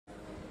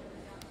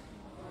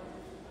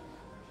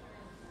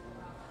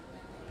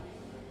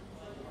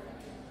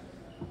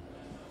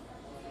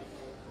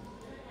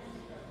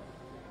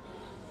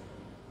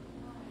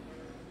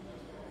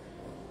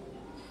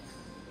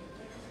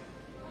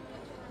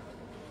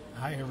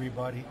Hi,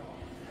 everybody.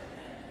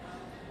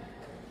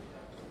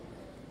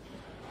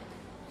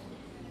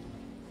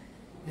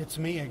 It's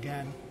me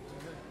again.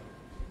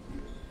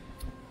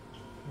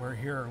 We're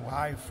here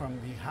live from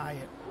the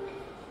Hyatt,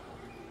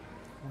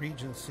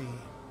 Regency,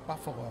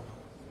 Buffalo.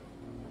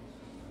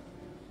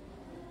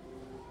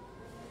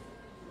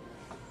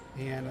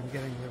 And I'm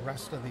getting the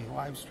rest of the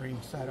live stream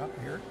set up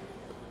here.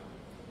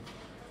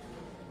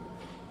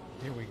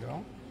 Here we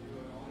go.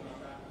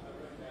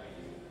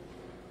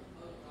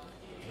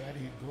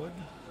 Ready, good.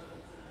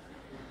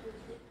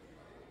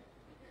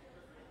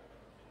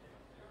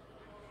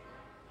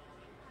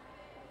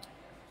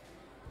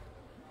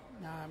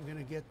 Now I'm going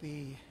to get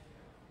the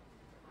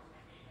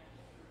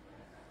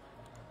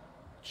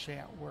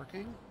chat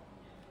working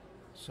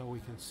so we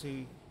can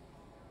see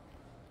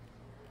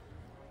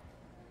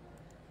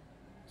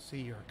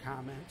your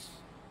comments,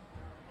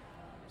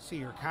 see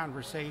your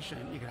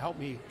conversation. You can help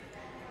me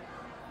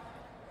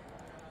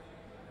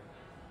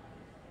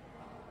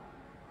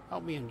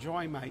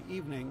enjoy my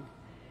evening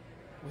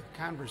with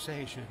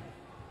conversation.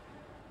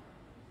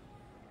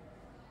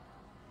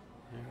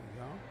 There we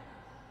go.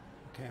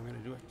 Okay, I'm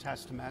going to do a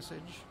test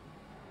message.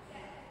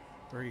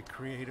 Very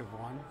creative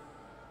one.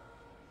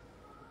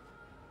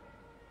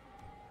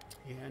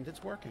 And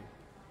it's working.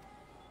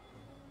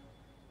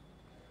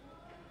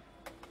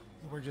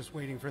 We're just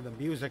waiting for the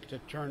music to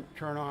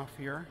turn off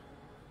here,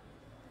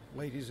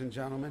 ladies and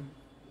gentlemen.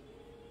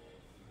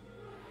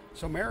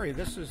 So Mary,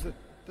 this is the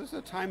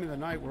time of the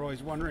night we're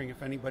always wondering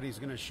if anybody's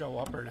going to show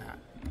up or not.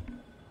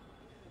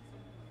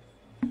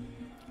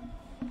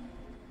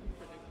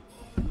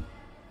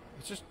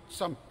 It's just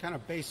some kind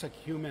of basic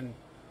human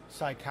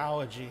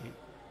psychology,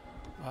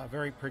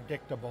 very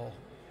predictable,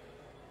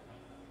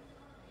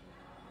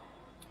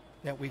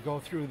 that we go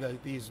through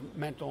these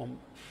mental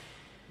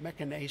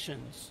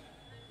machinations.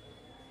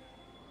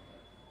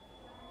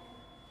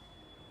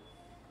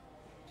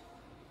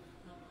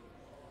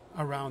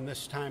 Around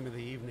this time of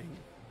the evening,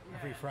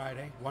 every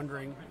Friday,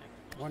 wondering,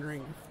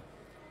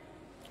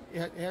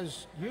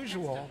 as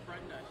usual.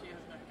 Brenda, she has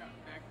not gotten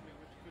back to me,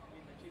 which could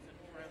mean that she's in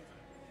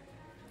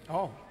transit.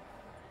 Oh,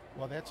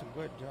 well, that's a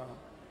good.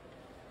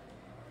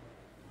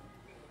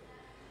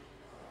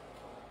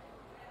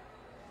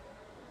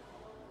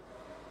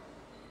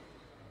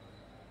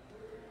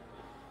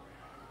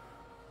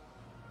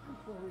 I'm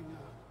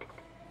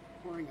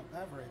pouring a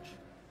beverage.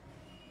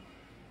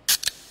 You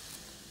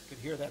could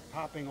hear that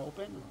popping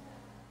open.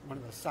 One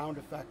of the sound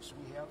effects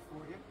we have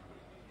for you.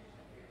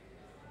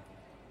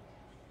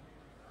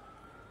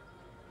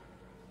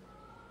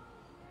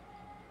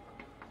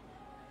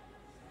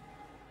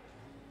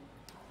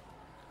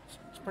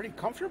 It's pretty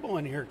comfortable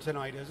in here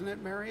tonight, isn't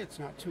it, Mary? It's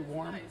not too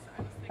warm. Nice.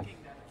 I was thinking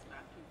that it's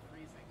not too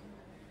freezing.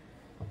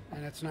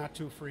 And it's not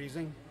too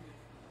freezing.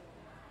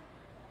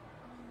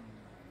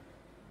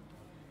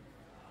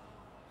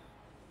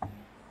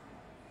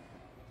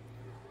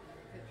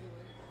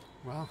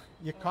 Well,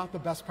 you caught the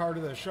best part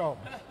of the show.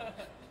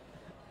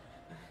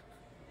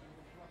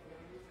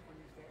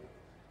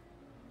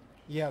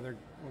 Yeah, we're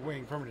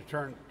waiting for him to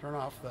turn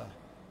off the.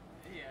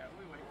 Yeah,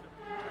 we wait for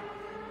them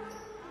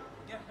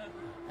to turn off.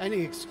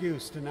 Any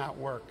excuse to not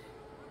work.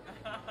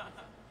 No,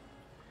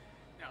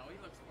 he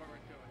looks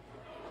forward to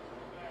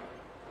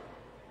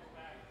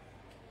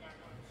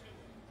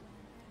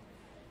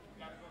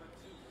it.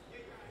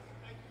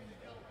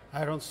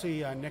 I don't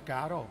see Nick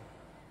Otto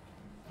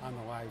on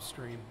the live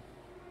stream.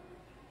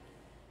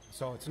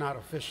 So it's not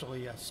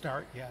officially a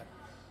start yet.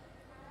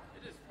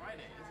 It is Friday,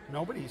 isn't it?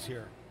 Nobody's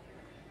here.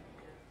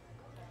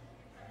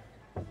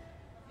 Yeah,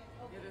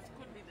 this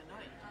could be the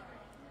night.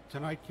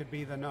 Tonight could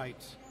be the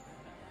night.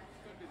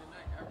 Could be the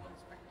night. Everyone's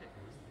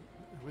spectators.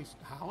 At least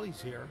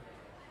Holly's here.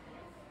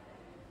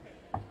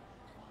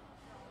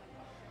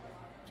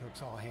 She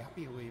looks all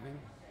happy leaving.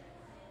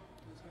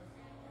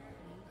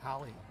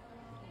 Holly.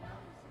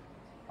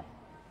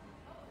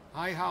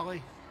 Hi,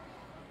 Holly.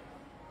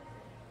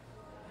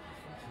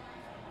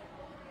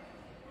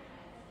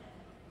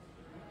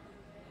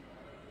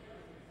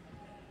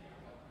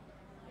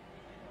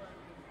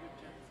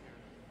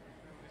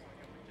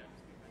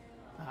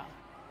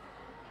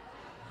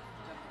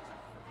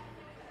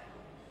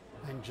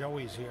 And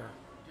Joey's here.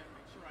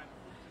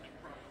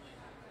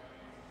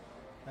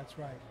 That's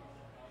right.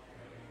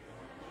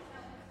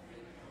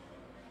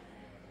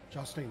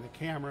 Adjusting the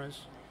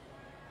cameras.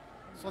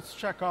 So let's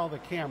check all the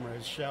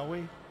cameras, shall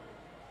we?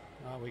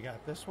 We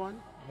got this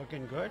one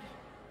looking good.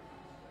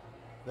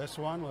 This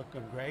one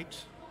looking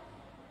great.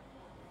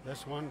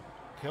 This one,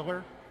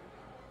 killer.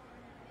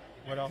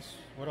 What else?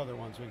 What other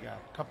ones we got?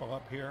 A couple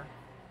up here.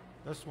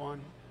 This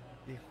one,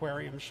 the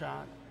aquarium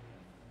shot.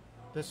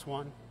 This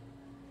one.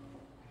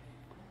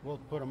 We'll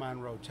put them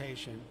on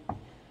rotation.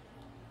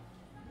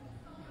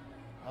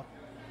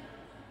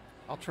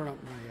 I'll turn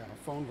up my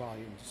phone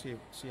volume to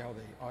see how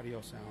the audio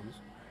sounds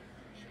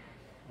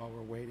while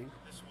we're waiting.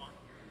 This one?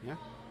 Yeah.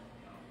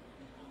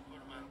 We'll put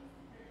them on.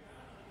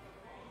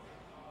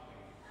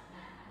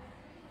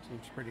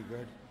 Seems pretty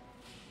good.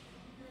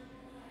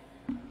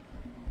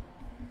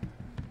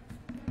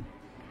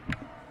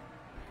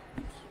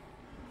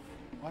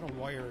 A lot of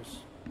wires.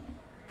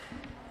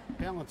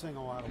 Balancing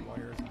a lot of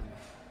wires on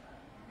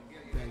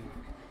this thing.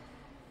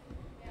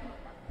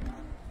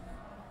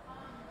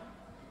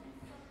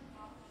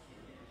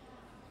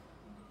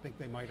 I think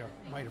they might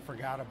have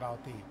forgot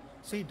about the.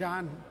 See,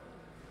 Don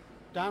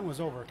was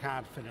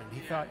overconfident.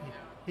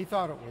 He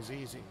thought it was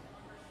easy.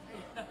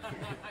 Yeah,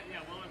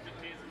 we'll have to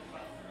taste it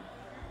about.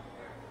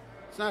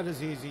 It's not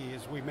as easy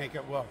as we make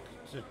it look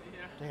to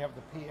have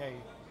the PA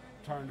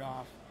turned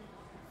off.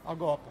 I'll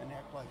go up and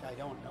act like I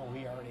don't know.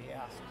 He already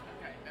asked.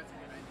 Okay, that's a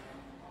good idea.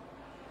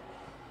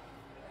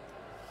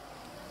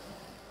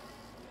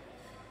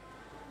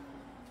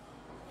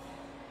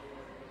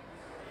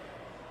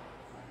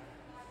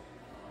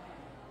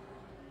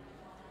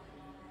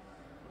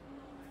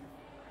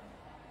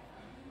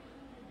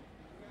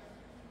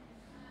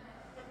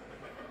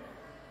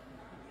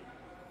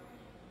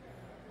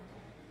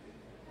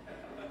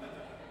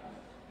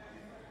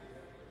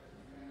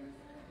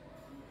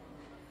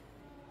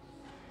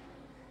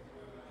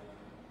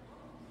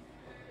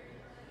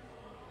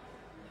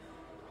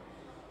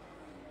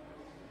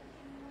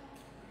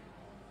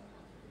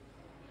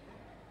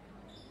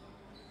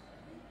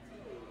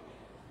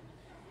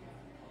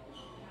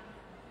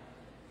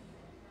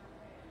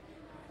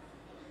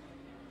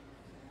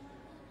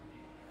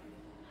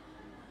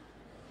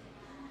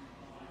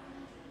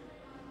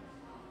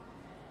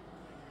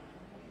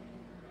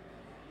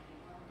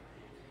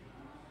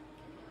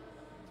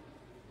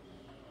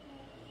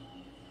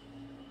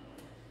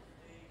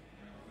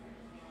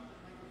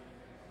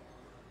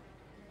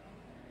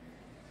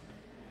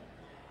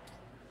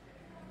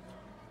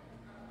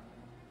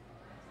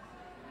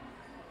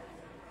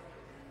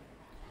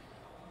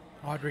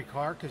 Audrey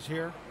Clark is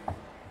here.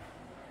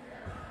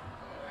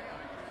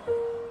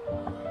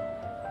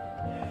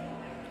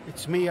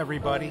 It's me,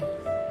 everybody.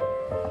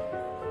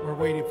 We're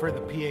waiting for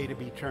the PA to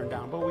be turned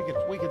down, but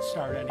we could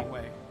start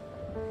anyway.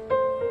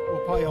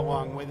 We'll play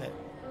along with it.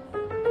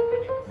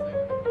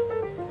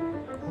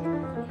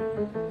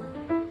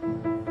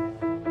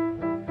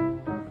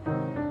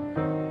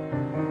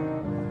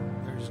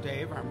 There's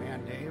Dave, our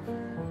man Dave.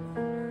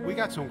 We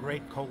got some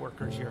great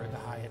coworkers here at the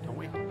Hyatt, don't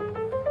we?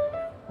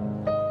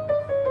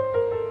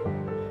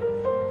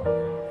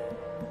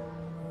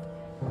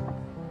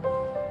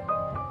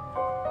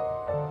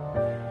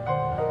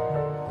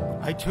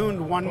 I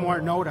tuned one more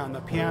note on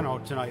the piano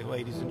tonight,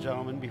 ladies and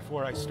gentlemen,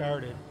 before I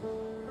started.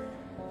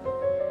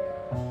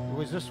 It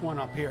was this one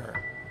up here.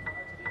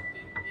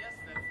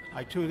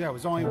 I tuned that. It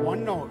was only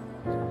one note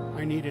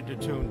I needed to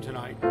tune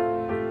tonight.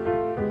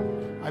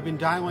 I've been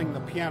dialing the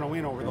piano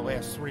in over the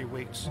last 3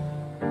 weeks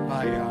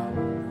by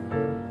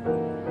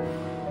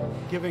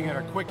giving it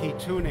a quickie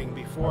tuning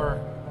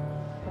before.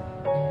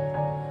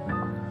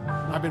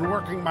 I've been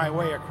working my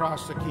way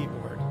across the keyboard.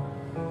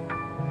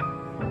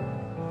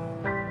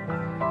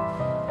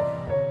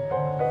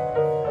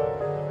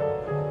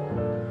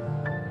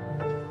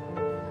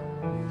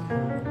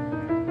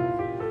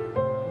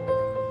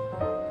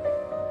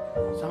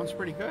 Sounds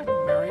pretty good,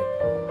 Mary.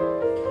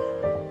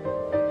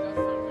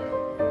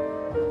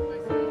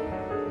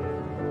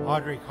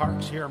 Audrey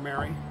Clark's here,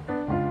 Mary.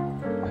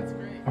 That's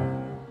great.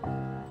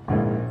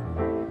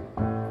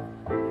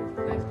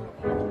 Nice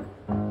little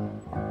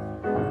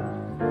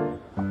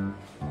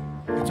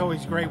It's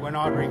always great when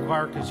Audrey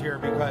Clark is here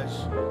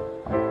because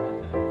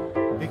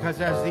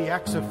as the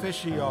ex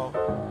officio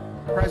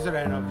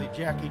president of the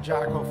Jackie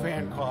Jocko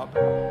fan club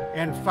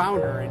and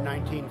founder in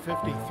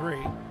 1953,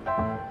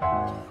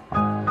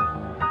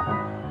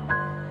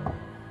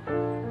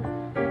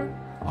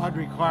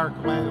 Audrey Clark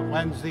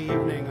lends the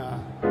evening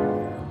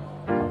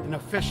an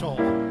official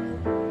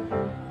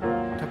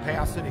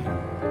capacity.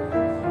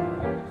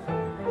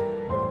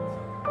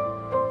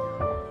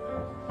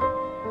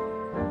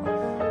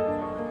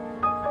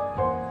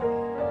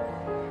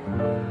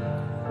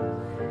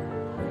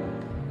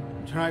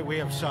 Tonight we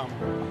have some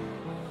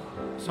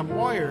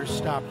lawyers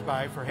stopped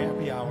by for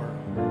happy hour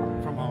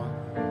from a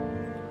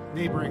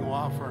neighboring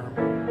law firm,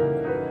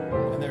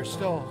 and there's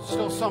still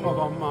some of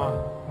them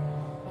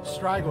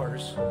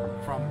stragglers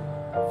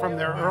from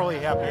their early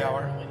happy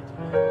hour.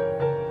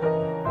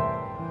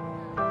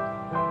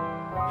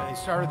 Yeah, they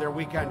started their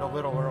weekend a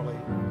little early.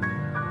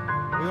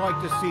 We like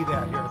to see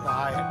that here at the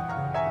Hyatt.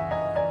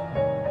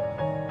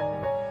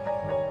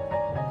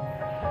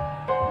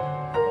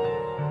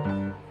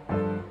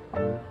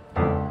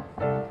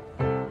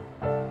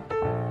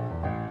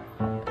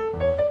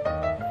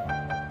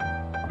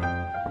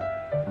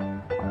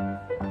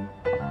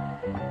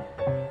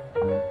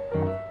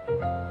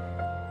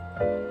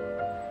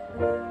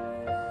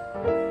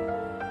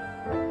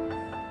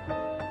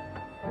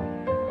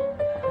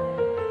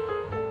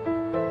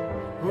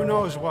 Who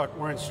knows what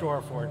we're in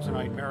store for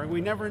tonight, Mary?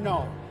 We never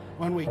know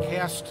when we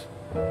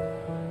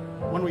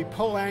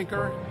pull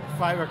anchor at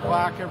 5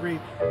 o'clock every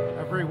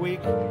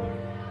week,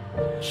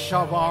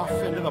 shove off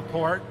into the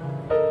port.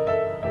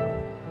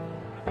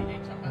 The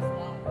HMS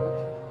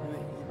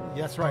Lounge.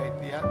 That's right,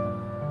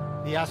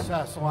 the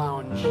SS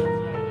Lounge.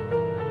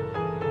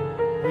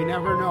 We We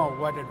never know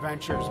what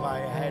adventures lie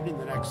ahead in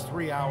the next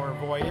 3-hour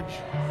voyage.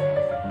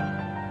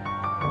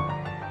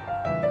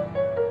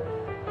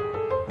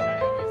 I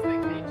always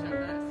think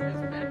HMS, His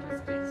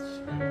Majesty's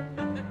ship.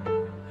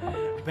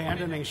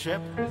 Abandoning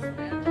ship. His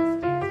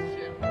Majesty's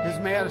ship. His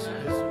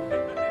Majesty's.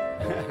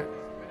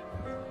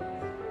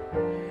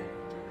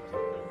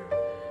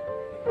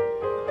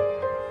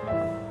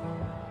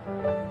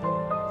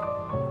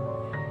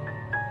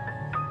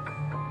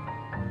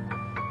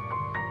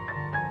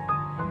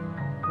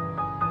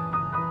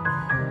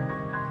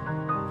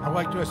 I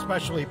like to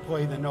especially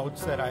play the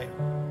notes that I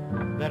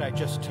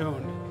just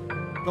tuned.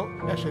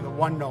 Actually, the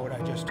one note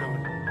I just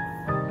tuned.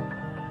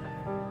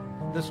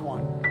 This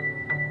one.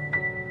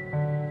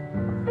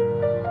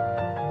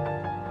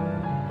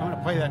 I'm going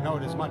to play that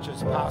note as much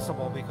as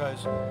possible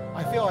because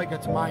I feel like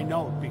it's my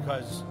note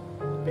because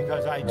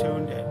I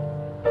tuned it.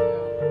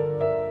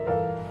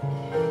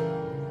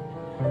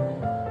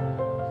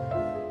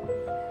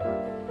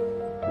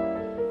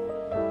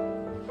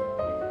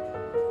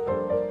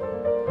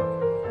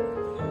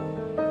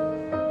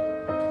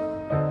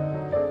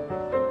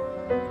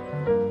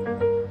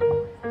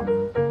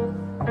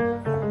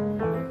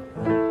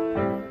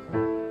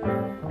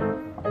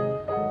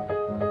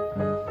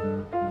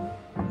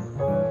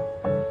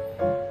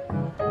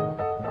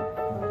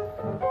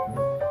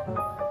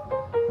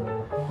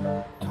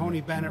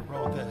 Bennett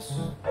wrote this.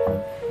 You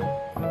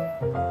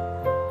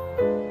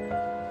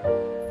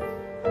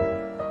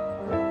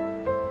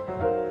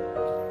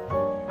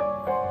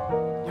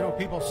know,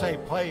 people say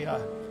play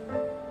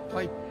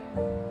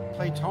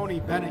Tony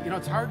Bennett. You know,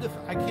 it's hard to.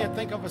 I can't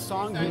think of a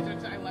song. I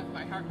left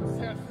my heart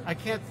set. I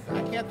can't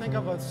think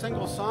of a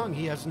single song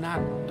he has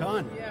not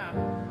done. Yeah.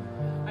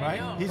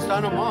 Right? I know. He's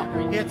done them all.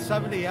 He had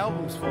 70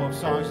 albums full of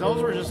songs.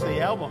 Those were just the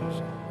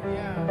albums.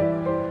 Yeah.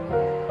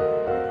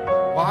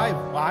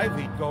 Live,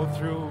 he'd go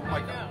through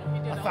like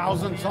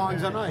 1,000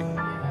 songs a night. Yeah.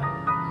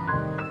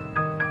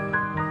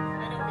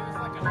 I know he was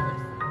like another.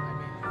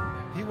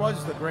 He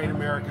was the great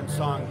American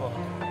songbook,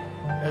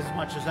 as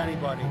much as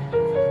anybody.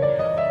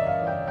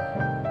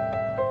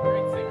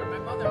 Great singer. My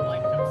mother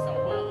liked him so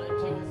well,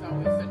 and she was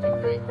always such a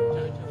great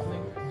judge of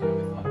singers. She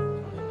always loved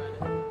Tony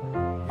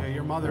Bennett. Yeah,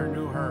 your mother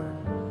knew her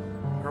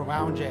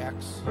lounge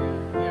acts.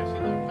 Yeah, she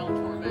loved Mel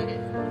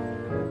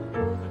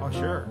Torme. Oh,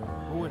 sure.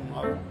 Who wouldn't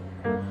love her?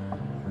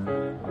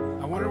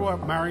 I wonder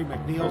what Mary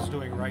McNeil's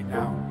doing right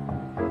now.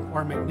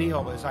 Or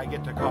McNeil, as I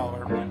get to call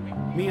her.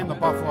 Me and the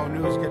Buffalo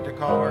News get to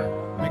call her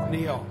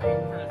McNeil. For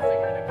a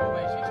singer to go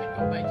by, she should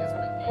go by just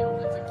McNeil.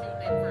 That's a cute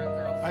name for a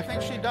girl singer. I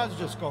think she does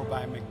just go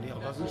by McNeil,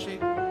 doesn't she?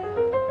 For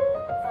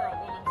a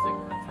woman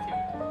singer, it's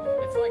cute.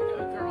 It's like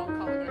a girl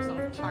calling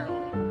herself Charlie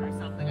or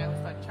something. I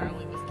always thought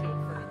Charlie was cute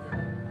for a girl.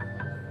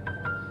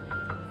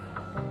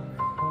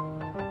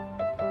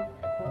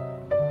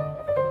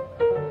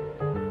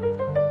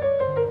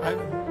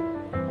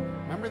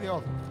 Remember the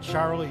old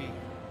Charlie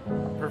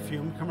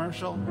perfume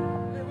commercial?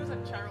 There was a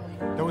Charlie.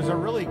 There was a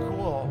really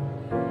cool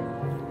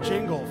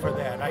jingle for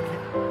that.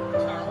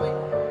 Charlie?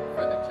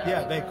 For the Charlie?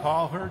 Yeah, they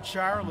call her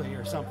Charlie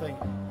or something,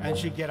 and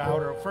she'd get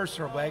out, or first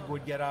her leg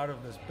would get out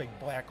of this big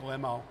black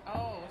limo,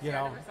 Oh, you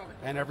know,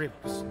 and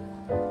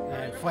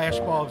and flash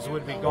bulbs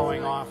would be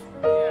going off.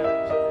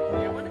 Yeah,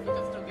 I wonder if you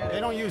can still get it.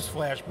 They don't use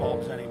flash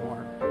bulbs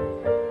anymore.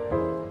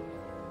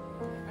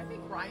 I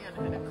think Ryan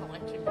had a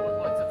collection going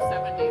once of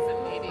 70s and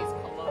 80s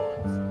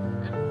colognes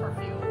and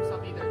perfumes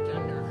of either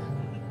gender.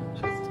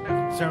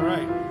 Is that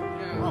right?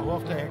 Yeah. Well, we'll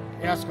have to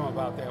ask him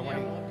about that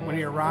when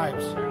he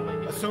arrives.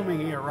 Assuming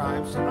he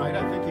arrives tonight,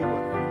 I think he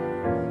would.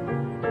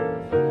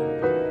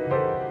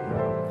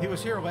 He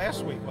was here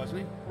last week, wasn't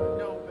he?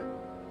 No, but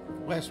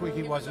Last week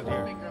he wasn't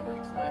here. Finger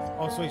Lakes last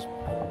Oh, so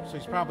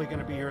he's probably going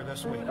to be here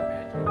this week.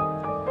 I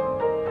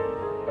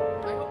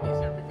hope he's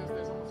here because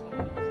there's almost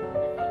nobody who's fun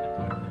to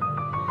talk to.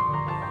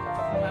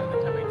 A lot of the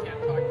time I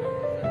can't talk to him.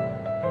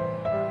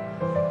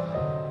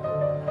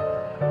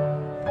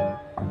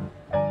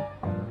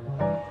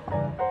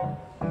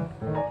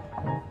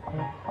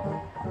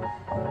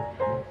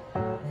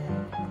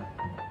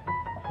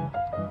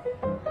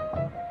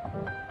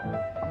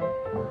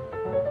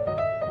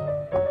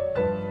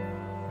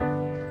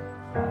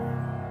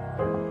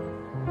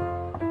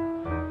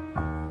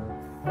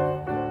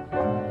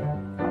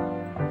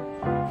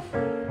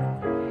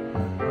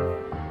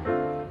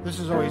 This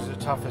is always the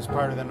toughest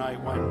part of the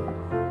night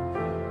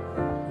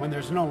when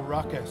there's no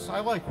ruckus. I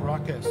like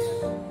ruckus.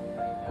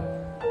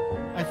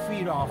 I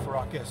feed off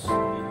ruckus.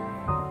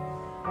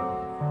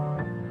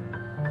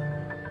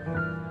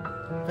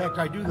 In fact,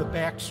 I do the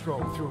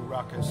backstroke through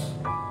ruckus.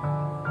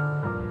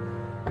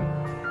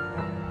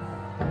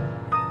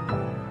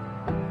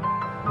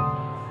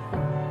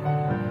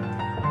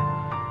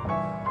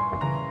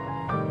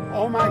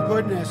 Oh my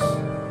goodness.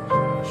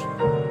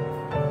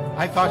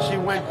 I thought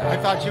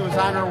she was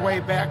on her way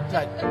back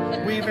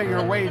to weaving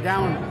her way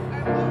down.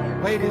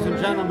 Ladies and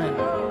gentlemen,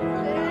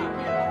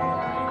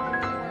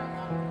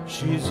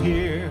 she's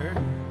here.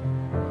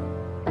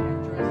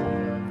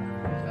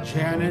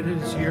 Janet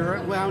is here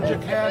at Lounge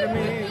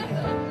Academy.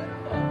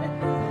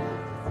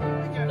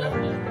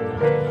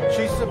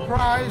 She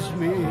surprised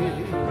me.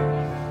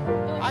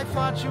 I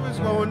thought she was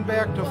going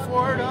back to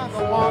Florida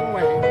the long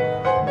way.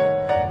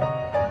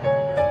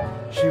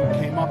 She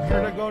came up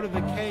here to go to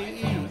the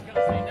KE,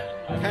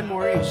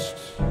 Kenmore East.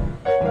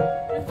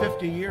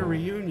 50-year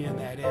reunion,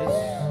 that is.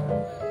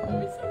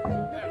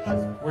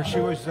 Where she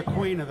was the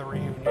queen of the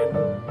reunion.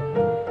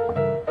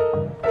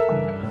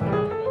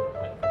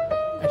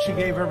 And she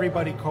gave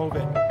everybody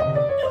COVID.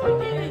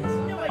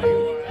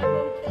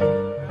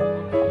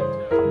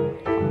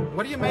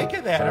 What do you make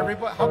of that?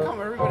 Everybody, how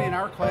come everybody in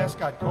our class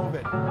got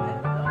COVID?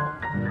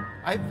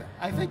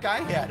 I think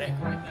I had it,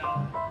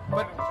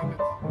 but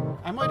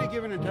I might have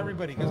given it to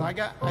everybody because I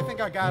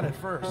think I got it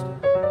first.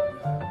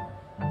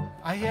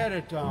 I had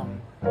it,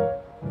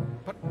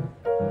 but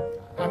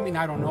I mean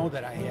I don't know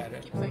that I had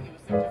it.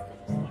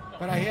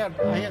 But I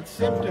had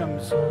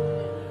symptoms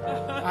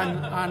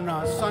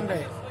on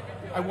Sunday.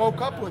 I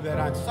woke up with it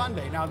on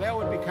Sunday. Now that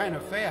would be kind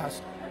of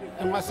fast,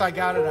 unless I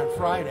got it on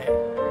Friday.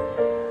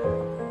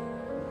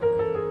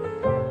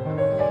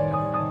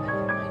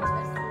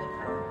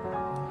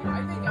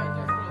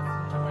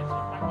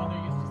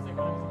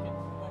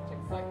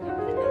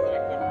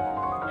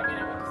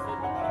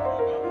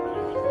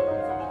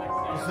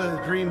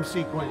 The dream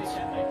sequence.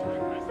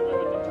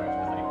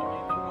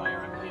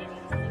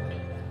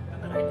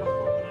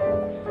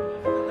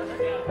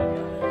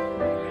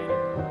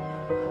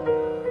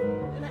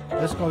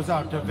 This goes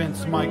out to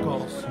Vince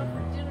Michaels,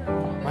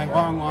 my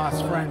long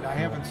lost friend. I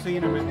haven't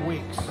seen him in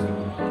weeks.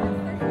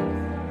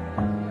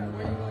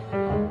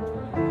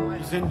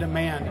 He's in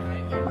demand.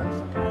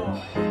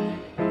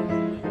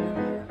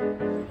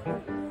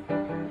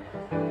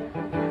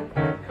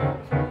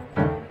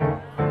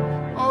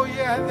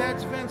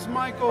 That's Vince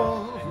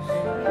Michaels.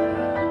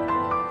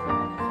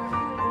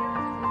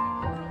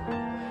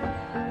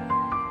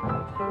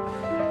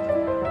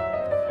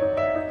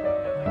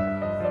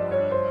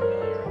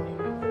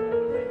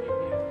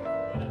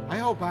 I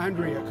hope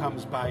Andrea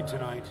comes by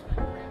tonight.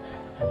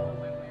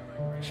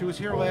 She was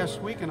here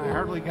last week and I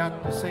hardly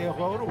got to say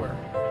hello to her.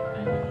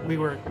 We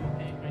were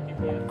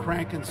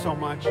cranking so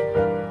much.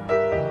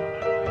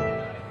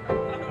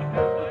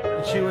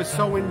 And she was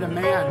so in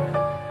demand.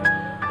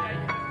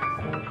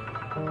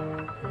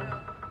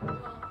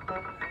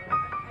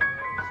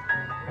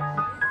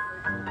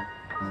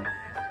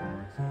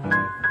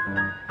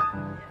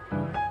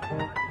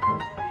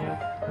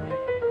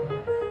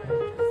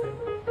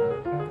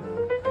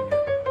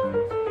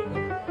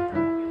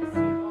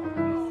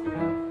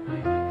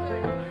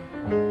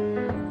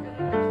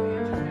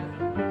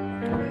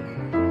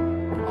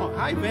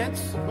 Hi,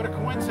 Vince. What a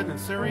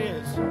coincidence. There he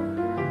is.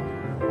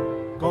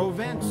 Go,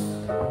 Vince.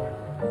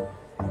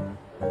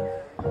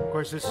 Of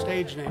course, his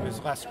stage name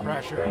is Less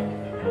Pressure.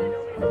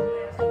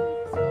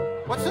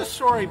 What's the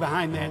story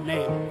behind that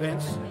name,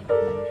 Vince?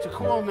 It's a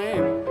cool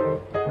name.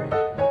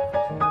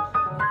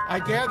 I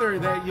gather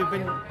that you've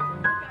been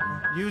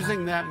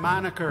using that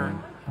moniker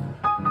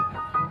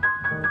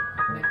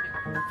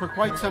for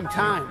quite some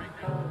time.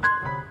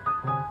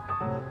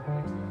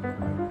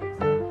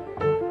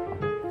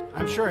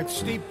 I'm sure it's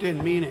steeped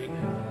in meaning.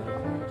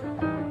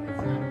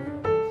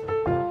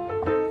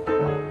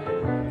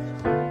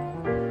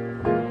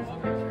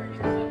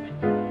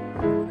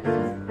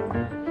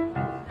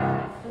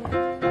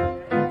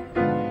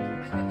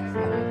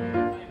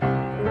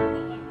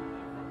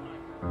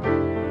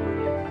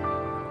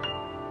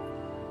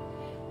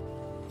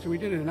 So we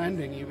did an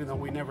ending even though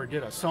we never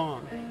did a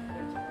song.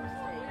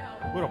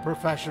 Little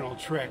professional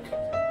trick,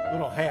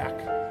 little hack,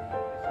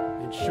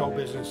 and show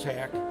business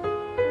hack.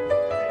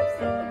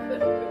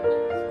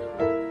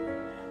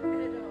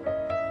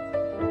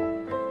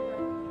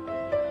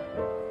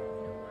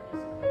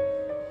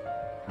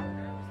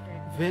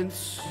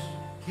 Vince,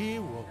 he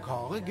will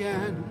call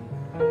again,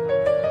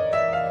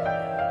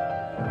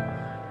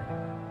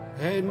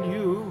 and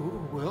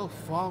you will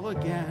fall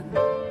again,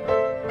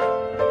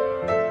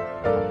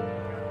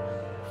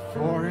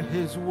 for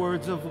his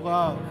words of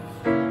love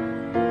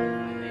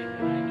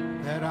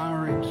that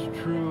aren't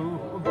true.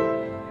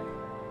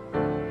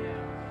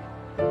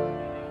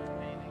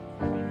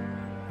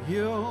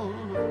 You'll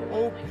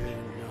open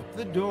up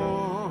the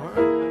door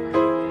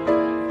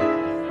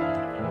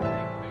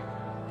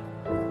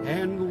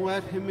and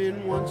let him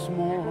in once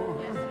more,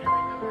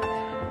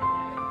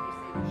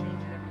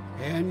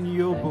 and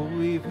you'll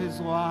believe his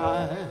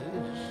lies.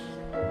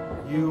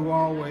 You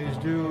always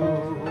do.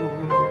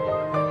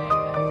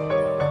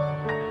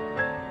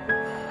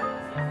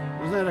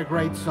 Isn't that a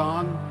great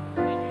song?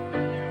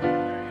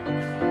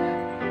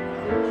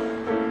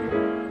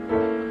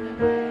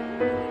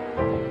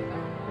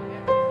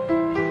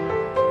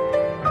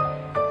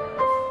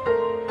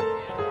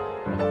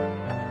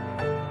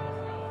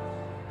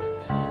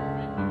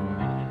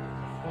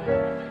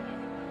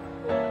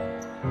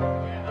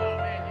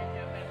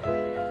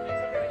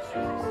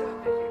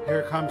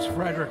 Here comes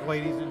Frederick,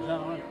 ladies and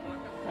gentlemen.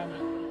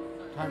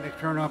 Time to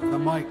turn up the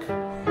mic.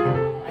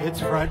 It's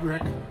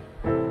Frederick.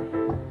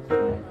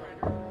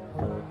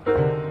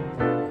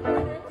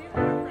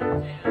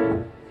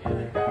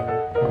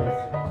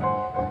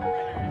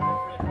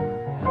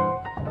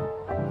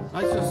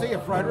 you,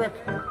 Frederick.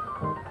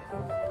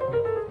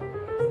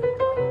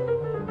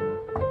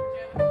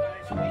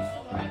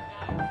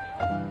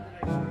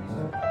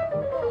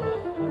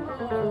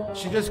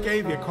 She just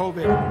gave you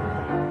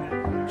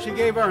COVID. She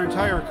gave our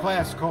entire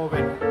class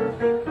COVID.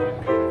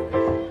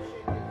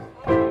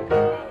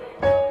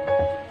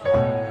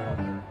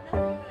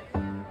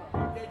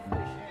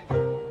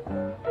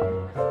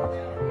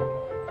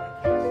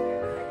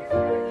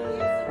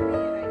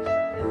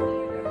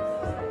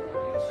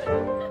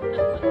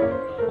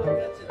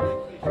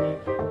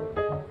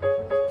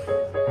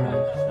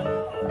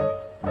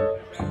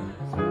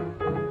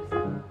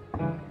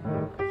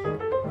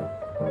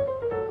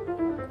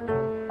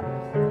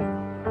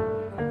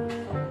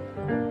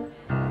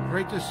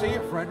 Great to see you,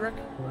 Frederick.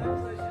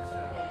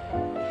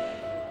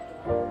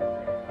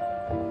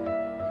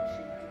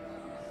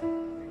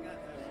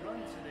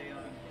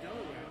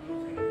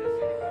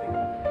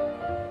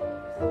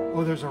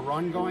 Oh, there's a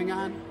run going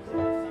on?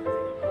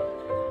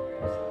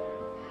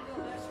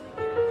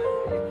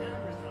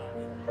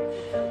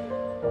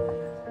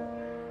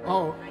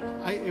 Oh,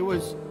 it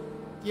was,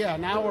 yeah,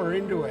 an hour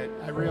into it,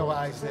 I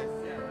realized that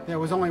there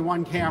was only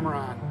one camera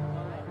on.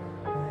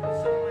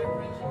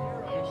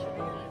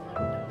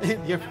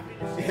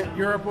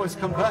 Europe was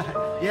combined.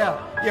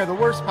 Yeah, the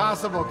worst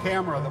possible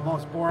camera, the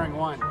most boring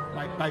one,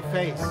 my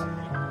face.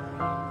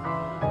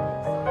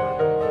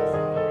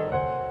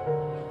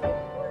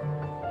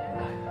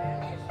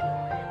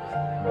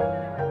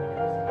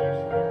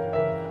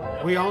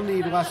 We all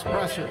need less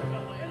pressure.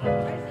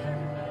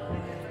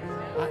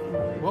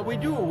 What we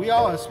do, we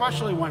all,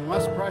 especially when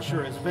less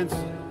pressure, is Vince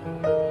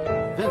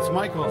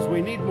Michaels.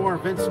 We need more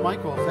Vince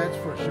Michaels, that's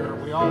for sure.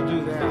 We all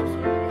do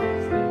that.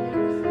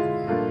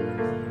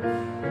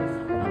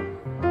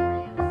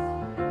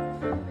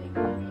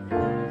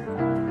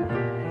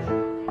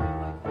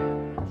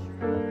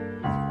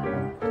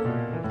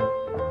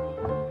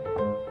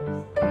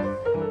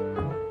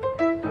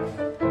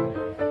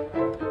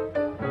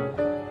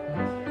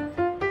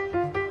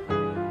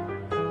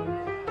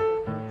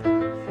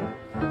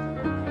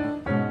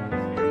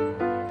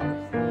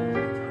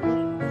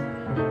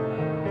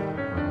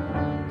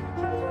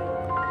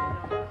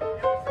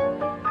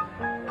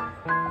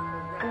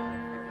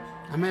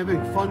 I'm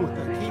having fun with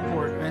the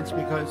keyboard, Vince,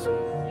 because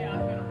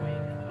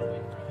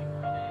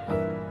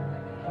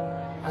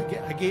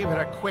I gave it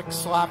a quick,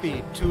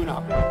 sloppy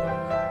tune-up.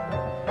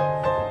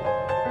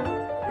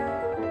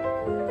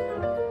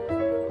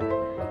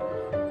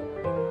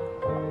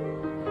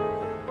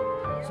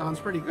 Sounds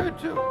pretty good,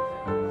 too.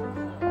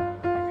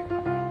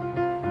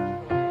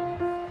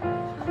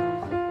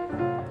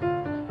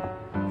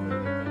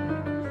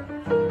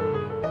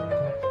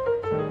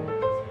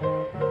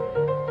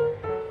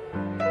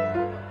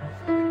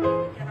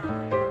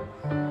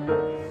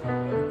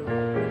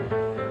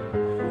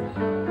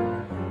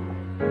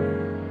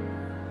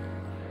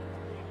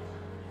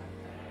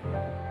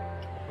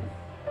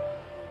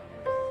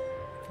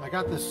 I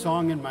got this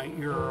song in my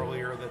ear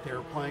earlier that they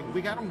were playing.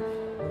 We got them.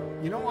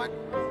 You know what?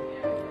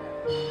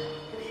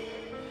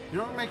 You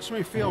know what makes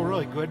me feel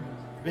really good,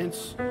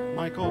 Vince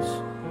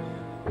Michaels?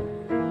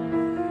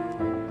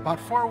 About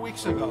 4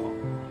 weeks ago,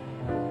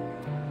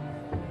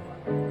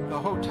 the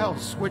hotel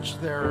switched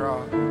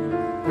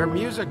their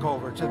music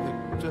over to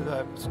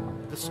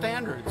the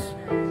standards.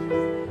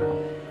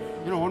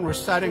 You know, when we're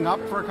setting up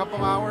for a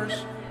couple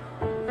hours,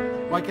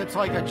 like it's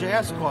like a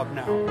jazz club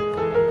now.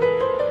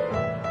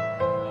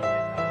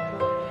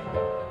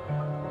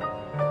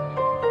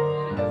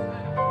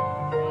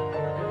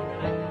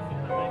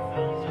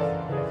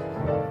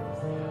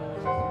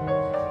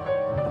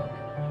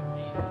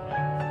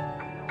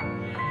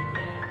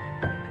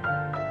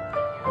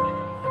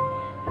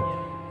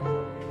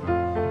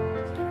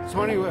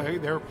 So anyway,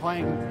 they were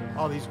playing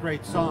all these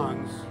great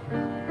songs,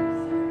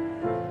 and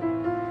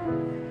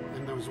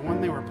there was one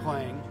they were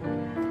playing.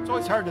 It's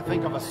always hard to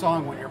think of a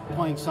song when you're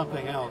playing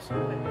something else,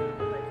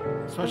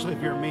 especially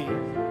if you're me.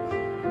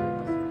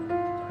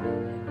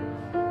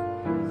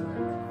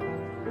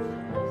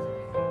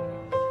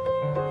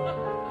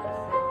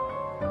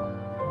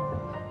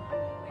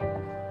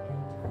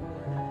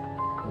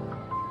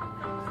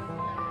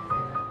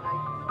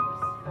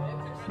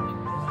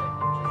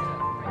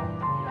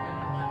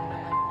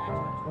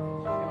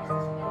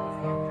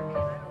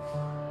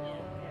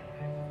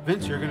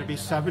 Vince, you're going to be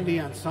 70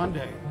 on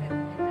Sunday.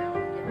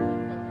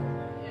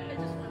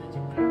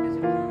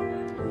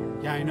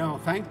 Yeah, I know.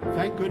 Thank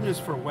goodness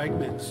for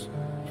Wegmans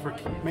for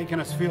making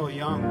us feel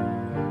young.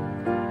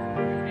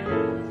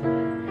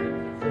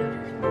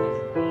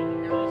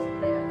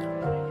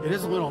 It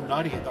is a little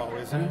nutty, though,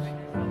 isn't it?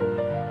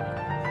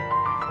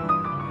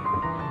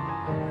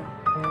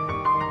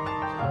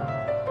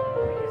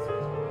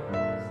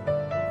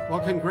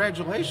 Well,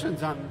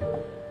 congratulations on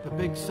the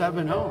big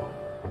 7-0.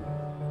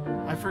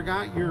 I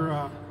forgot you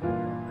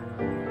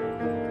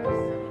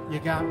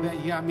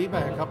got me by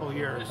a couple of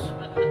years.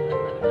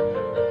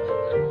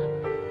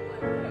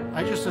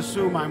 I just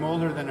assume I'm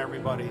older than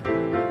everybody.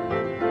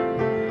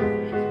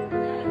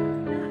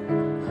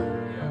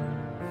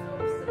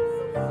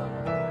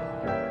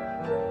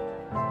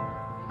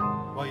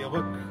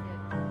 look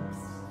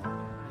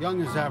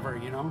young as ever,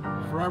 you know,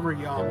 forever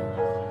young.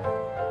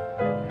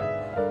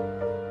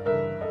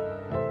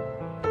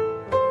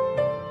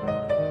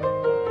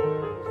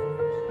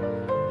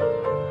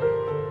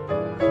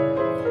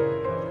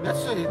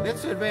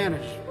 That's the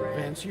advantage,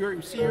 Vince.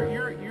 You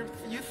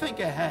think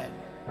ahead.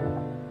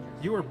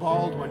 You were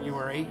bald when you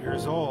were 8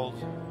 years old,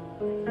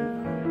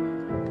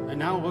 and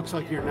now it looks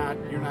like you're not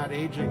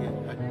aging.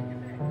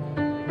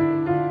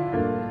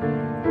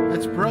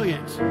 That's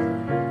brilliant.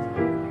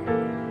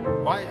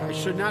 Why? I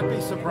should not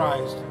be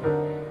surprised.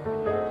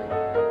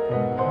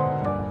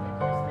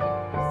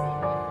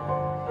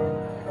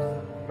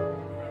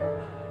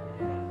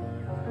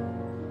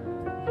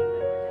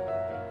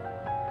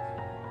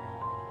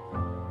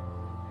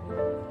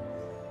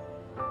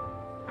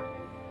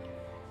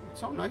 It's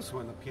so nice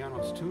when the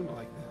piano's tuned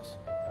like this.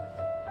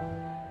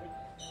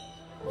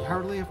 You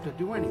hardly have to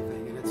do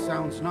anything, and it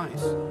sounds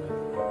nice.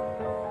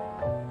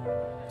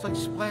 It's like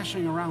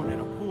splashing around in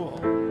a pool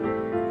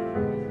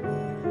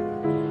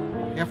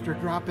after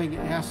dropping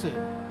acid.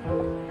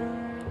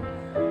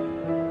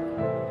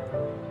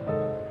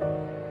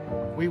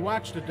 We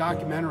watched a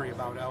documentary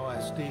about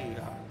LSD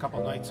a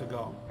couple nights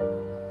ago.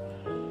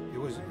 It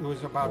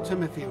was about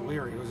Timothy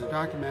Leary. It was a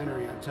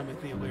documentary on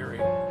Timothy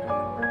Leary.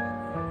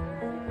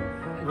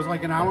 It was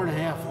like an hour and a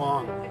half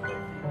long.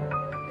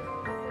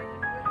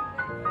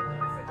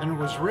 And it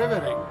was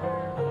riveting.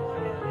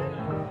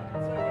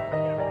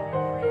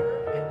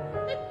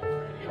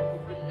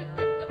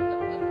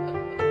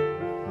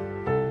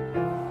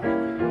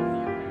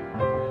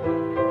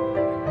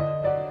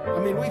 I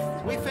mean,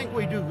 we think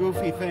we do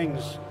goofy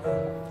things,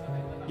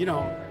 you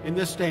know, in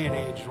this day and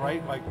age,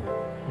 right? Like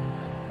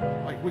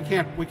we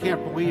can't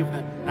believe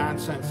the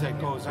nonsense that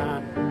goes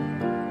on.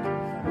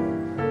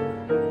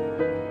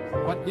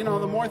 But, you know,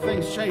 the more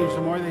things change,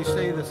 the more they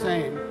stay the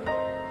same.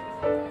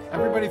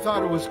 Everybody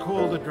thought it was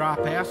cool to drop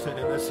acid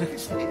in the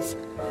 60s.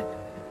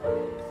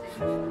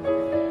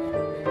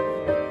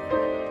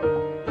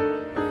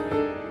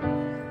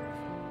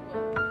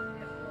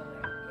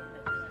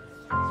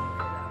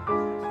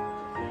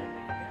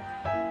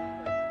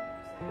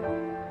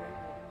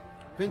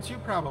 Vince, you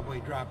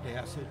probably dropped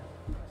acid.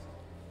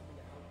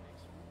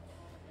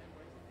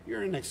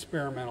 You're an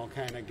experimental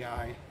kind of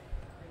guy.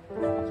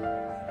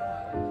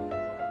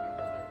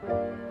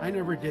 I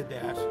never did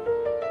that.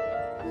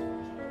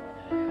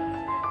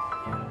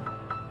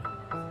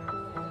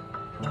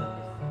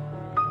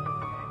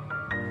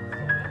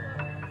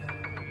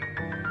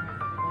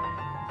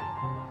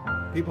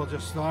 People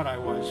just thought I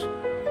was.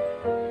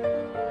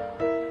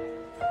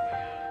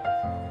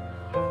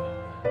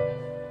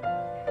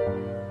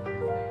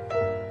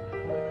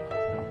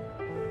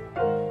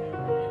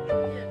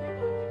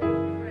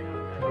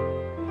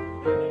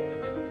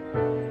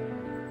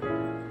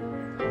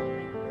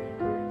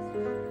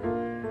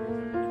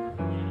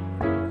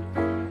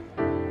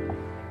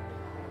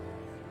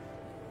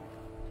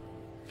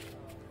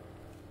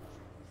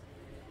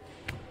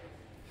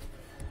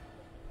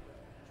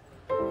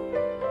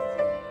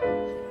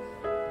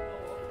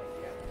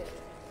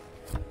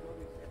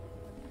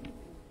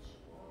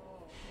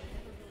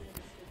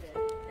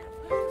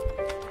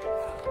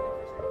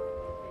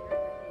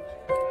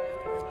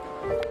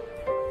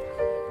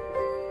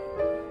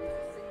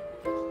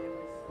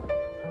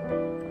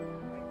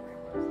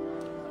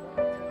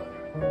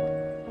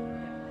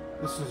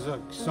 This is a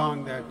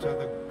song that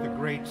the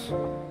great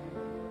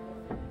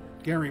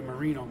Gary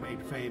Marino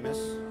made famous.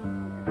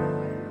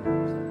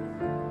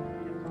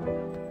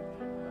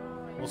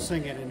 We'll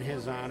sing it in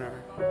his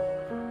honor.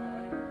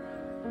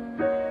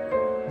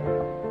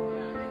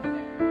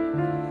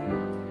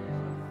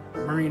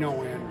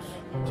 Marino and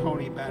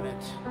Tony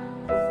Bennett,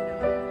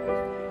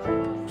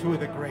 two of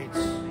the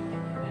greats.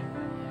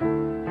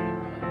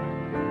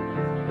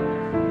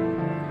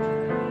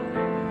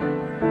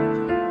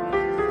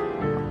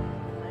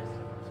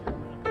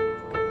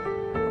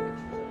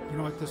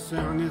 The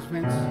song is,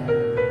 Vince?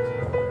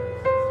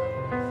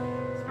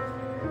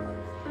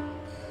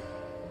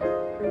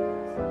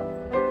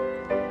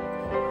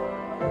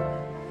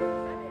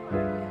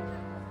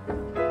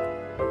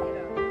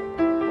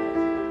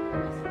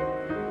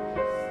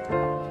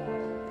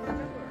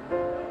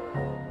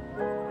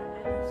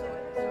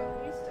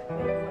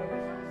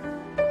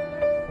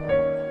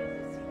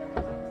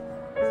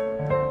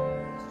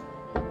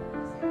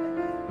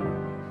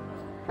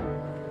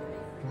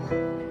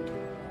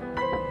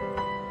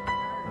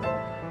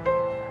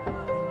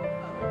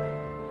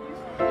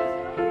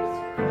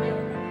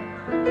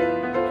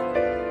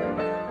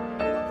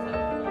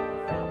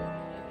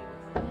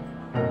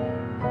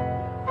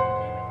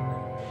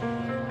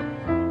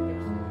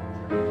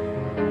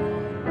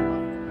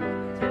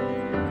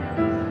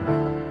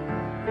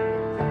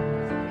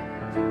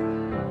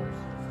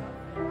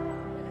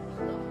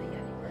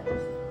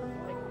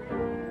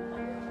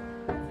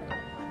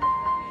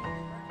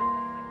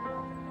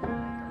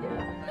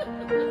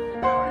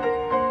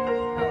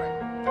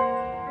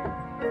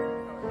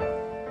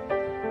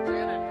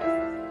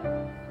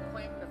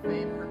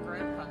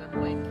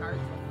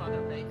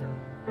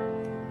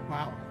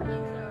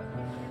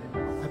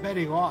 bet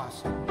he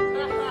lost.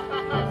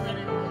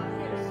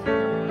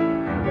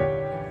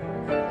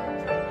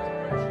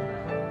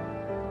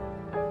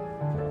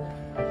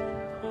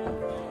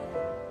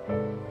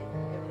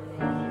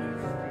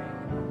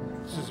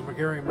 This is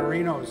Gary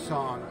Marino's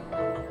song.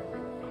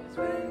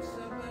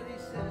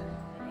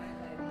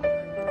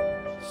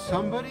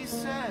 Somebody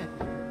said.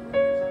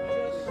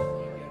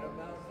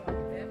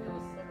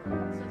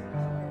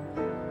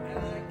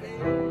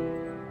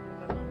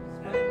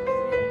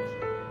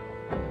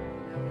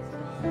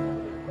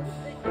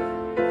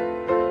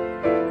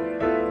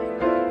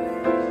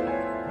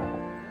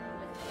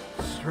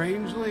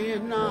 Strangely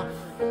enough,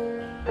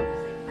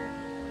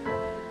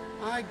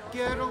 I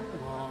get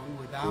along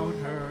without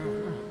her.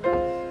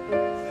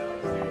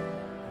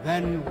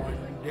 Then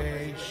one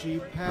day she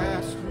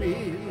passed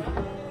me.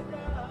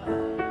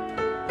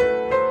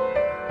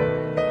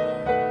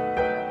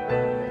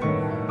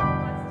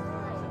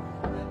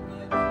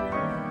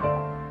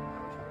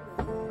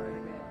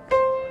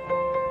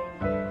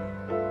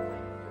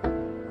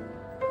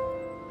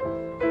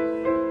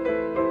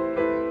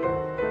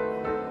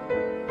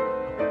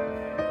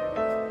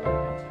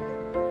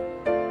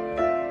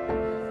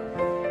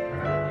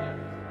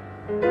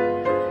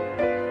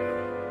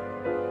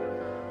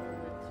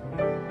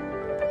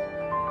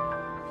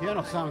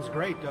 Piano sounds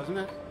great, doesn't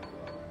it?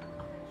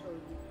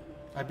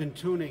 I've been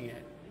tuning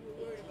it.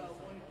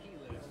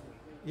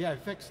 Yeah, I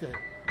fixed it.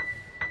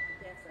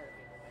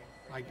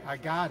 I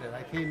got it.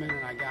 I came in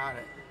and I got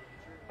it.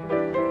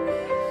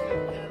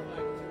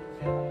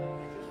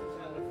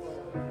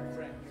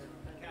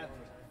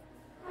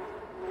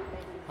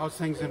 How's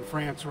things in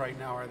France right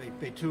now? Are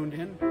they tuned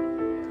in?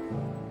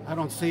 I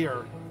don't see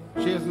her.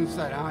 She hasn't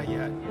said hi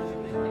yet.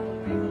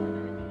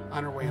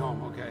 On her way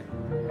home, okay.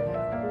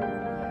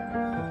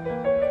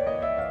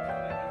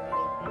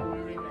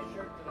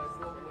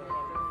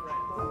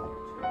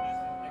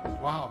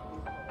 Wow.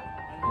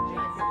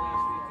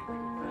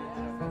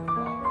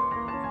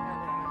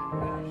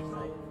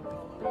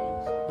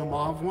 The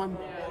mauve one?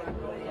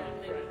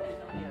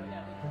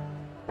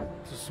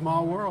 It's a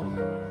small world.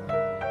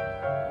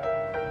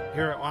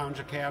 Here at Lounge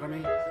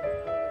Academy.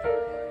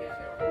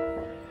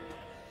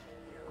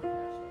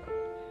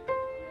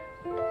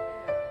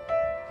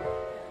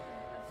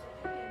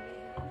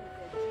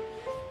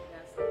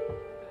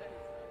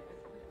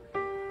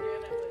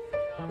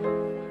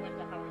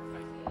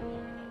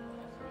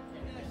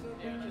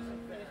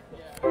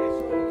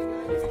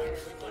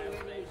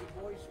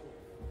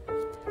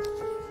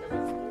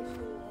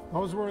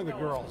 Those were the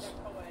girls.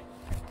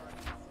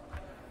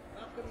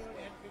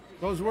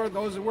 Those were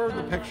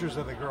the pictures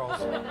of the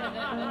girls.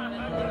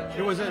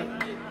 It was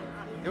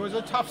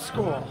a tough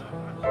school.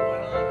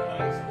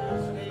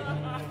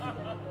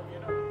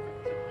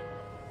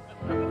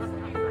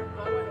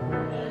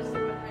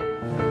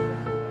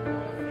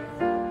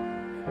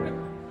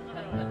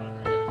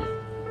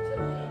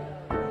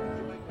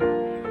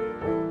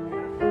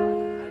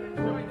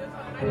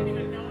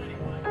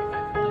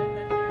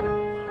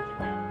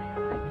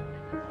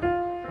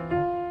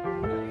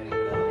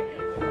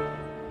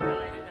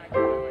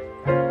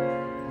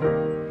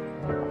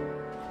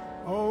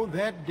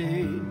 That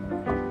day,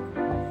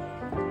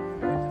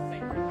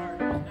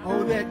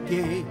 oh that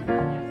day,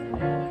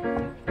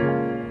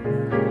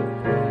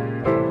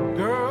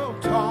 girl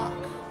talk,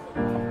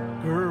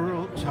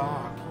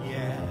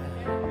 yeah.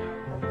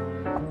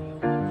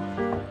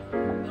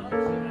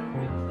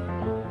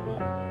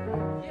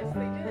 Yes,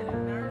 they did.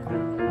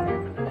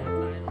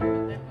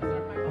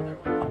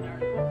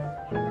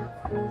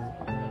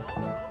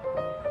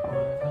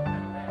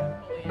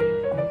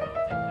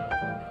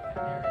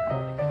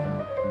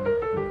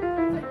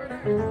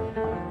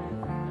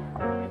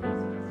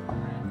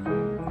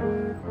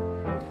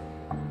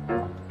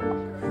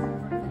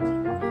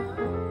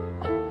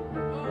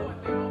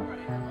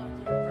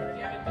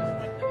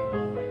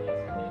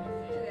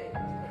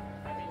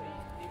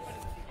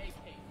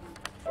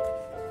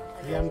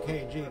 The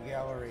MKG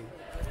Gallery.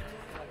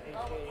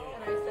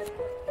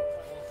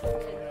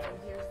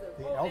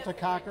 The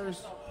Eltacockers.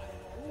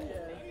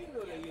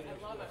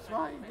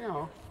 Right, you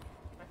know.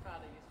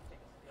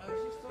 I was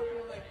just talking to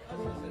my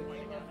cousins that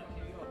came up from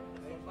New York.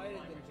 They invited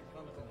them to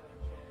come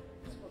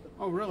tonight.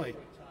 Oh, really?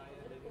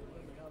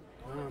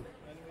 My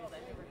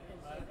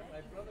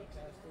brother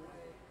passed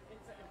away.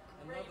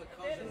 Another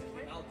cousin is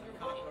the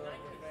Eltacocker of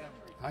the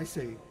family. I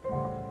see.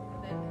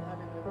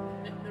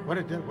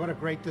 What a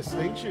great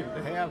distinction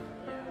to have.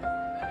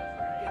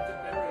 Get to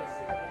bury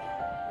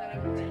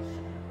him.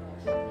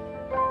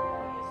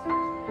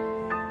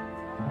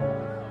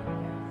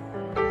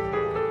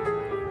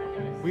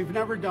 We've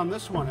never done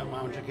this one at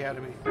Lounge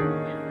Academy.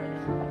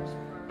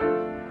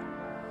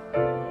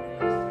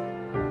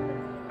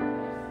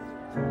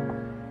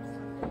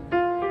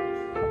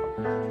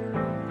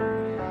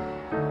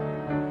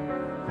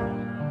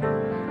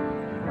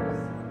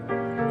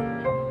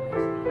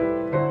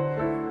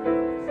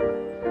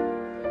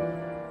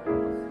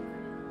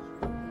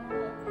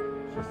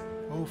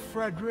 Oh,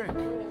 Frederick.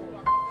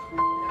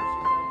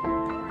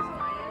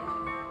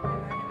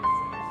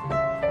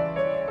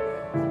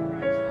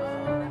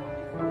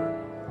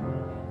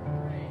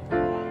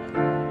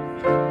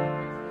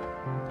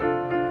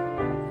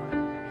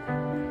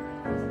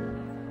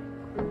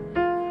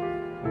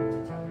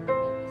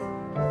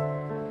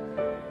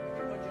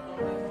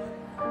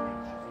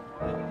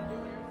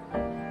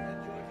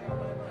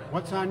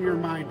 What's on your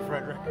mind,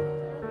 Frederick?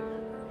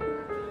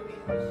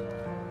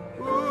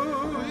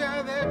 Ooh,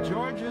 yeah, that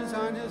George is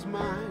on his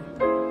mind.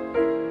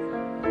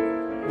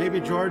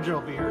 Maybe George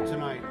will be here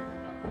tonight.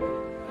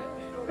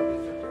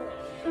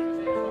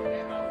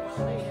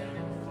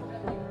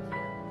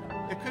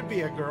 It could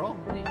be a girl.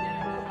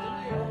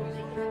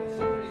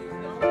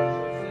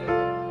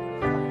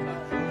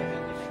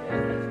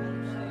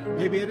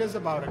 Maybe it is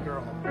about a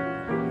girl.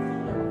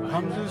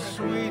 Comes as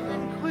sweet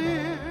and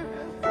clear.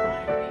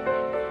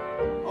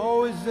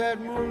 Oh, is that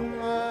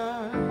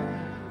moonlight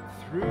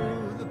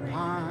through the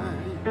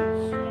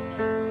pines?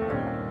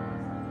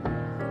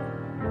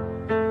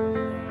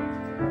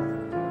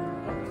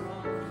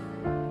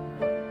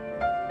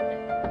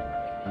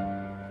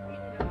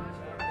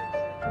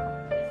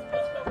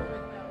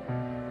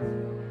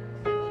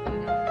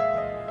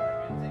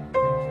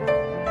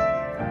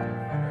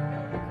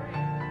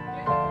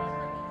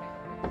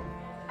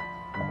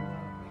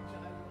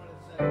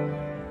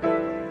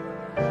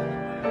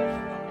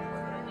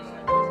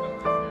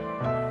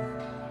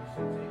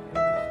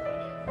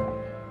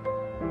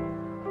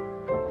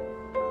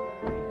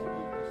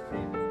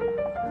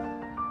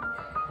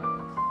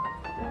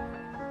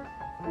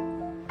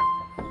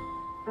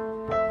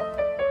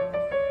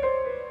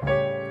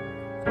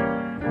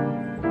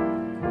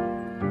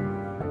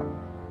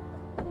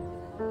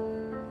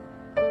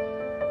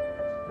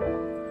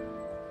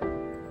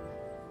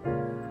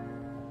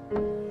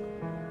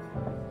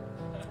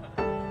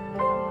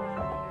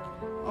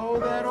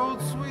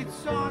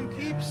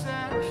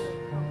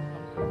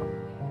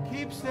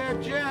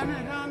 That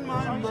Janet on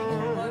my mind. We're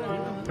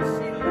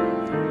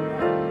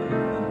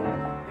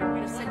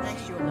going to sit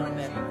next to you a little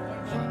bit.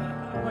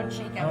 One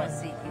cheek on a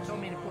seat. He told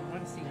me to put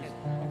one seat in.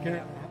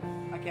 Okay.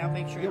 Okay, I'll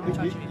make sure you don't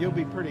touch me. You'll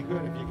be pretty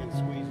good if you can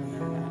squeeze in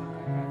there now.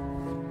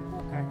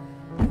 Okay.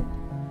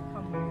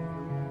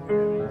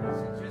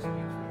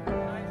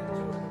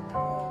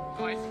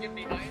 Oh, I skip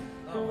behind?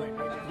 Oh, wait.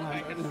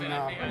 I can sit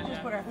behind.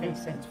 Just put our face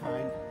in. That's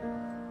fine.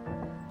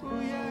 Oh,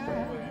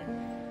 yeah.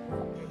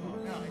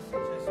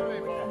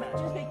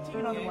 Just take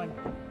another one.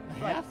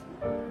 Half?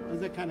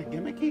 Is it kind of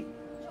gimmicky?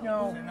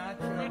 No.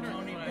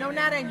 No,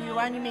 not on you.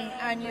 On me.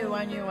 On you.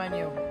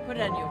 Put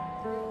it on you.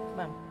 Come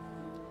on.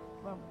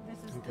 Well,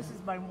 this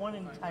is my one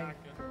in time.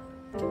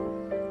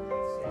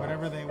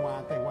 Whatever they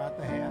want the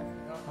hat.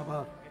 How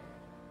about?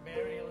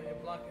 Mary, you're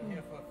blocking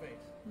here for a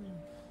face.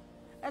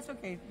 That's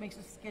okay. It makes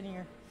us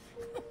skinnier.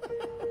 If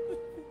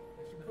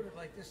you put it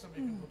like this,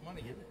 somebody can put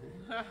money in it.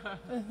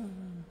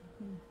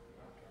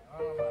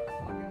 All of us.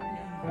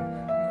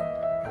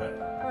 Good.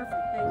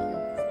 Perfect. Thank you.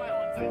 Smile I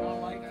inside.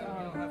 don't like that. You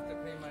don't have to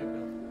pay my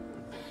bill.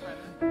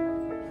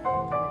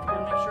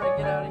 I'll make sure I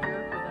get out of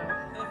here without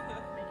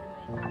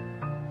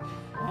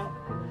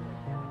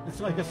It's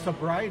like a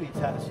sobriety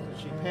test.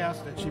 If she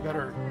passed it, she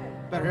better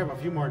have a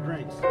few more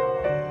drinks.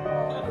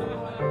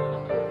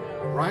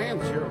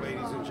 Ryan's here,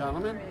 ladies and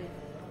gentlemen.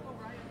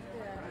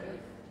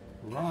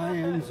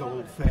 Ryan's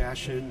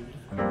old-fashioned.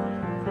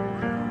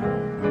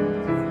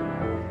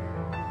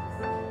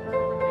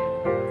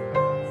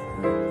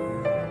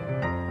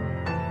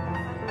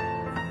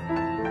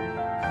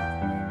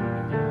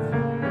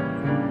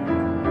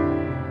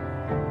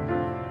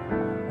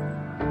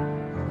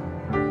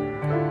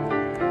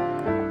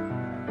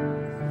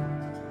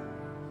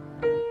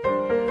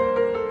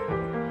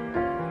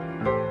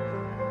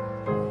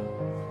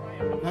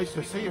 Nice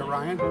to see you,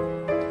 Ryan.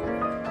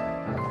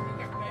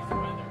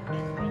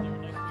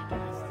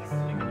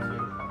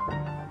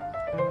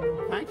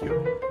 Thank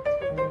you.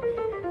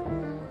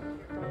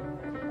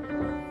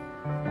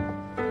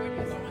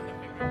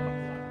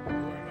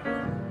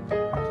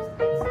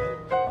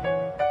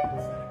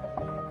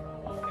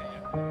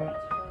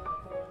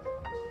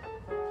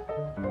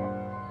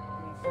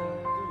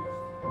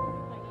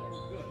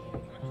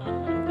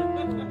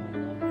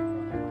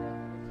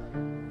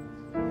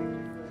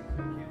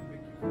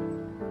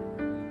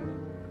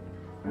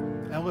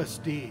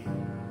 LSD.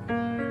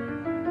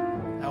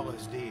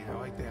 LSD, I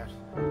like that.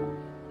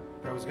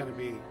 That was going to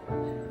be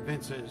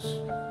Vince's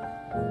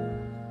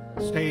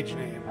stage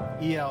name.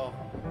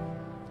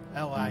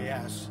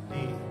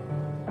 ELLISDDE.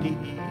 It's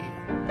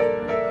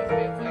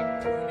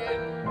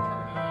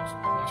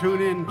like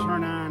Tune in,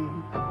 turn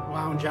on,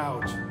 lounge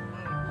out.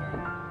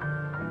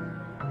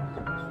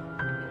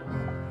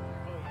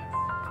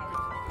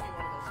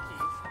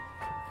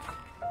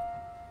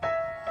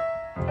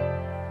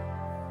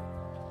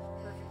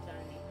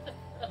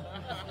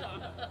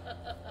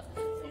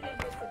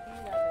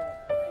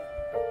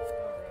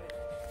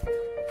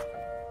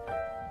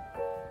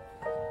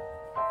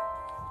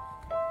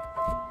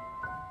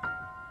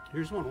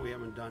 Here's one we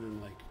haven't done in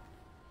like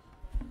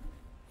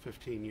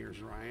 15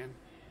 years, Ryan.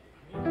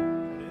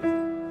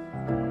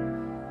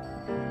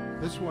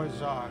 This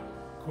was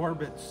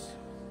Corbin's,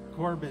 the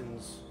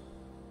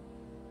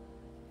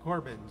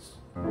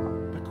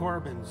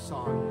Corbin's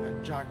song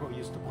that Jocko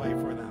used to play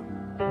for them.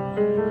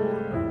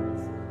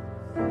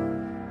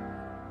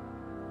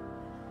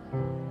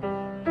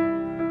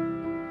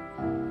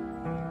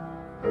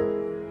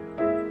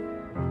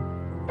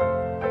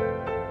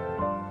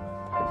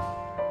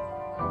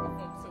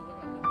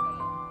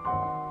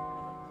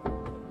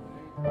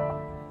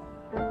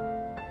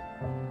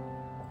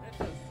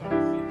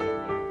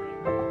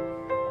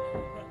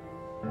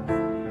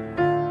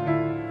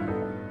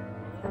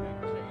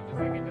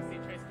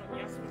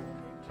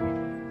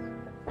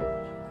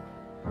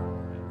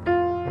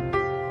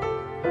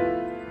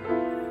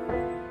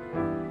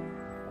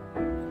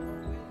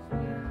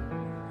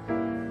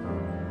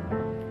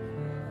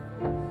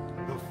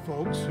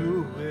 folks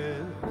who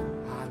live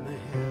on the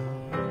hill.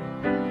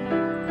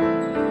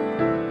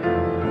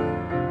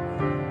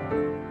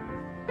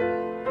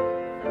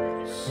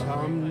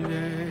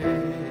 Someday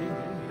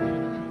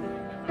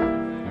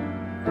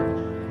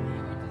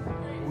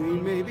we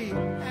may be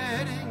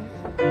adding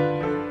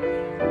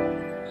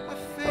a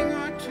thing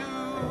or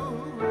two,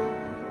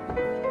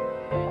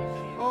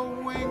 a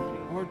wing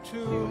or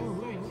two.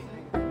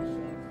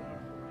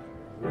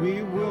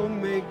 We will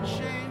make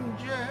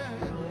changes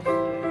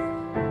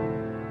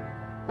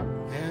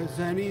as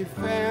any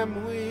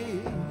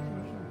family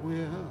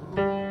will.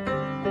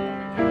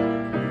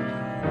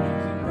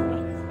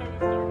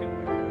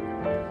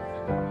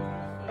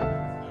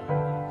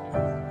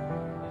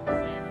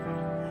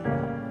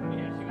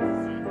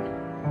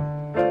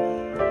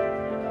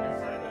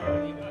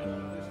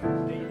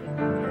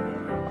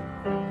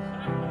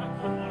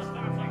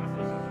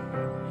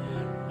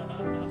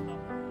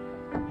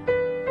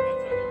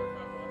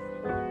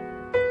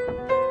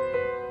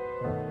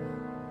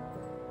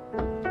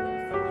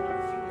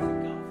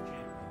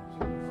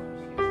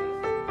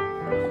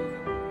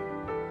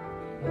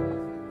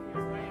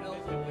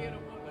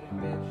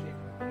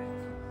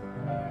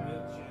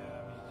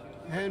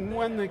 And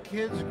when the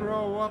kids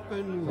grow up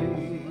and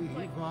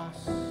leave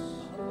us,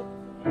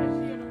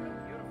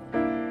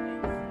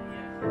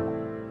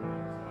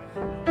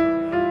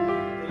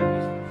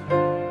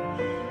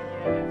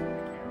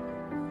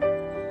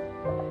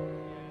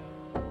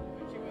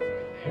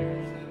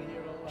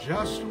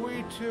 just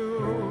we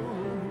two,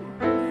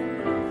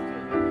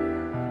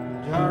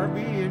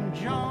 Darby and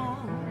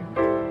Joan,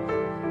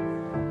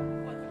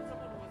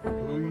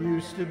 who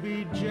used to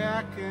be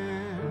Jack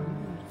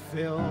and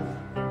Phil.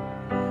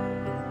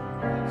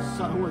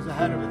 Song was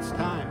ahead of its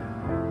time.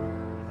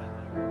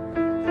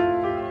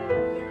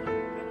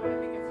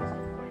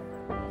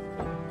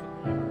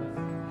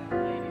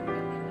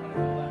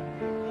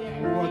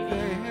 What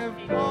they have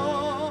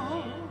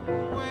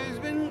always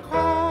been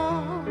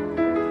called.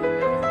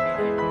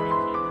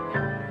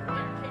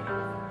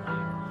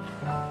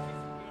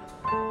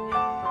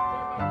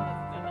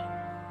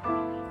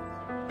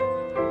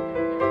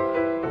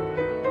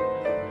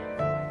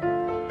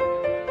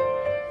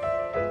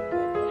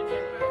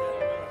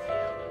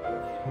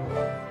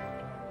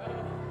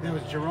 There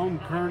was Jerome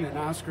Kern and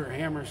Oscar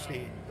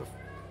Hammerstein,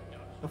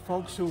 the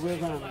folks who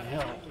live on the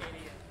hill.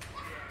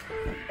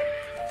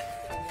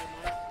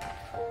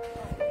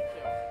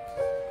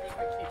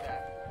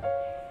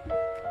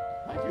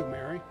 Thank you,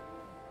 Mary.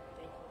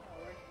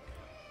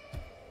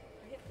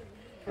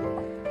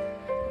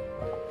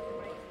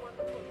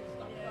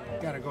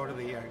 Got to go to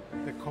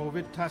the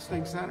COVID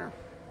testing center.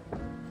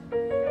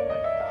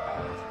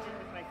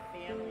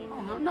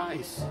 Oh, how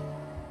nice.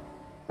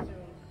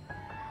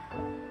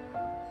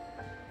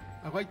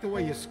 I like the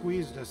way you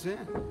squeezed us in.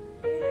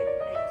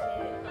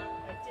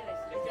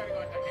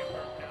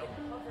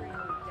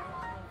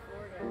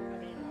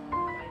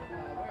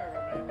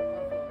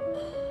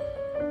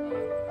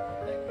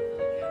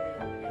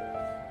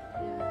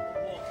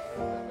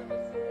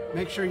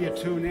 Make sure you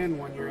tune in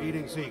when you're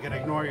eating so you can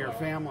ignore your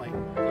family.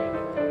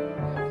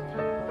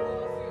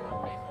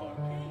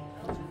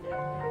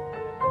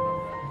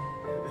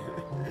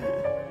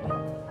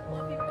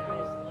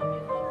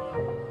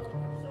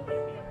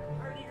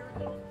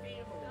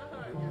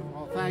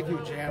 Well, thank you,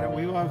 Janet.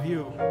 We love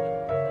you.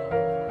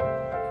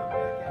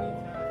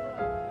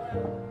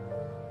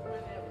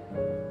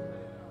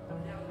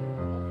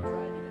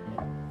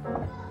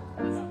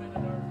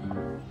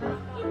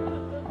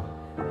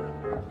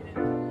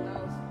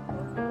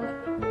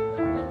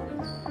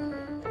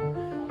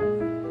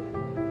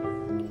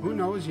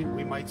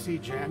 We might see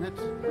Janet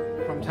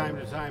from time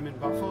to time in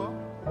Buffalo.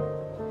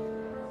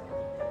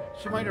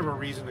 She might have a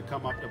reason to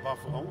come up to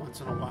Buffalo once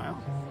in a while.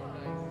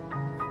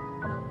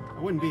 I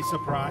wouldn't be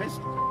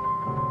surprised.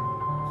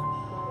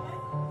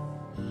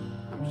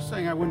 I'm just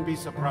saying I wouldn't be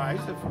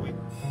surprised if we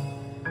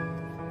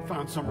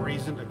found some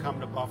reason to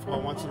come to Buffalo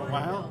once in a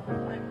while.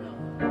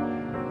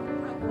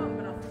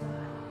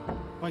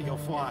 But you'll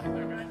fly.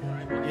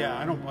 Yeah,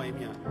 I don't blame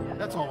you.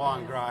 That's a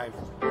long drive.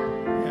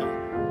 Yeah.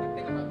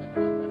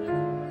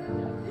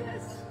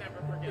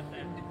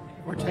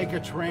 Or take a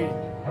train.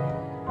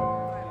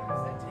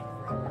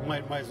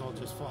 Might as well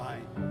just fly.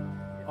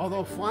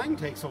 Although flying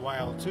takes a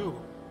while too.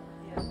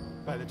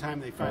 By the time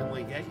they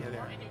finally get you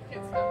there.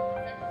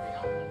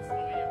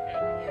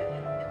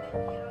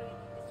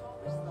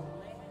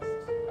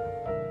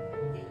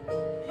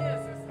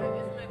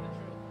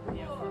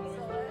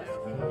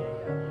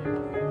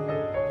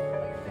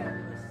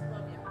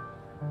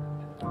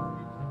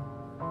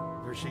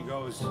 There she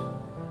goes.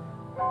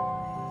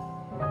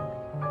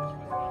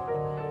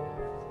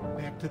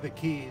 Back to the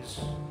Keys.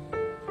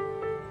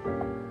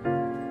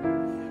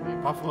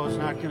 Buffalo's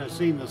not going to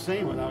seem the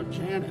same without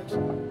Janet.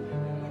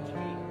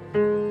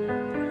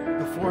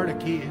 The Florida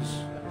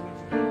Keys.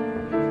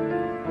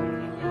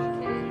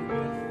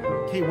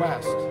 Key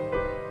West.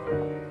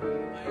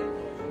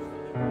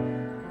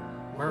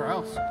 Where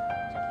else?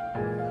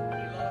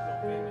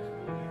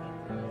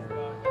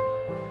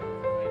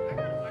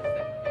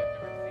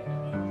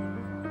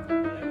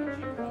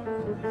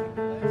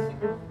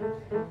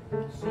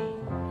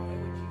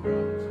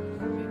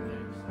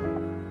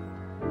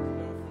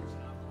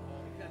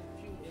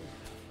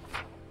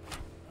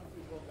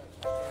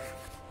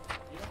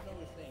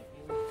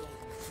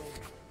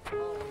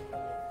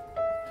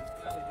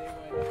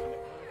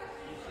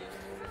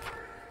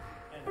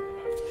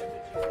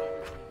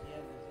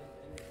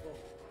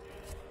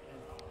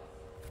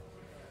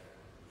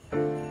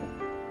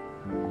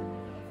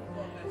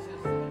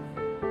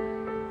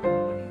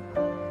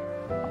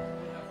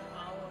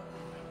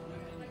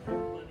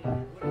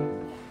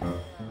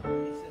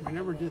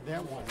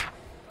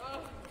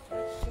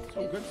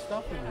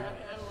 stuff in here.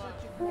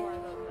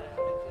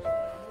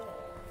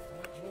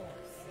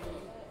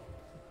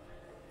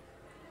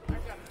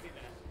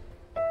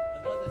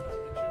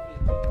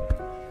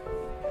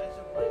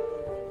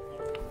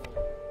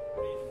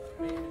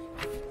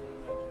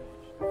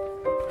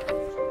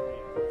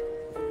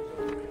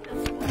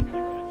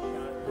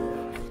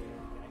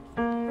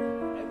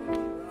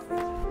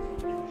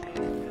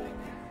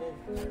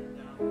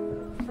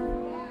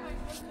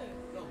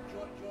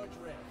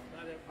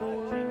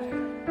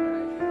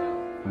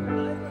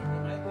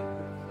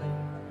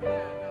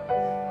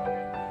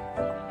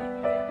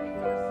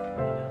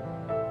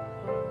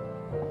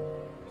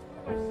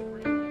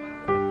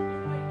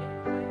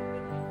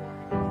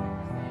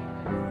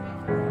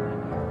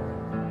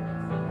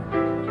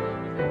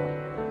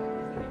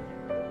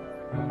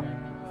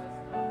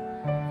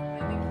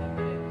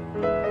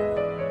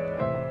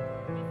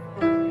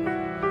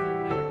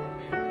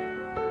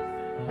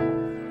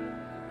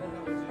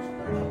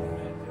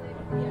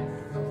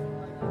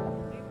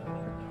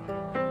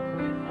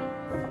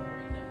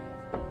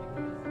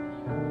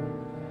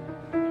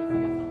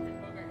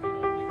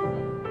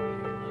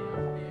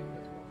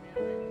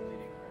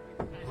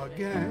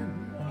 Again,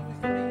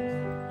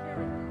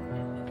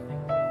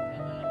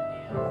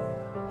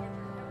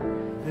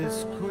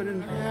 this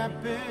couldn't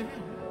happen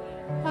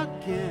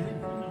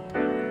again.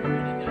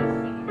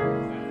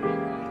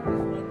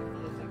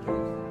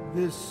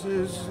 This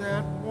is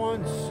at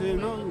once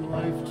in a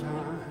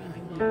lifetime.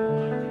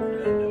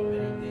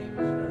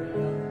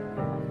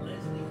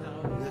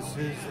 This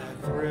is a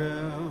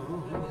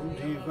thrill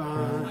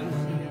divine.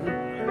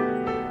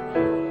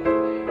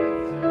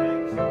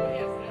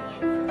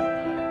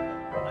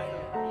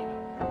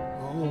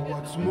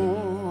 What's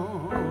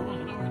more,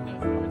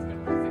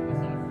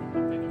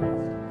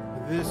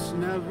 this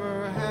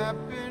never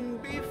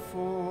happened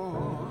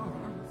before.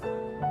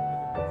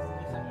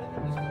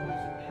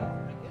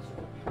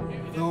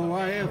 Though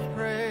I have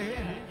prayed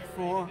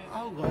for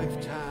a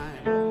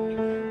lifetime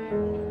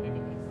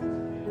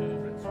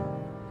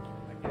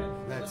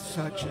that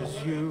such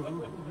as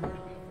you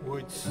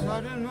would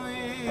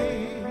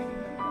suddenly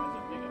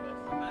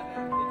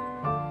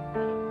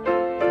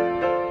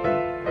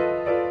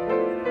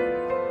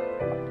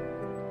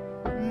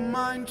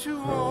to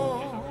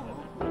hold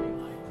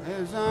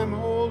as I'm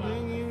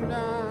holding you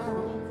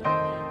now,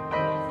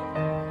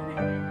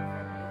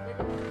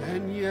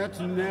 and yet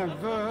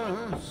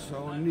never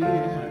so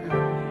near.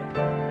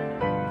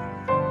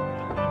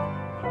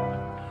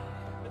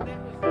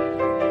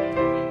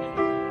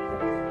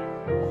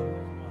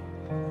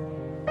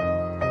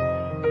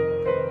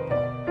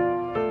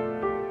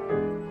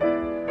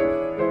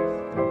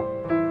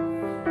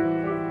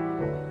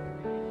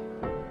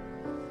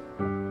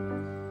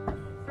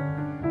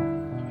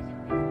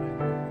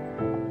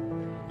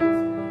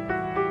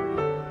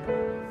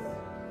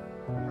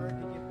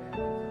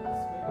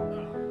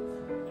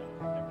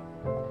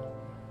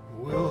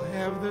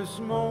 This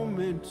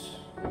moment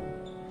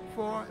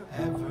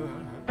forever.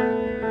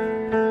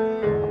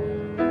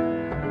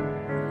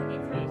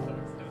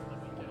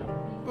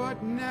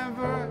 But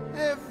never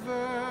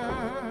ever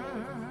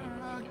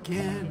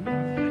again.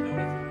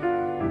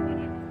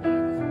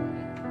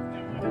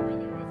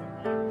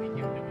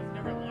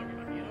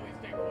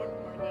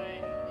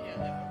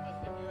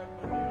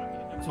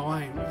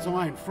 It's a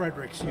line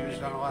Fredericks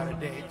used on a lot of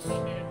dates.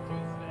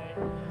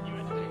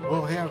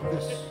 We'll have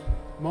this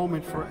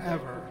moment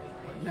forever.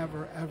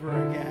 Never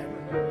ever again.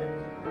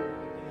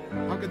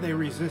 How could they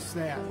resist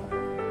that? I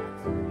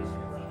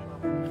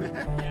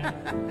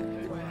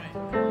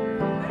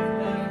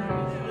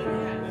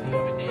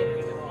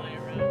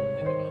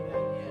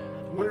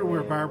wonder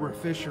where Barbara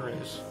Fisher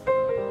is.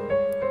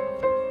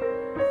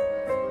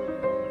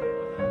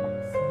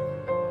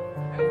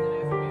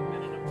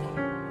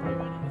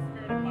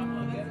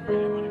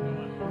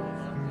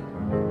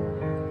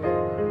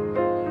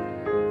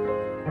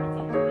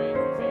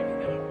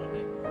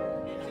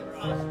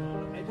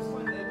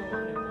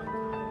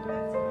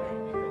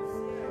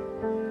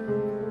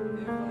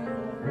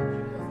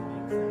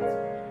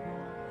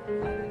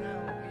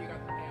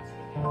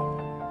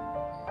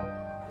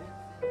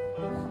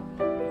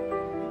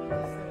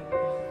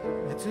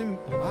 It's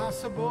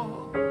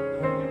impossible. Oh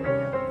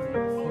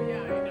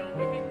yeah, I know. I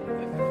think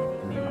this is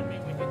what you and me,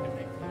 we get to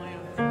make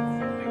plans. Some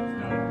things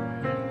don't.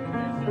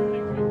 There's some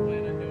things we plan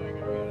on doing and we're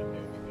going to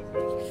do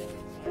because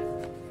we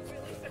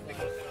at least have to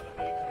go to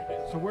the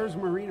beach. So where's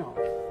Marino?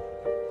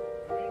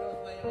 Marino's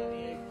laying on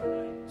the egg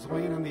tonight. He's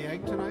laying on the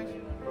egg tonight?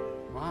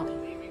 Wow.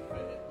 Leaving for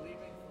France.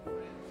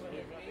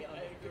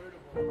 I heard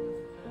of all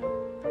this.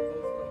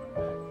 Both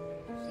going back.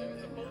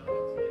 There's a boat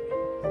that's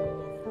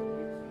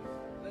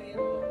Laying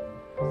low.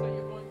 so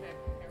you're going back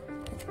to Paris?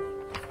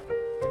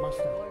 He must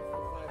have. Going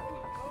for 5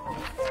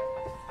 weeks.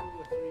 2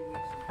 or 3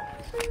 weeks in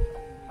Paris. 3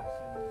 weeks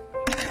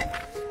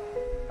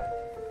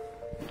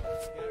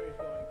in Gary's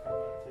going for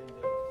about 10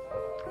 days.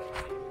 He's going to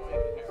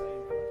the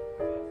same place.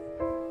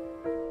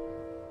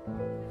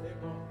 They're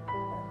going.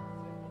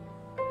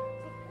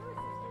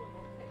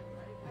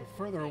 I'm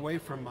further away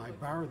from my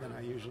bar than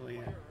I usually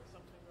am.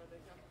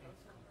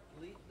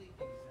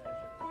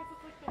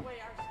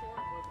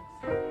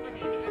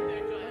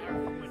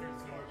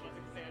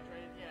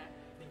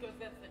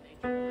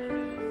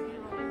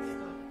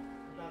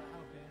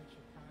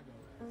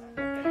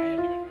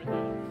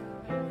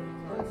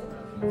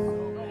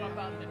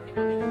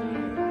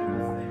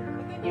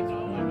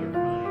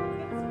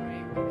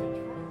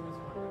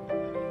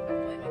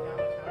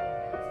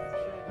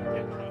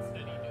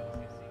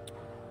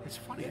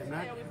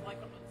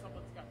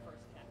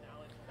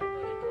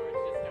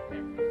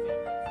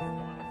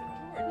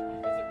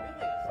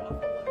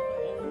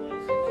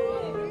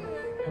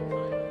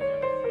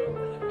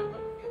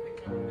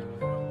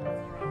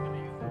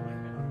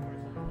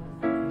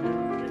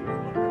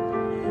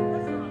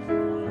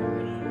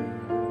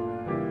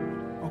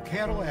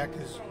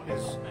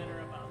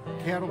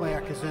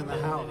 Cadillac is in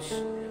the house.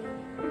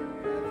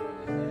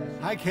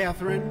 Hi,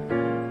 Catherine.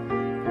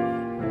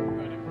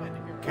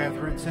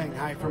 Catherine saying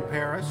hi from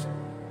Paris,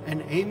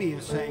 and Amy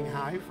is saying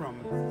hi from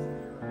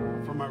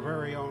our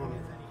very own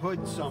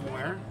hood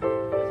somewhere.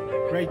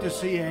 Great to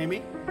see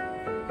Amy.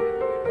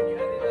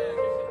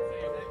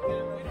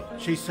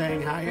 She's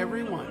saying hi,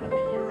 everyone.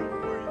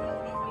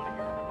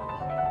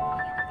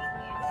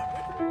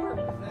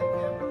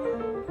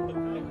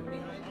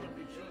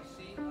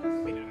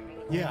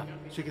 Yeah,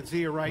 she can see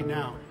you right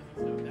now.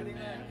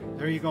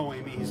 There you go,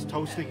 Amy. He's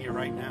toasting you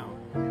right now.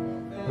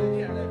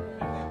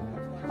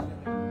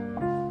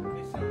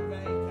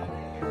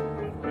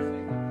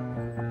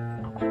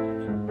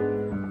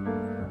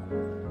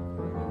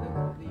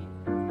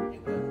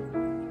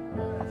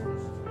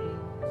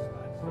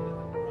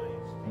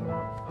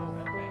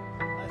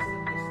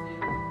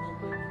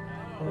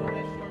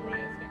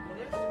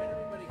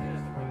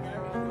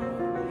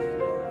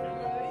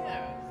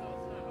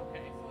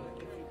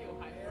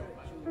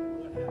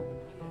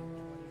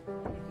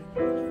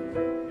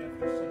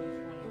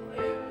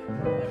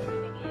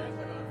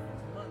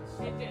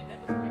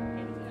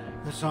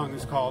 The song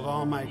is called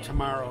All My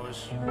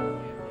Tomorrows.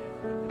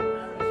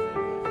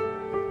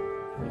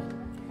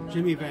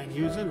 Jimmy Van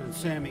Heusen and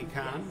Sammy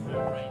Kahn.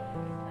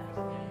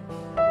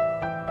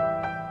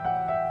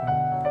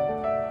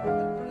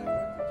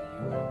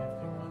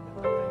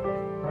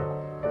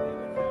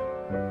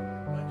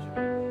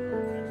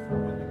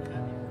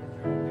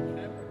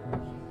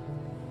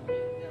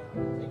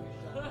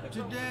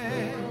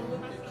 Today,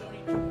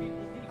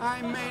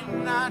 I may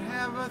not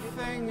have a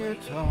thing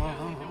at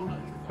all.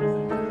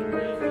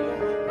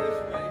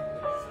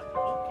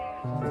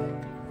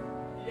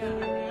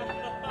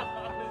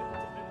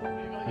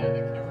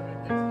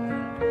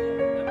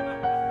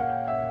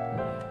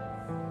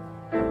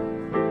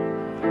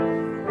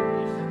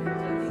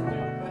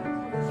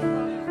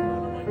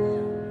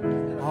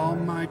 All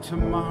my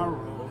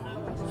tomorrows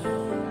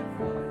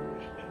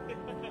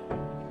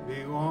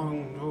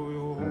belong to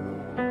you.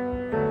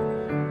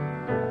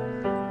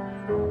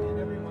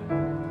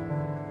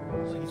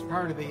 He's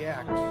part of the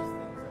act.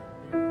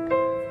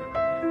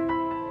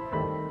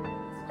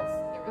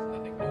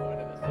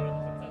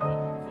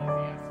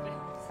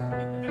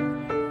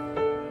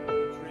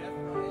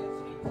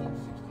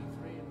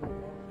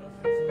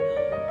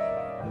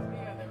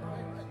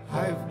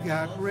 I've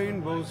got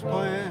rainbows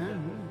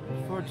planned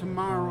for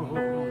tomorrow.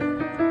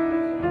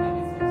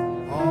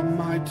 All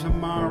my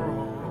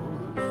tomorrows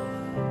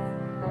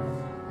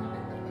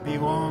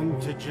belong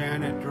to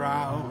Janet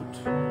Drought.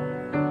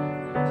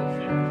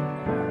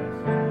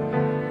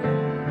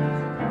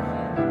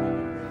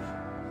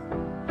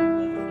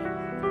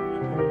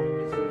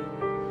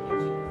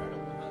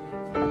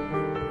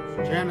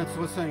 Janet's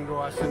listening to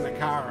us in the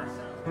car.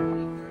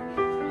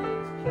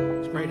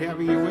 It's great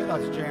having you with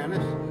us,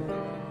 Janet.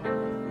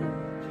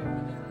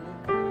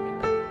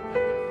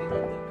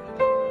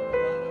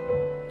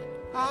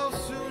 I'll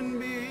soon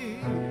be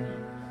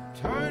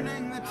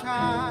turning the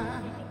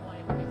tide.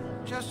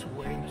 Just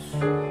wait.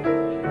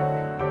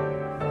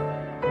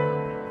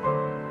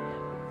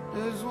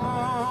 As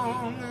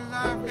long as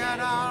I've got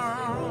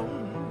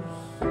arms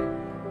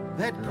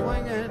that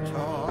cling at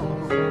all,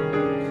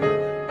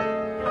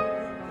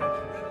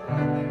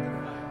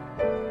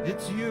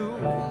 it's you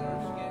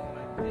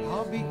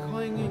I'll be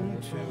clinging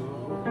to.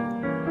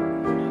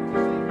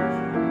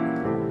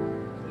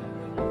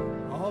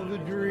 All the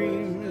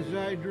dreams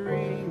I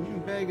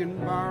dream, beg and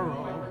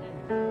borrow.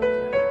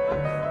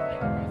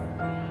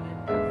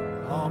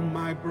 All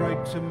my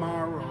bright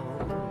tomorrows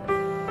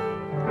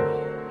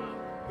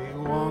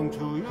belong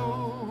to you.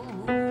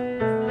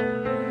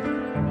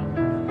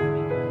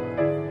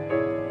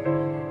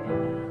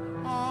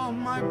 All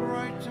my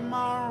bright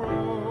tomorrows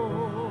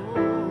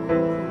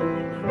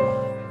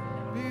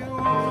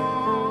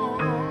belong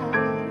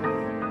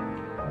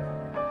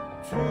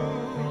to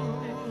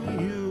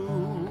you.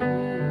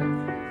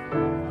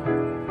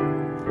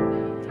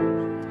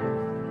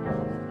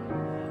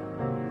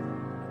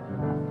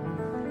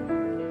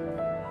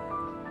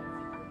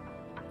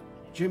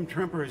 Jim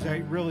Trimper, is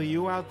that really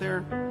you out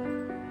there?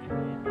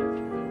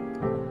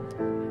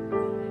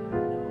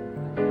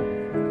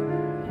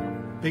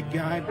 Big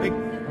guy, big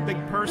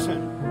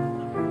person.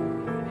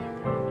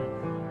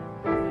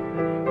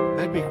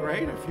 That'd be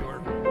great if you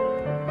were.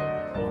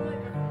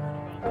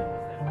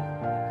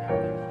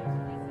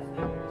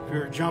 If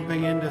you're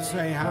jumping in to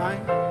say hi.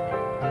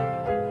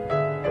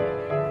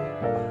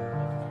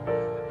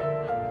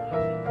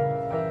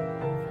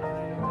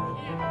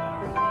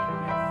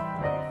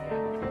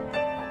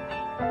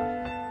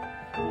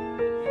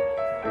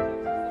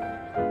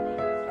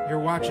 You're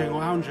watching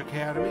Lounge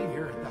Academy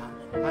here at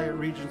the Hyatt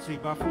Regency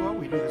Buffalo.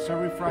 We do this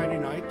every Friday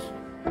night.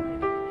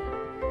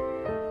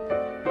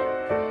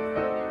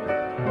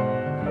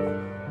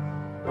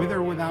 With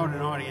or without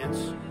an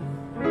audience.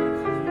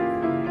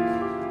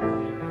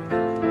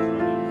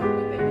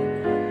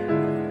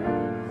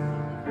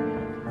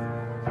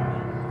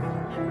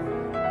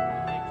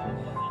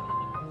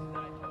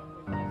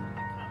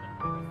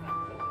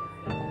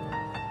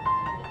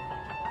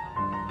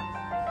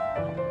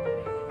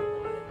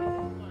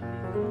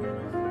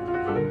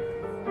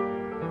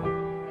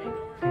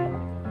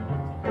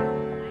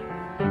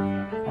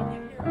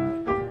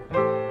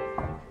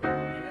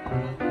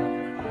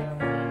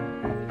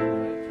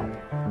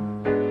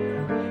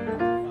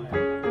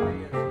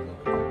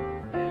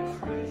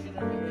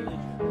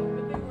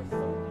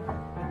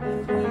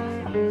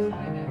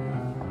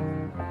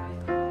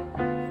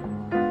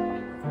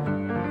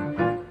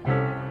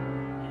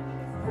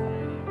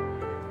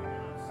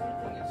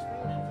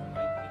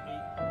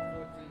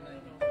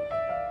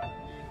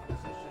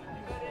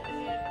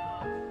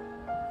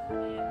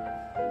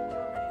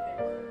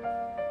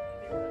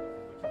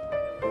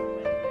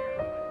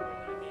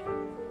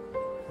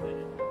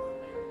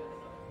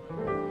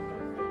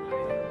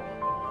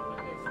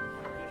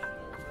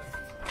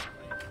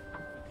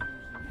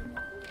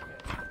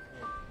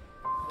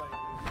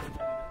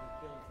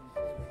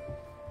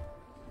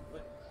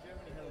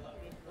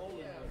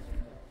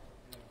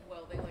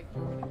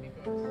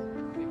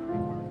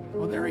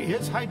 there he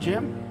is. Hi,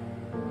 Jim.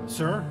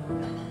 Sir.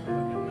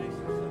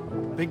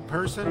 Big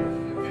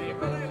person.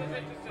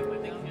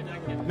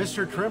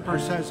 Mr. Trimper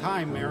says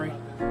hi, Mary.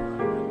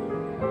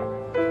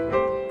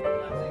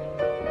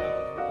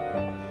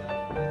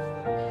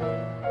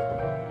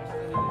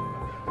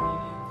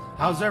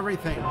 How's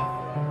everything?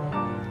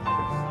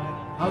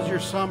 How's your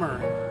summer?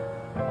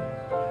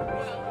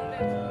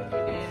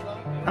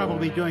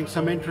 Probably doing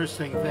some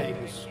interesting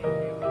things.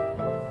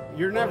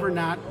 You're never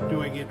not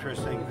doing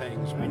interesting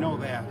things. We know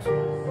that.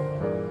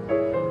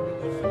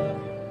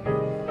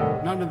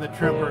 None of the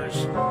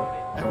Trimpers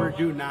ever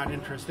do not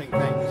interesting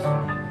things.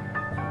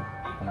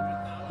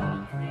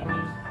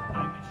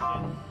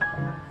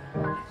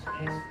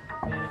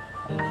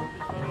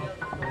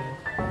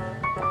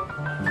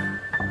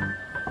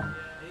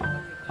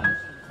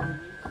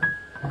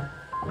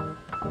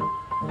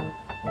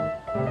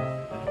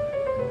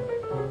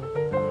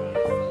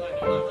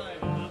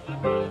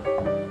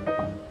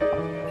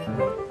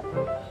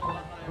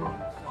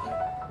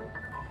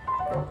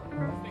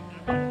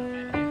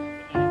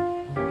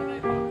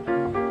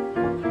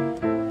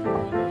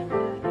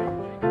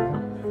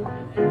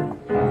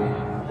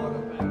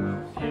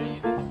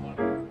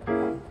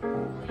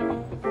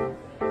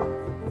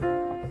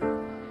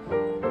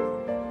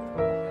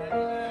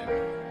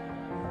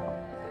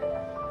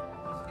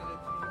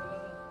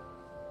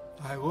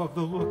 I love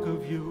the look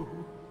of you.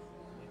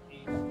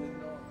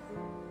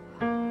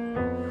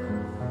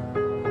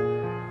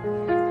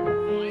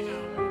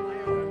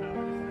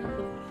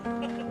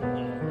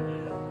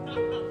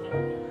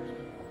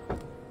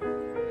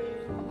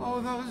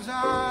 Oh, those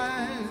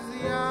eyes,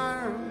 the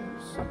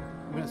arms.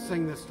 I'm going to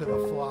sing this to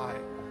the fly.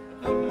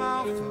 The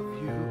mouth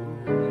of you.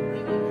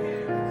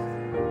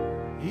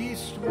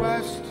 East,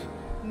 west,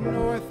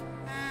 north,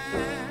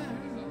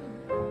 and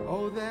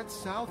oh, that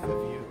south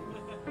of you.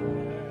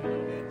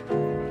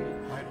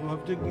 I'd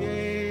love to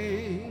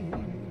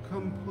gain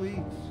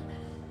complete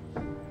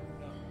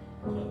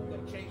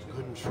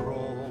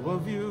control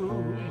of you,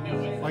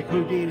 like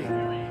Houdini,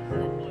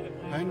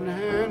 and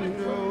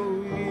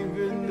handle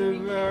even the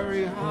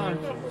very heart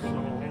and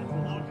soul.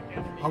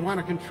 I want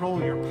to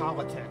control your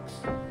politics.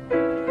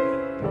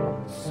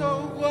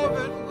 So love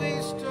at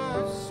least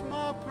a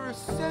small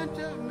percent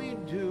of me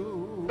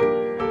do.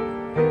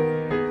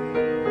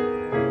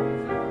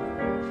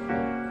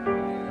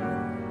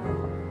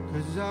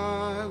 Cause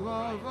I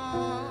love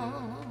all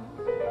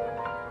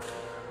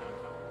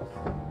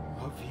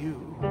of you.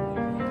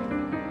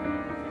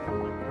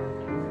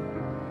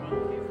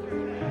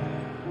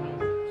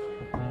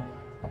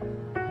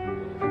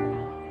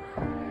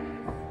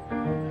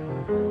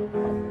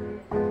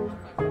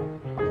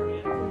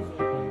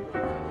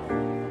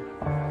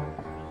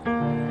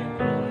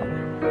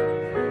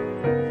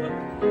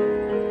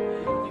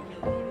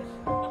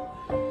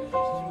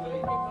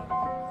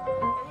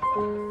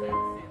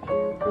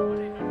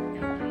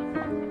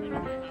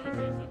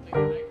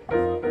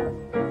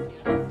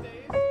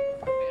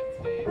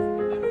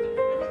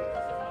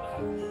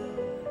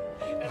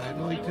 I'd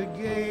like to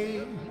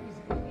gain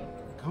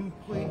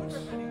complete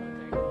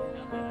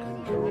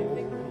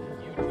control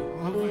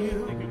of you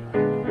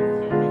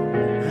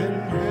and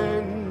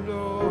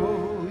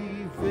handle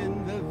even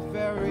the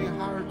very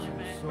heart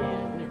and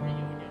soul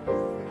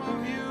of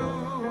you.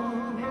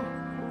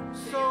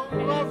 So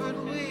love at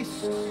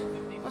least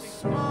a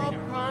small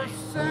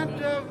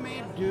percent of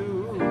me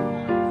do.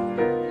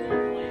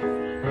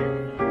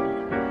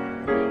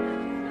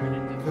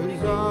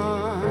 Cause I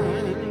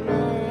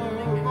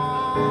love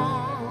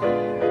all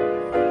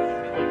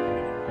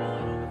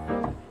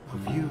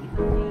of you.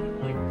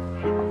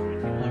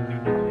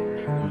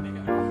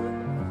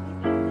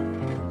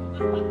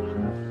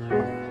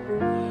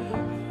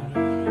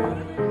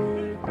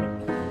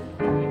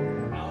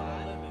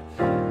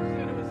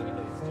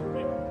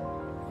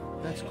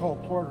 That's Cole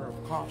Porter,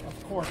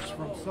 of course,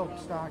 from Silk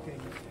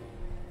Stockings.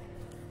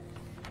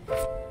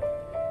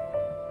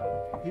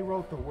 He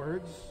wrote the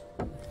words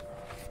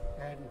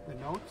and the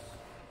notes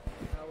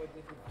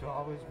to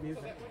all his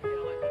music.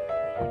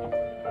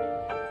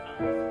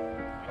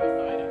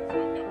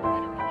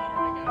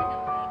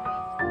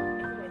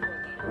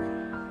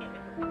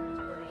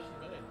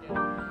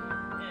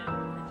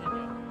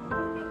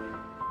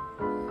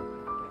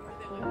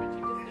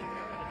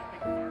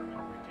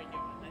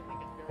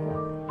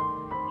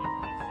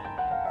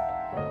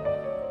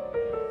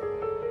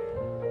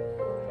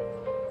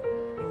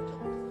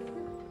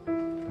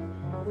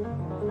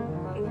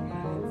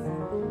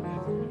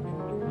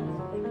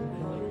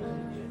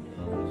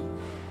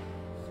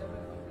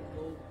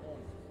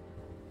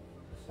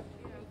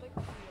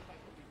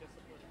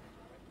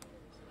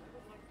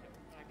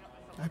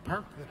 I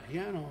parked the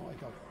piano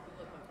like a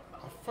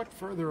foot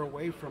further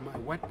away from my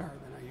wet bar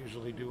than I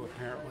usually do,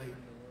 apparently.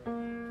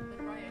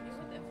 Ryan, you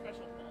said that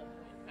special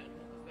ballpoint pen.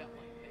 What was that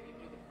like that you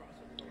do the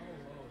crossover?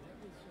 Oh, that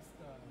was just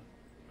I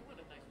want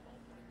a nice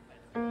ballpoint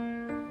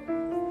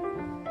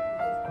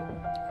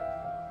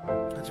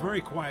pen. It's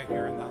very quiet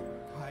here in the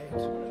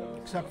Hyatt,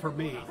 except for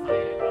me. You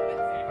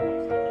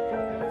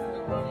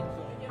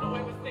know,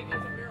 I was thinking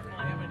it's a miracle I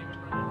haven't even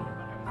run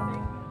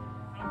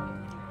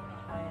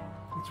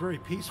very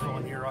peaceful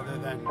in here, other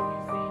than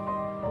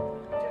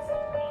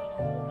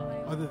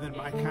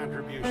my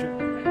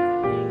contribution.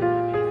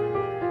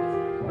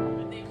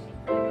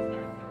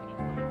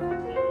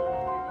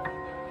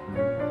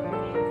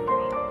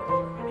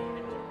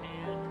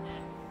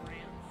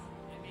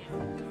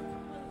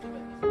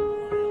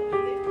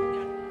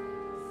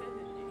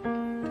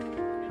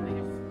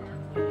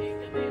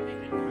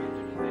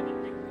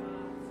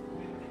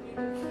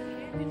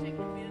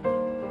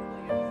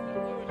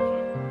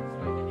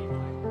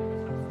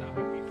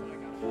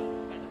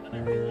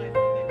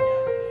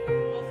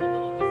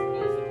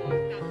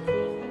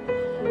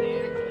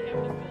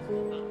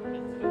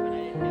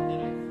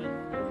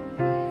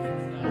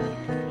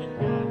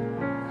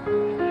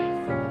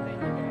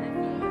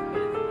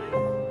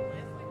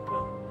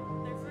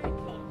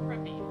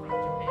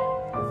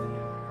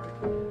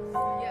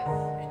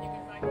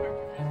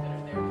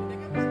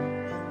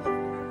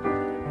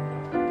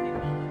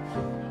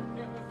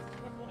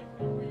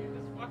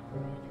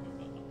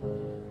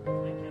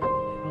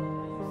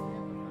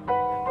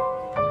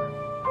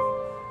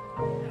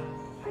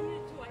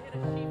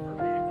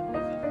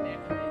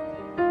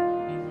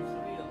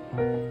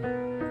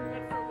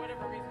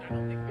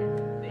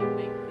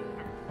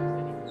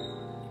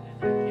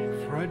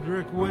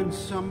 When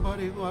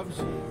somebody loves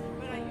you,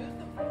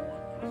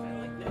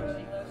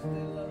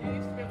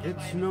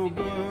 it's no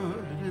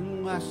good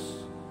unless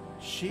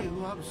she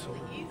loves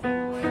you.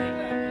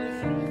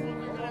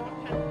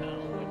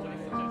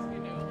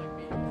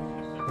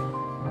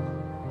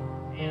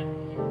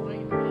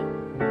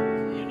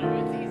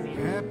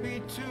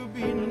 Happy to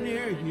be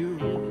near you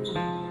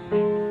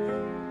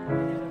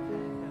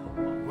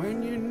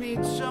when you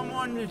need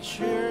someone to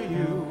cheer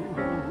you.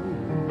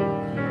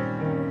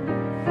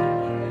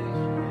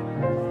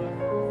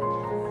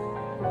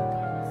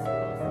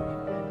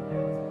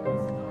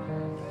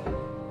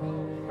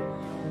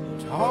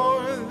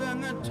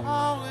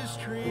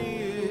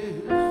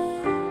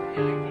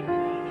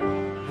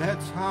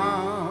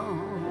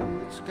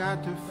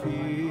 To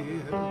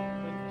feel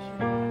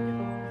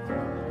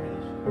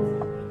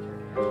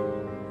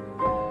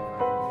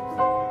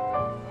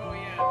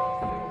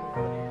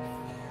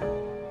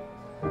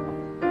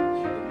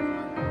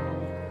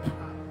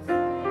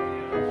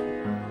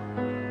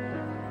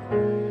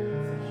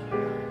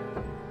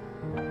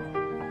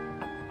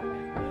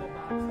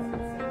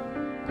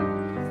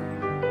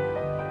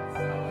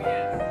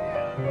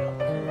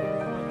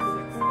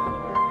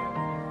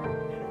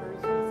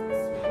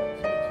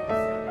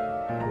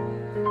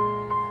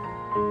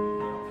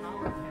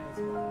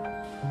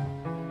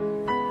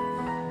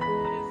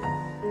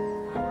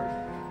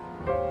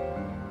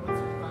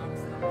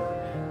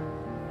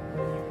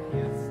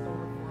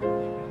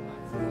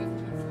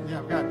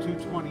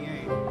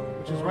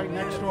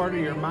to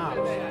your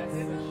mom's.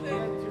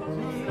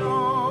 Who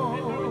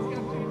knows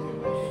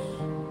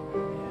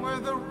where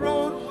the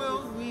road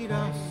will lead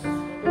us?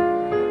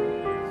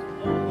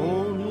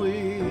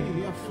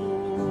 Only a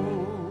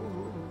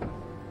fool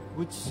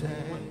would say.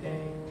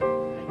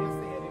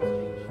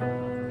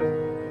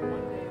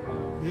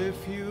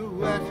 If you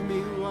let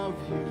me love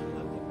you,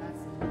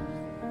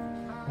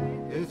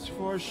 it's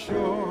for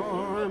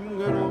sure I'm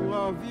gonna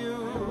love you.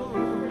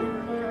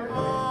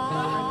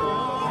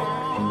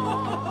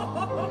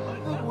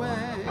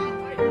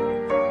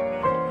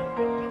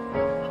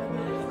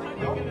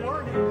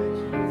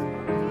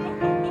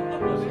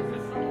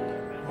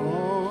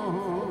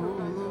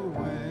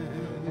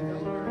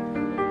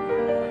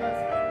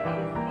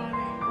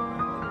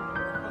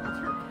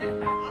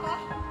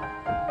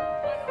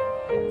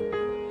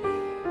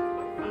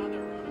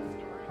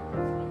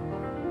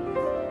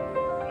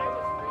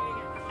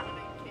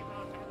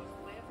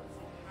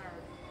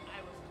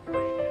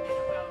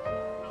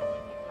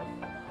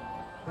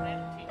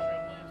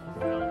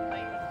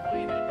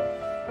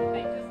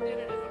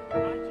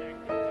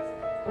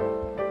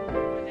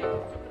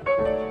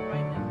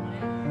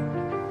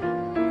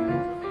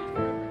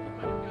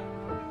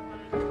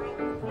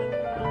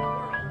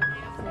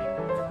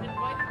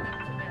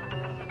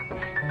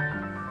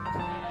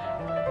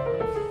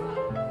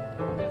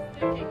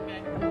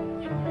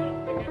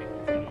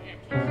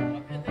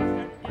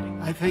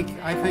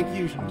 I think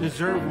you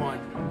deserve one,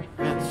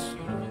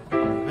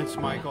 Vince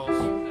Michaels.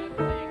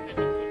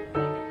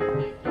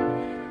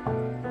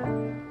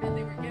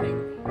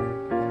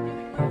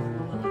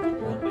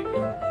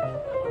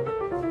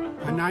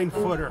 A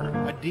 9-footer,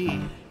 a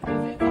D.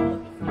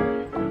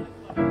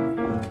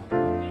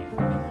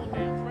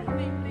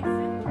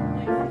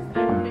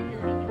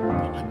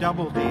 A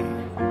double D.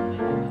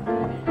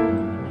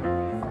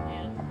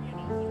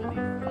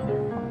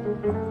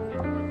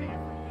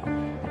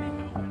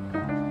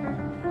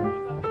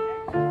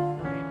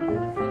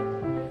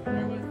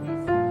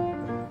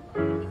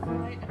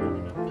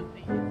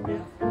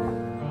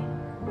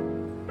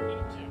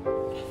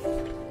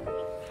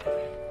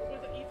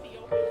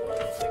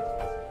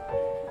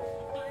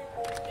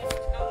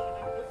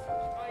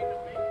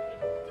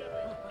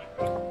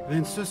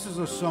 Vince, this is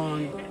a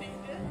song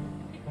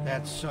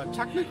that's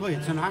technically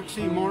it's an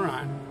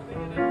oxymoron.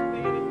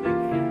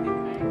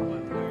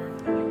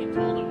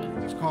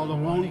 called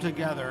Alone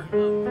Together.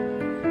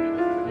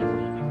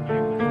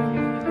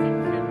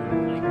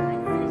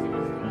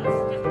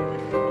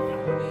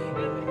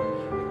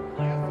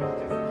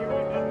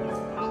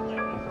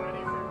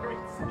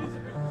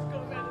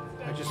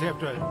 I just have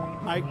to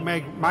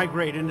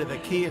migrate into the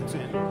key it's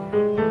in.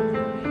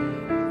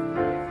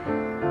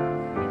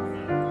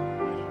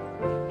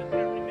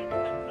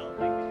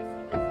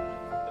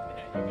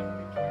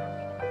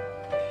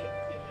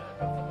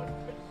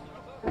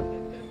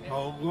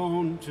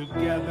 Alone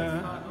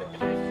together,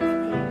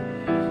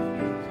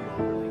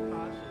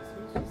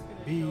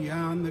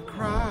 beyond the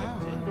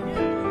crowd,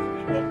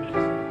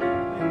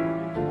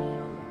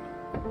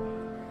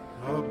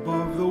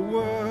 above the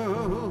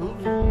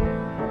world.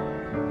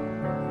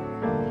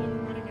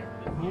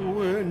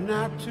 We're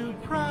not too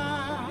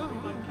proud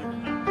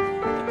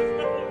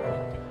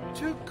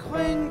to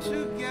cling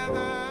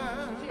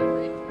together.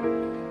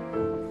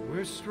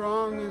 We're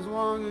strong as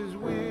long as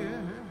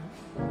we're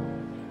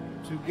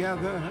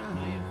together.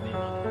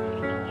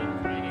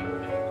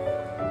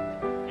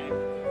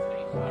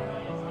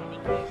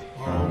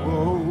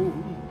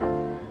 Alone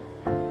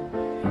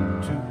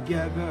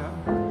together.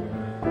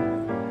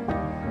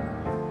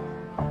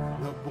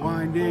 The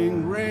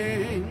blinding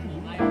rain,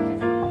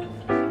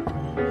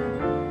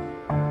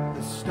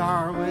 the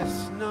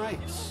starless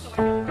nights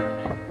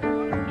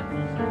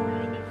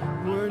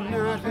were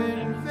not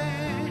in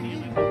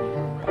vain,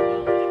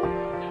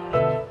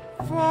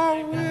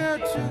 for we're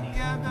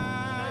together.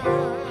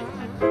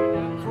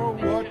 For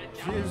what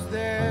is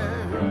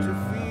there to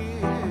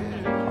fear?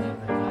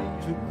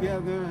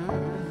 Together,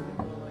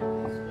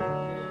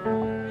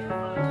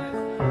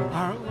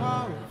 our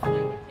love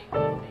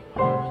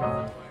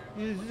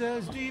is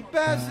as deep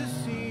as the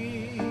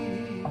sea.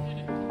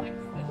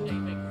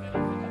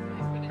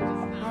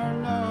 Our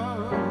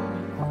love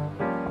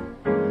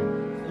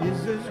is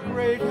as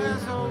great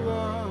as a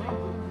love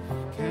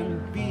can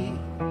be.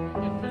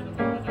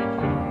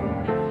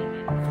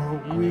 For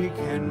we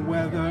can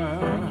weather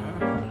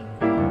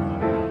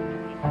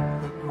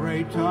the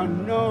great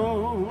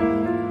unknown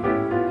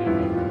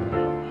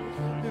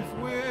if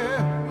we're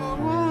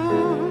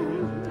alone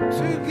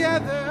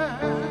together.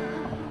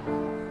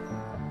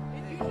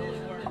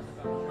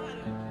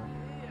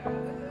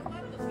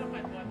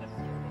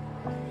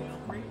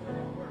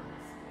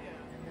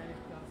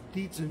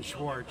 Dietz and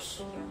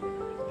Schwartz.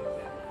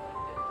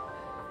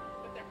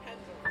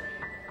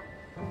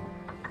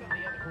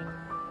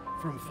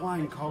 From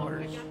Flying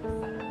Colors.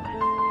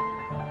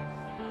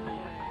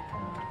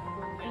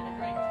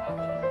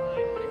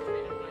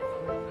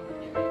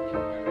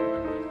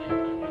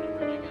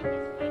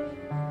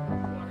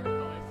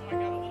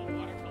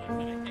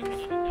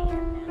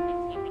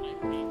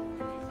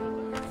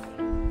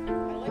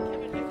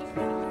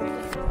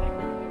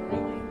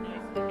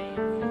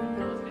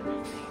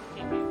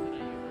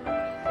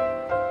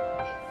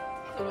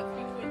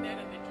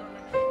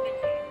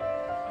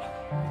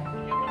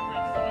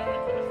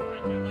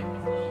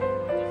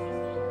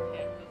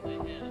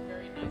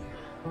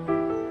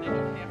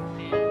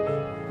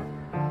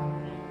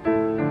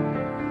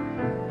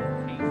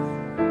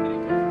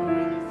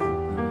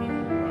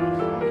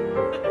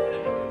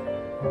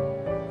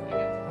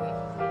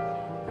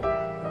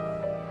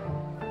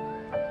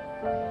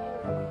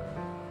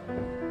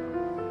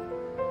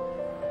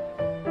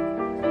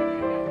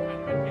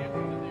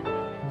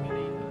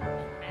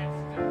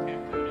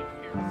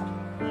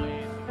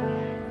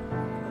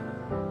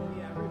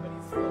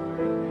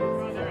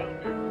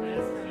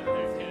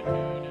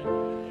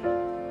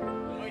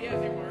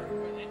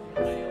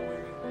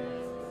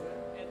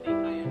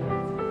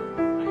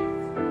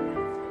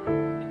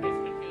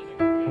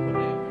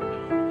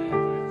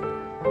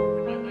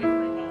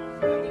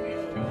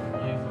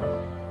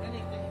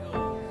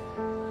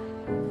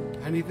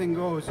 Anything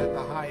goes at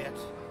the Hyatt.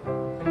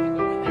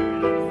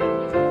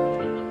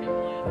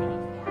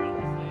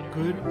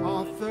 Good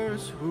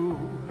authors who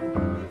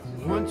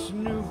once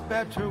knew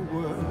better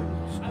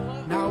words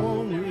now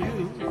only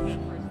use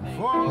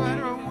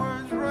four-letter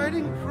words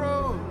writing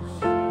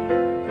prose.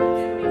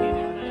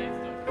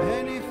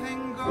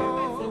 Anything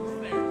goes.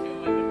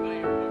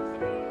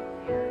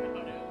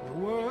 The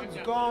words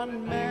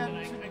gone mad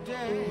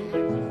today.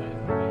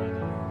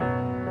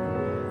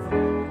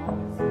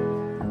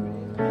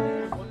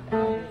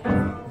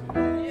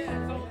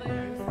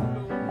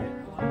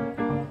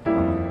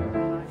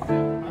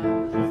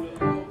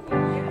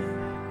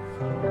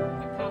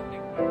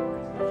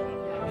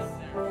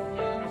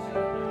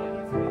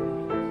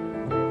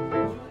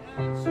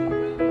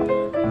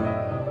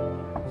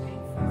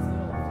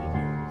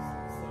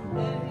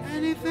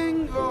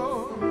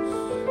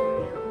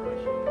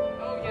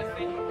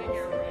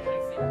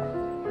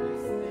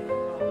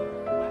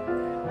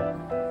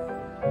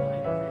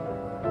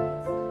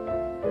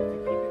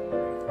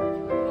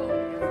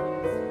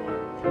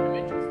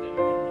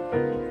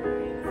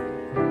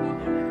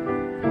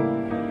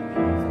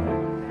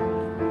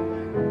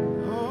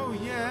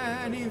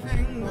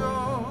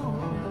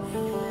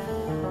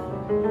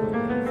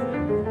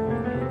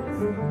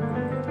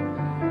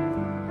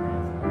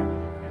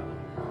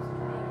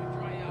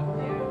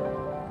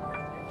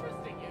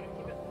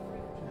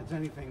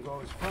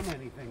 them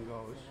anything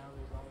goes.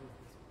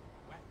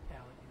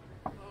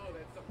 Oh,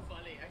 that's so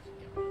funny. I should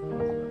get one.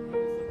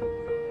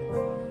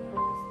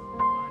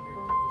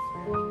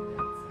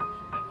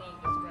 I love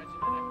the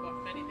stretching, and I've bought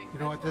many things. You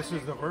know what this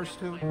is the verse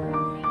to? You can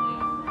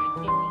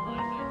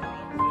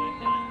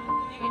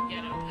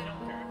get them. I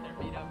don't care if they're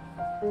beat up.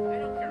 I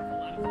don't care if a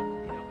lot of them,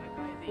 I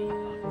buy the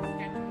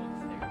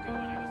sketchbooks there too,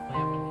 and I was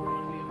laughing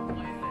when we were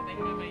playing. They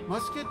have a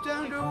Must get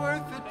down to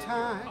earth at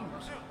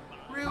times.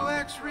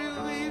 Relax,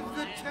 relieve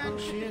the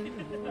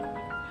tension.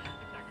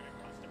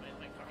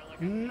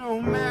 No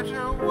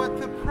matter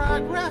what the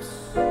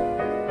progress,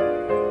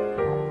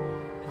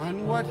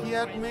 on what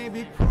yet may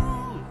be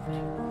proved,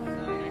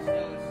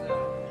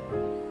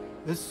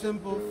 the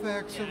simple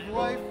facts of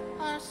life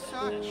are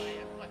such,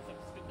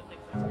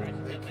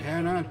 they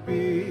cannot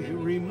be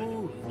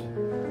removed.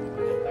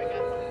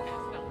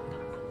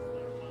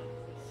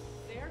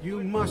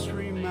 You must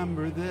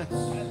remember this.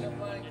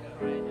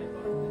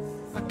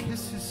 A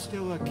kiss is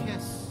still a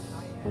kiss.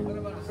 What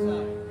about a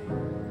sigh?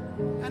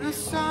 And a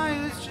sigh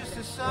is just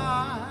a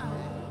sigh.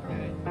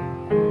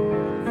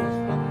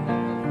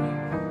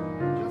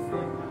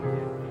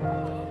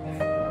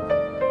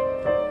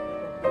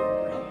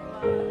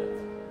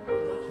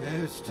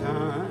 As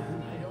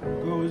time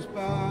goes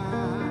by,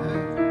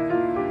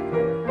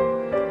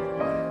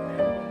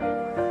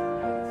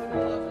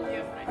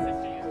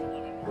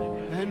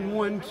 and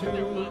when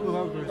two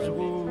lovers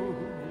woo,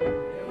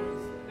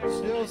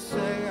 still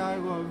say I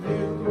love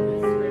you.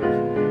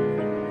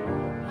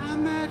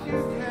 On that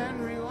you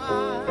can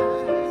rely.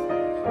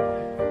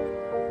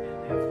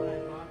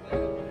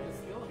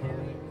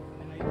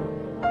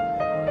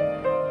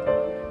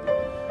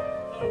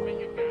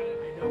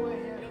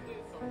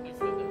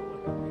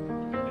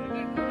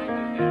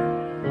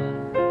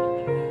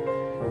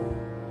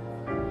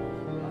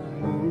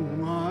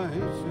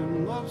 Moonlight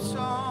and love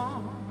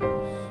songs,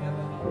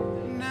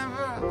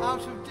 never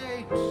out of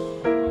date.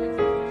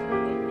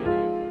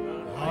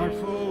 Heart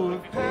full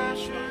of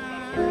passion,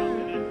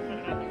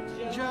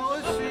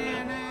 jealousy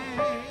and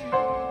hate.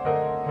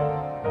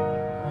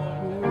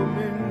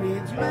 Woman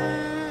needs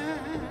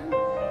man,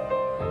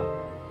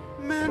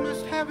 man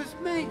must have his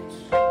mate.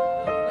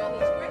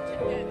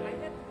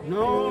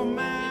 No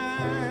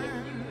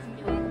man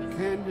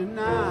can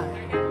deny.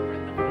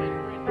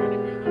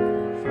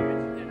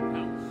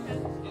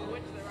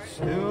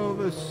 Still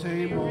the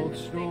same old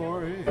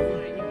story,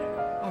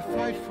 a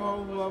fight for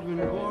love and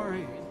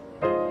glory.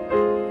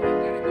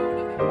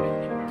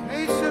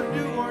 Case of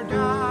do or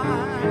die.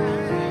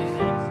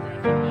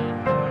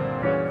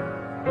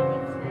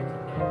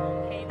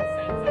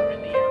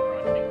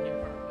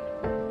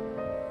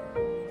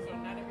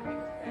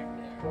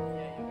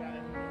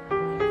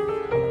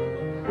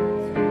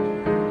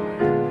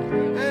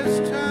 As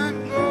time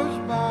goes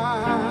by,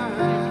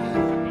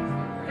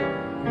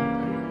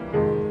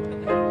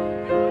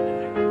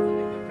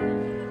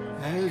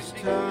 as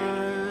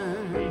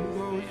time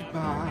goes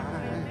by.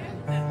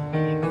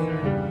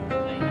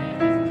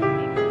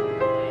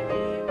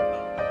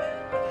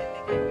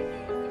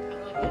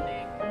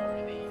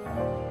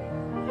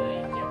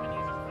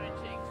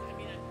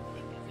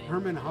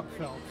 Herman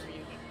Hupfeld.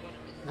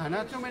 Now,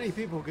 not too many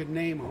people could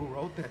name who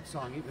wrote that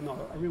song, even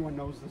though everyone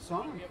knows the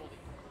song.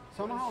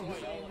 Somehow, In the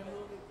movie,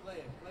 play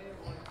it. Play it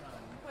one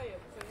time. No,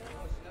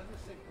 she doesn't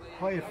say play it.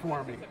 play it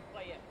for me.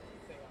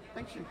 I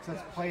think she says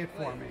play it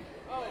for me.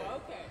 Oh,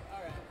 okay.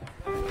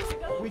 All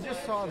right. We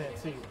just saw that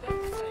scene. You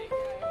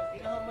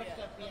know how much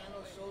that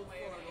piano sold for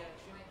an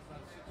auction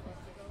about 6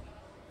 months ago?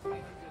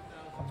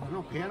 $300,000. I don't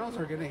know, pianos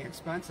are getting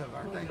expensive,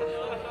 aren't they?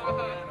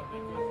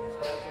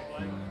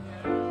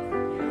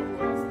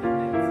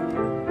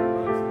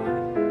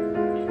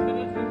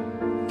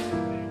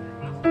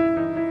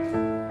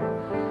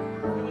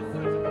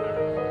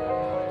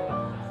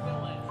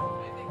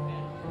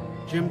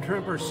 Jim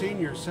Trimper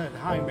Sr. said,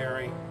 "Hi,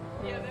 Mary.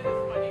 Yeah, that is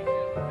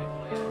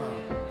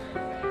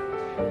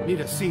funny.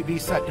 Need a CB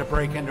set to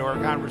break into our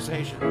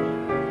conversation."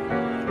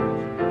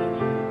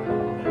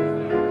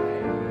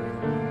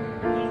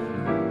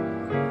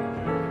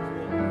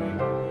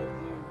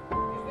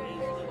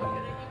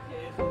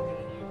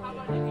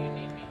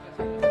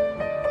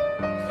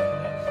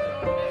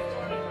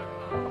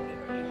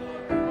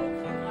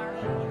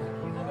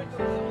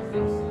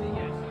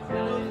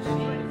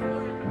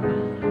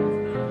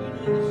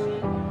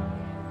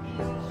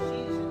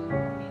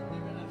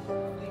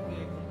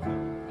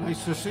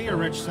 Nice to see you,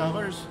 Rich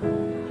Sellers.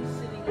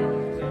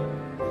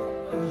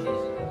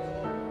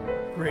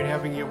 Great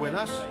having you with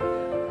us.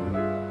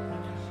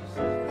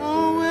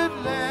 Oh, at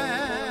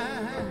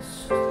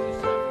last.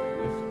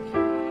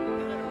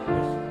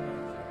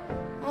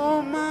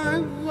 Oh, my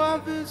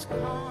love is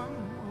come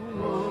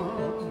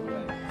along.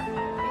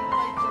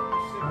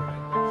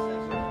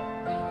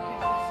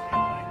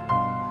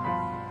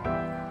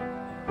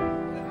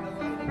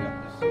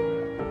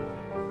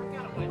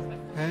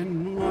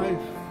 And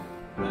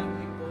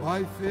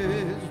life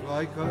is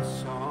like a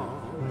song.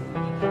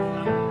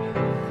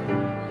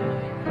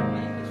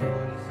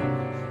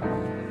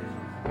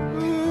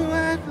 Ooh,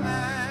 at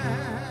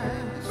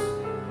last,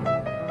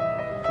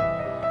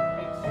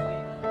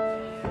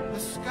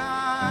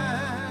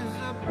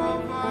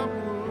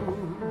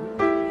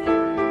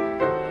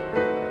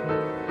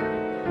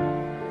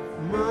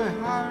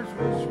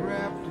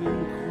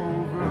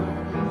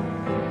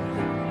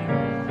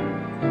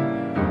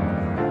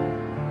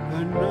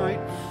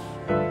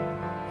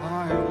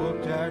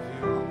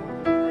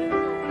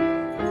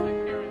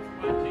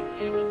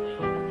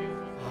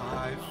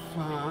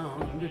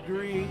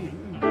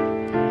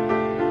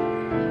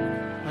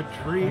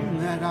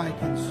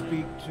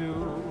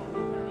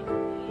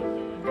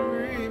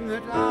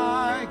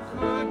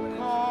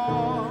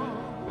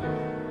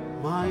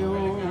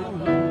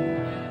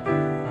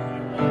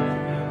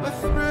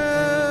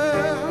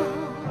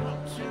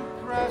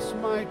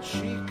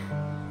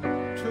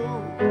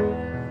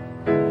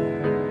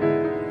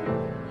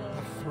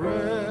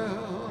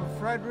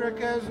 Frederick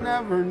has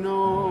never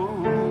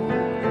known.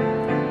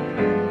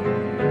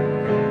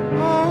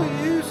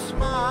 Oh, you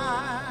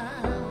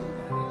smiled,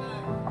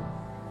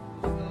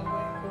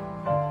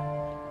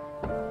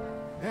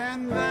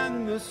 and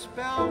then the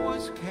spell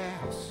was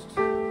cast,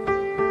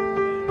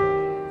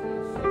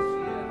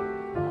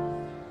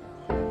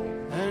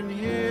 and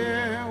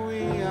here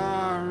we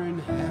are in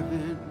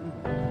heaven,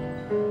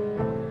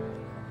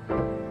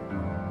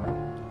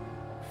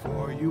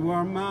 for you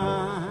are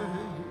mine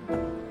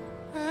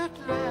at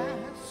last.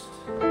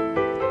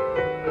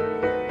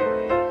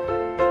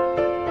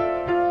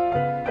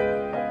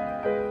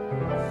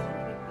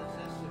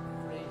 Possessive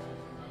phrases.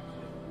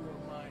 You were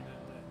mine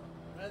at last.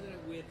 Rather than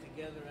we're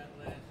together at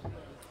last.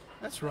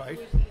 That's right,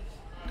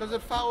 because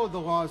it followed the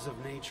laws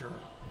of nature,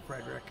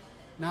 Frederick.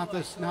 Not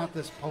this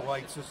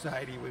polite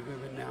society we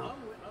live in now.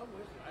 I'm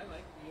with you. I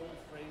like the old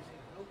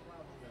phrasing. No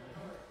problem with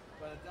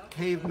it. But a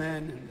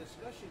Cavemen and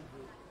discussion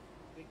group,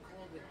 they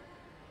called it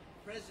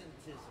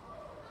presentism,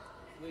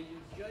 where you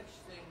judge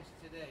things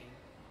today,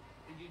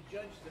 and you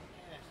judge the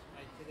past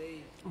by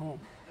today's. oh,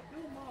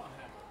 Bill Maher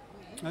had it.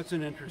 I mean, that's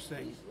an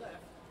interesting. he's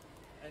left,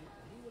 and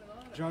he went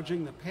on.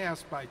 Judging the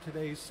past by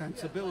today's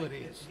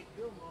sensibilities.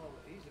 Bill Maher,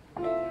 he's a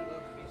comedian. I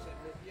love him. He said,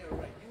 "Yeah,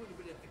 right. You would have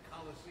been at the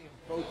Coliseum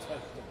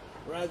protesting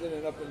rather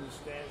than up in the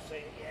stands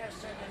saying, yes,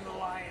 send in the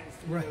Lions."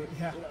 Right,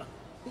 yeah. You know,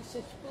 he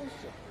said,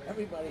 bullshit.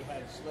 Everybody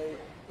had slaves.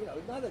 You know,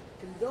 not a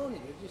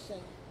condoning. You're just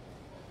saying.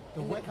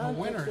 The, in the the context of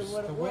what winners,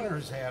 it the was.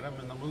 winners had them,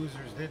 and the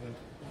losers didn't,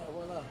 Yeah,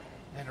 well,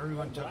 and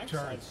everyone took blacks had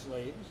turns.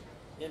 slaves.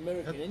 The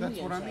American Indians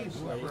That's what I mean. had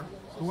slaves.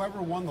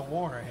 Whoever won the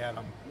war had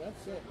them.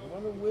 That's it.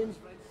 One who wins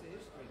writes the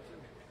history, too.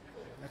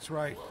 That's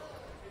right.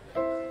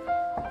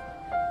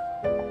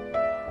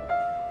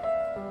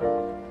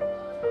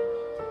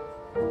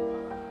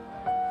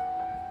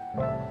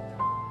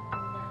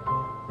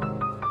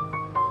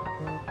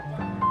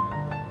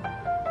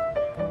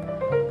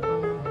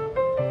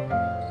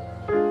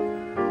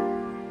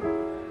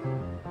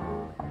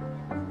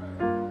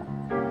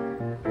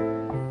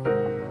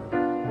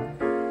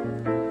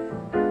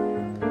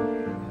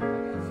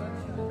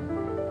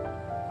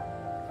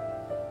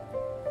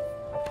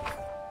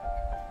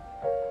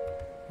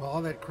 Well,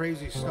 all that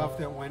crazy stuff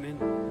that went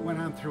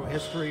on through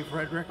history,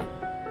 Frederick.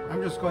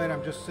 I'm just glad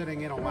I'm just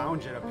sitting in a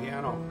lounge at a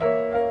piano.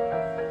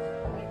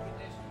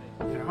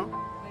 You know?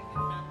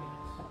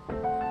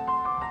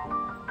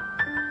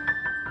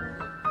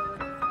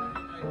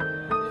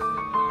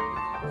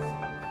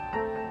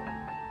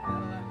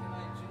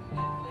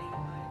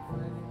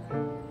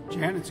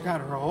 Janet's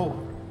got her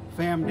whole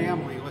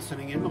family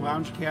listening in the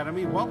Lounge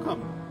Academy.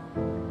 Welcome,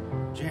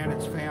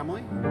 Janet's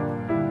family.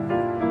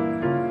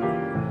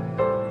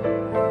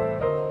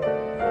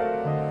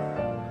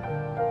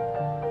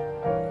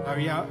 Are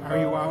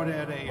you out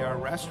at a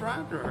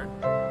restaurant or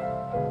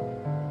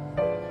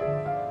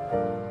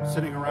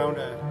sitting around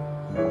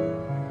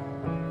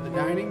the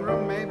dining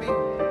room maybe?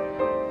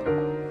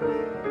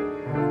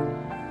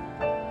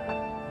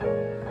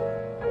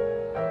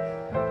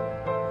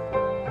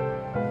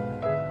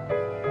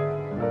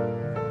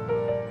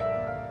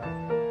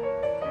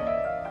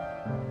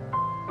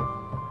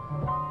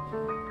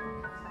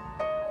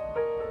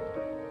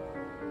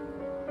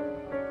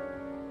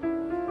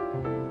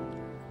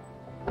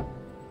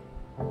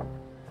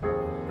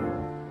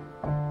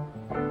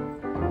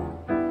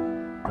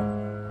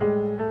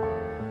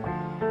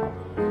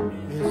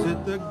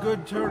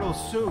 Good turtle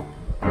soup,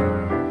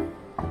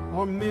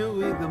 or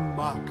merely the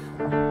muck?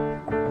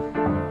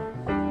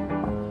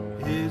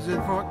 Is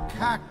it for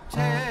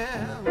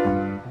cocktail,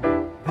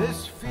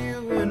 this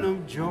feeling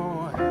of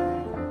joy?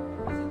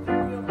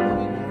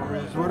 Or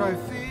is what I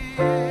feel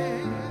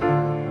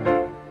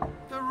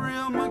the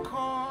real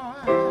McCoy?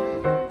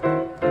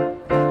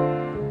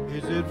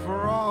 Is it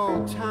for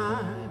all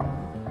time,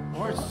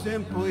 or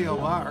simply a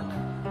lark?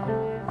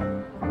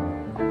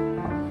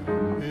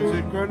 Is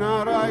it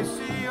Granada I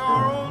see, or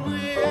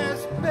only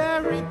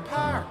Asbury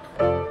Park?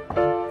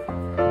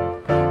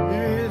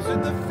 Is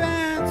it the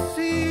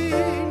fancy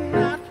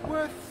not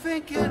worth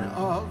thinking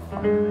of?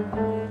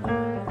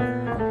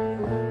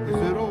 Is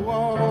it a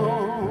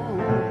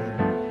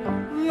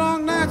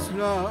long night's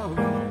love?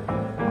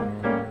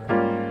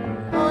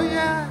 Oh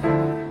yeah,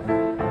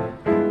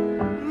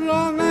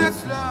 long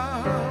night's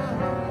love.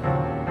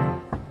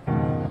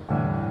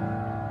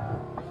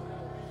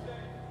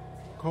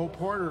 Cole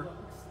Porter,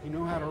 he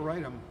knew how to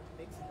write them.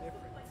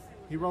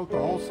 He wrote the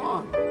whole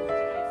song.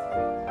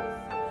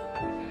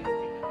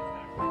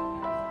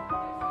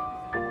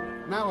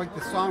 Not like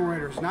the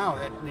songwriters now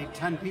that need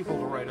 10 people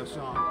to write a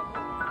song.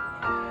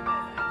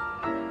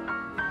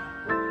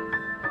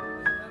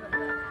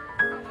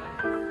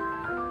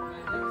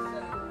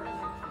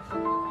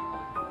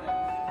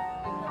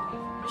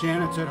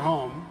 Janet's at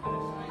home.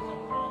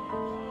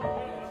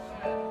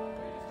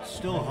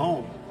 Still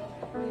home.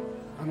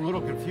 I'm a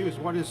little confused.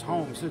 What is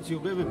home since you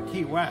live in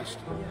Key West?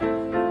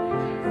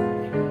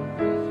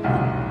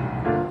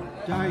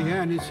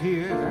 Diane is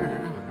here.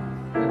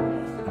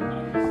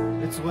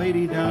 It's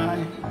Lady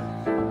Di.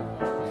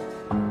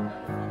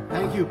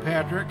 Thank you,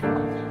 Patrick.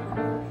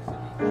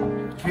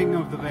 King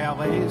of the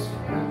valets.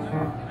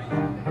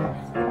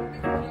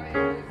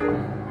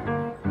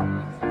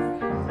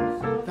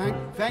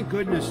 Thank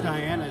goodness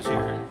Diana's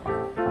here.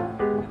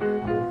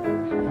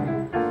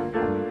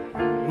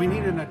 We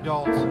need an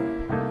adult.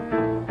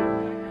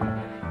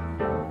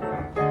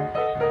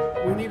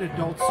 We need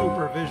adult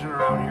supervision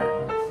around here.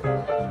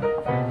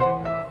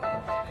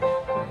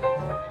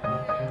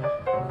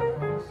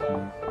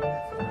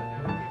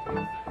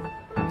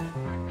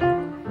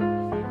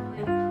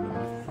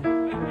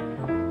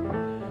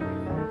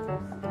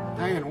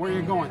 Diane, where are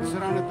you going? Sit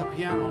down at the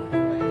piano.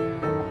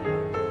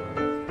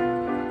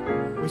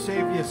 We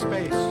saved you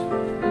space.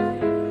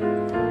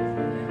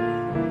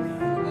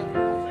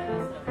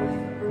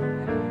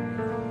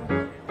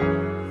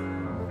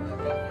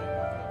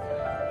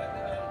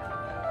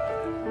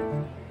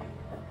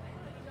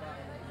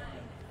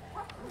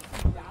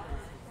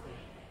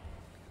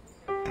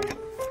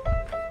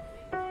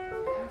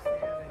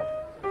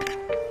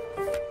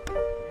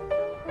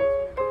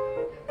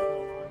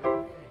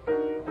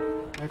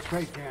 That's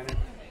great, Janet,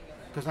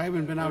 because I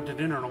haven't been out to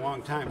dinner in a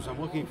long time, so I'm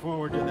looking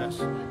forward to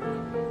this.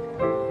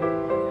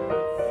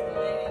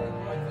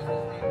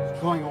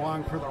 Going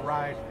along for the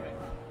ride,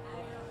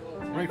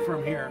 right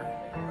from here.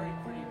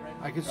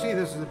 I can see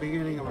this is the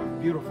beginning of a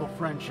beautiful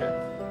friendship.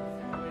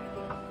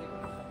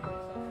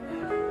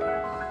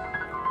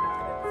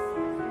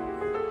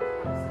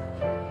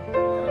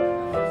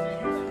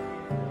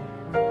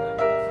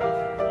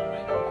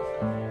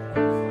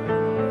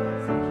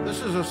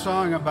 This is a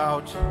song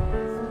about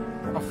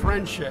a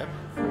friendship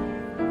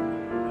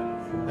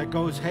that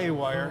goes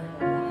haywire,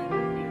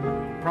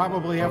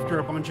 probably after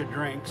a bunch of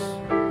drinks,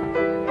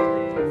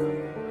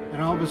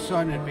 and all of a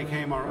sudden it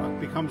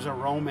becomes a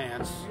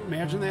romance.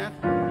 Imagine that.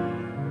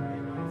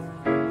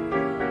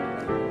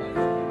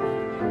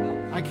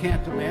 I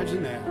can't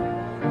imagine that,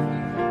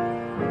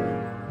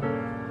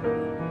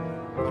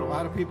 but a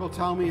lot of people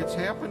tell me it's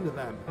happened to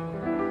them.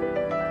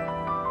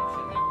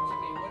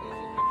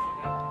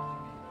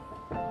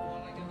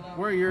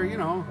 Where you're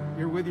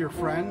with your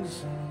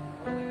friends,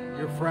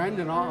 your friend,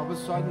 and all of a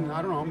sudden,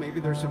 I don't know, maybe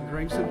there's some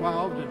drinks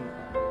involved, and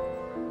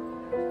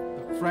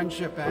the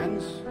friendship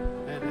ends,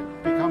 and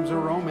it becomes a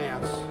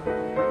romance.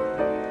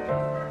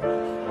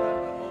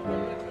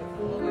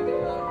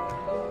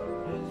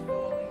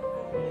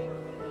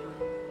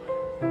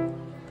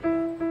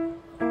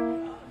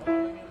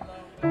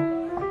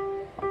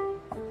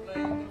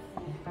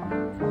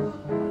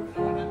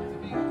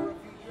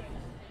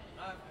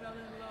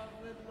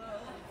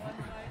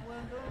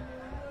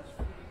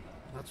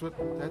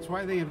 That's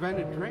why they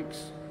invented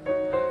drinks.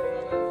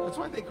 That's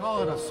why they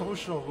call it a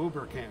social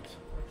lubricant.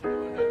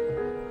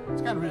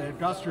 It's kind of an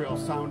industrial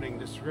sounding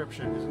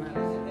description, isn't it?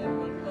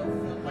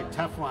 Like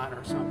Teflon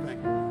or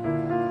something.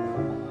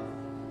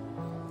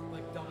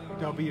 Like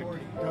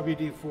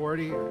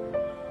WD-40.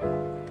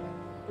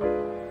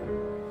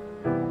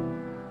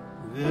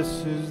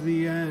 This is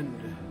the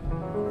end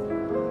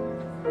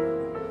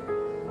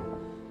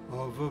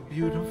of a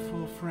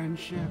beautiful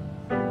friendship.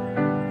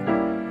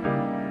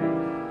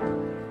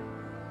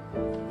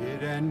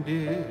 It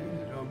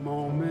ended a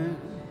moment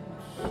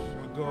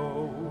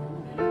ago.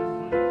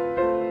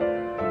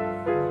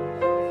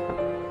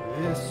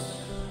 This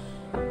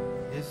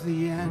is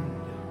the end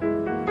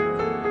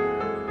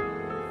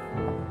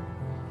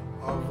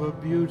of a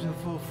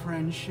beautiful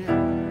friendship.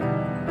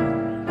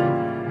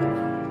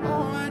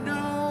 Oh, I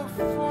know,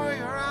 for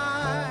your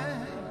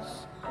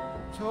eyes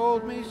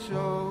told me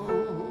so.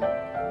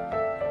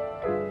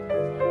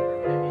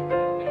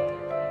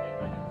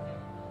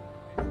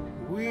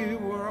 We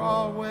were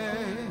always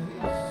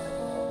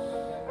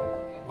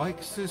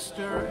like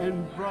sister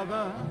and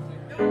brother,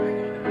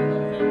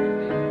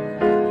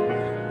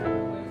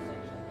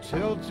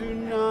 till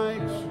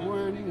tonight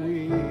when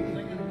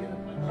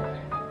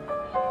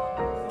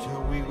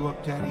till we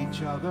looked at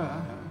each other.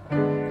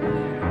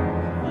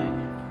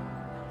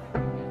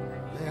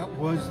 That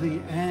was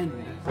the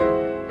end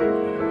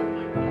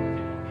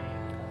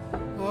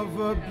of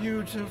a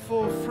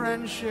beautiful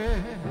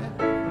friendship.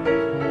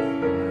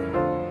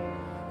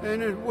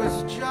 And it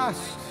was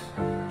just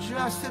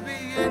the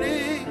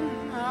beginning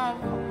of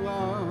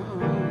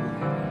love.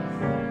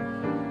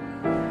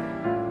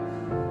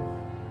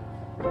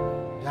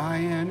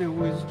 Diane, it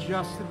was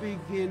just the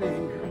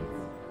beginning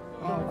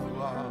of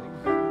love.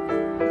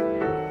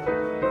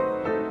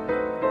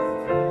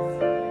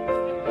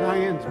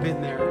 Diane's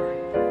been there.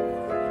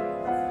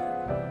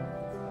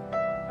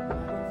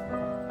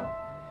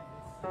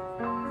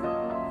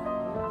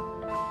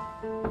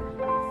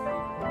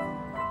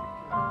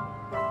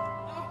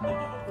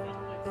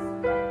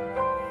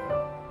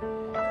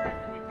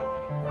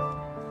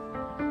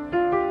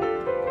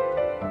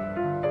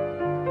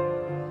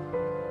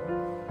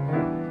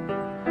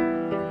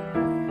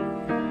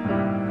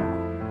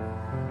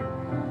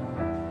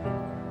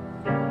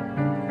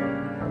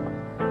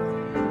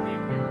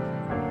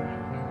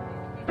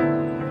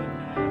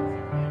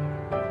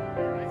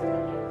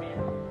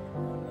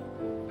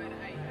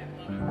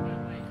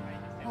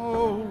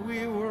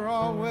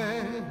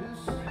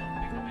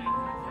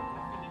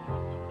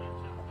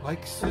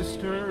 like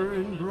sister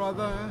and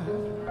brother,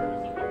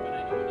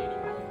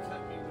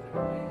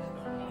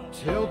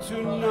 till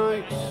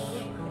tonight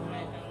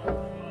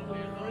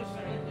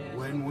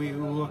when we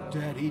looked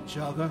at each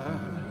other.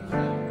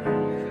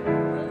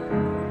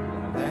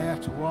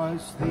 That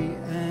was the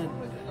end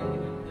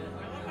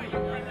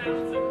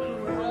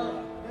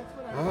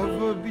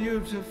of a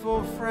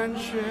beautiful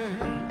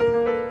friendship,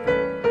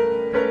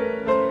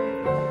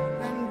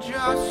 and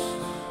just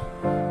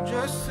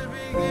the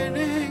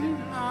beginning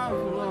of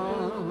love.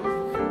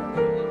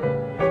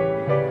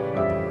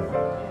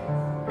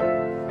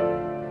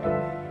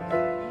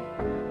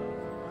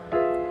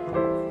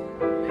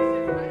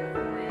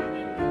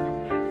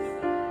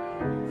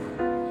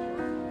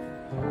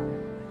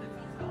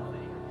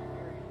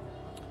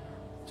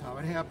 That's how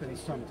it happens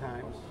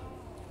sometimes.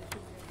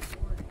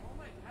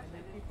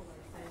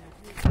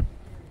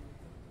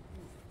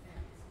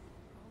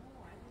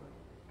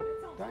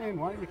 Diane,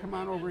 why don't you come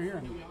on over here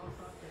and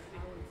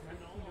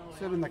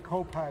sit in the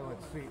co-pilot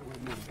seat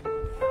with me?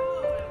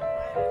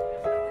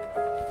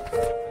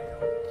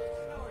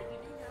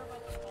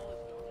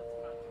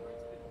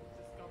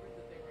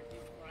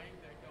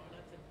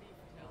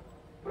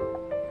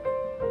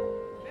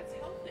 That's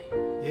healthy.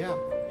 Yeah.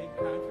 Big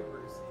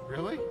controversy.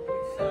 Really?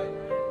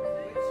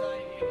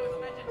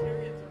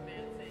 Vegetarians are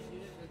bad saying you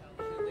didn't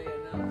tell. Should they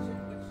announce it?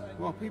 Which side?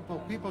 Well,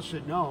 people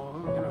should know,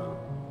 you know.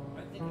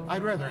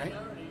 I'd rather,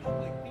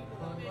 Like people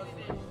on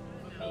buses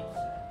for meats,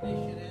 they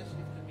should ask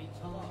if the meat's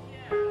halal.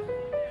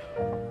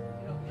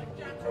 Like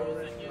John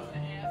Rosen used to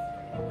ask,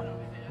 he would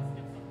always ask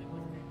if something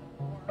was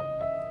before.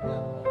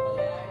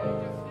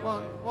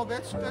 well,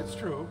 that's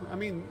true. I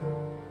mean,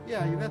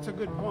 yeah, that's a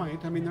good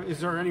point. I mean, is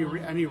there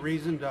any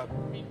reason to?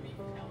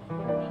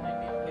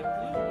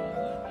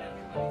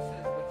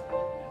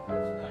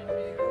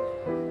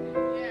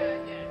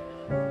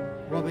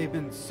 Well, they've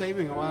been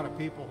saving a lot of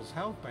people's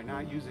health by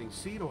not using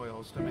seed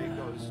oils to make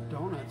those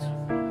donuts.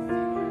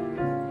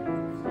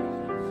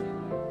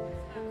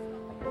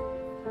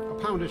 A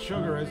pound of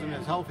sugar isn't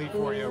as healthy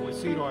for you with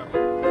seed oil.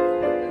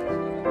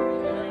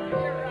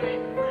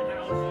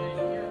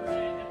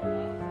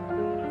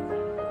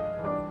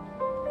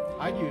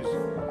 I'd use.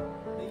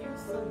 They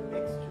use some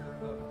mixture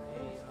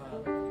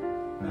of a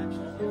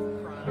vegetable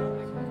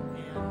product and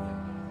beef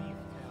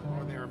tallow.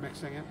 Or they were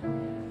mixing it.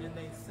 And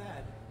they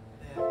said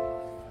that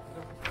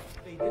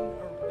they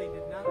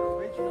did not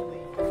originally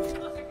use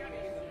beef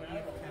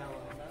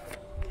tallow,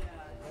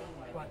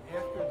 but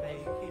after they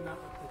came out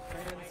with the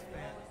trans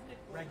fat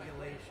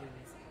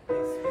regulations,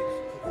 they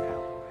switched to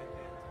tallow at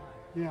that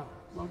time. Yeah.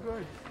 Well,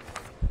 good.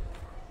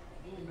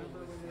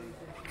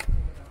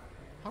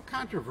 How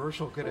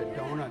controversial could a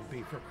donut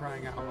be, for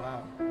crying out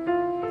loud?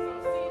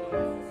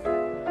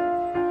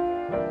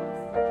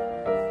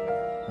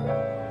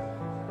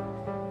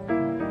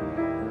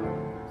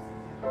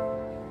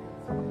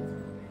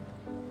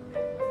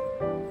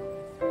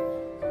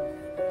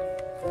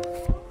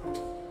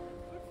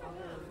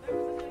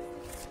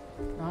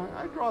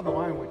 I draw the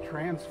line with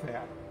trans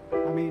fat.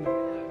 I mean,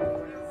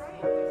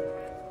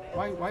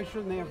 why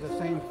shouldn't they have the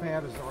same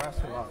fat as the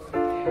rest of us?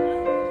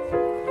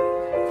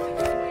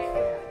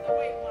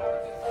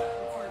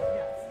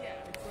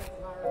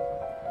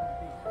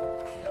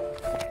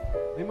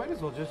 They might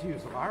as well just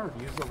use lard,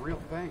 use the real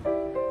thing.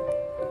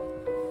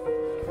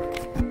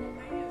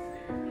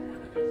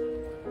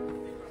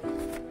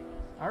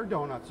 Our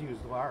donuts use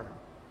lard.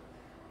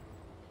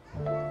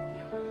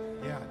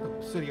 Yeah,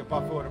 the City of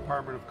Buffalo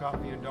Department of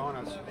Coffee and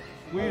Donuts.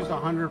 We used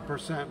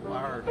 100%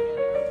 lard.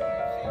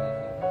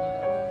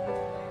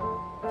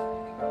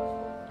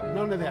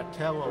 None of that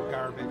tallow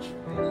garbage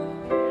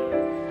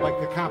like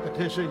the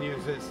competition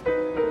uses.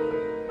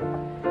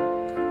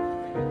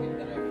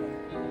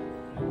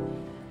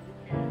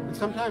 And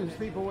sometimes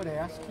people would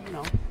ask, you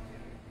know,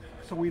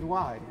 so we'd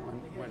lie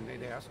when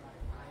they'd ask.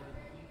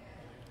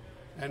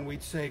 And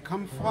we'd say,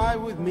 come fly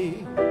with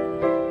me.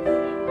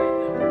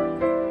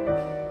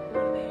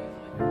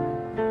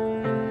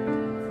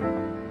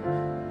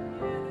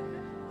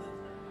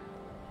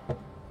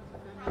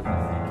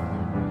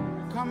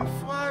 Come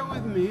fly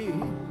with me.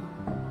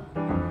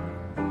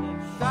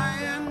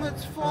 Diane,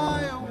 let's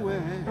fly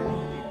away.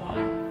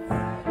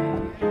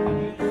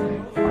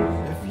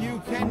 If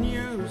you can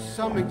use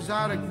some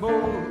exotic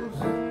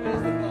booze,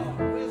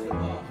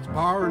 it's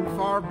bar and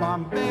far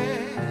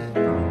Bombay.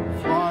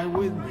 Fly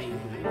with me,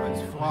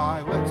 let's fly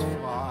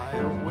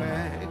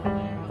away.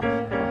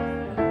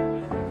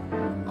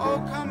 Oh,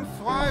 come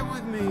fly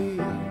with me,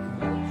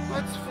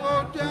 let's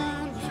float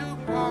down to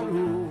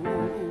Peru.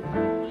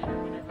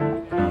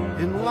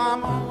 In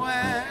Lama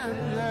Land,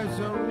 there's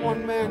a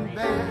one-man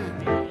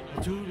band, a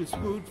toot is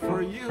good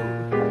for you.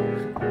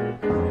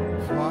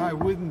 Fly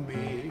with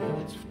me,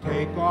 let's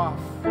take off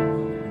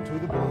to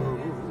the blue.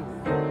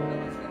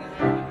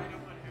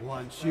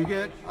 Once you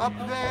get up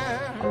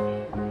there,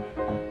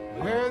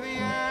 where the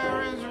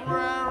air is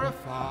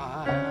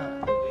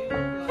rarefied,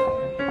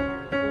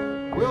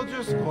 we'll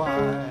just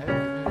glide,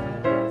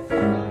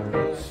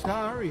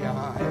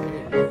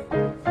 starry-eyed.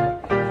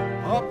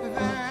 Up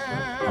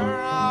there,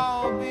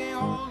 I'll be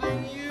holding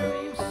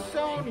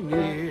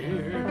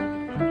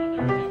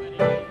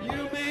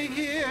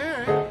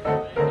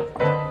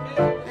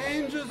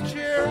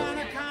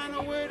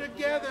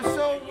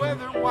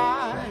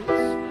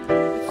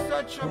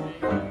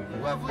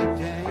lovely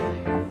day.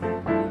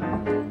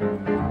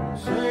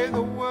 Say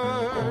the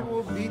word,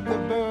 we'll beat the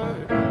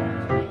bird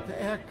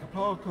to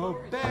Acapulco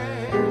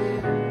Bay.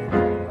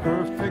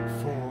 Perfect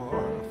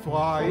for a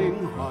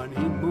flying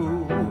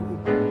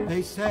honeymoon.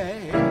 They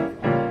say,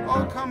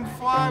 oh, come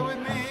fly with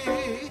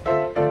me.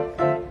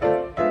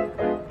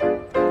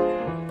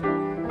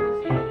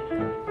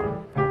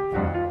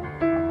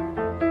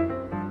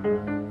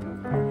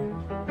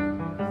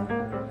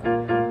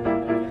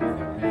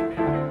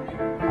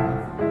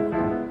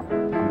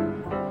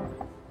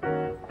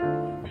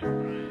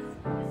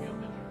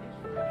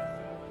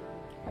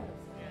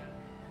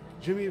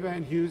 Jimmy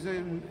Van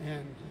Heusen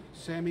and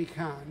Sammy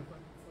Kahn.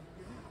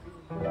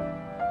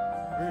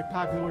 Very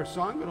popular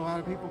song, but a lot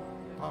of people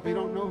probably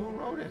don't know who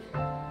wrote it.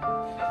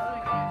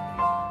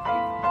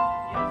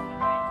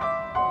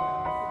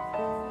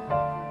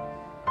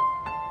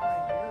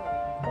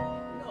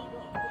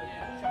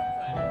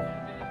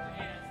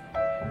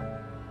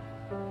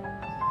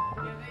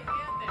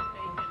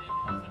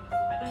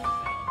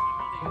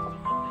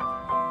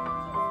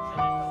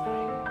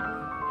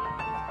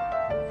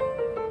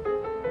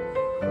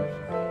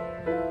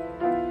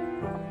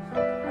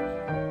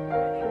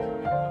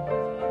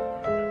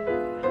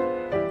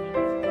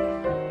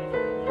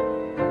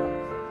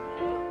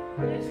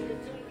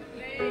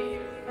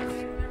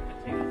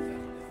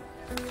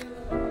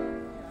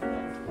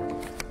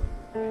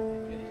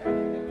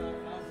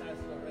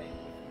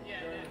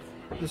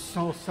 The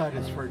soul side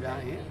is for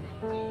Diane.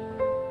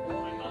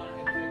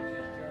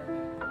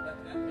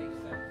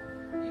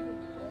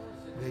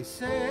 They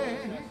say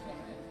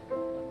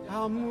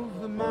I'll move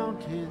the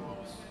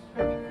mountains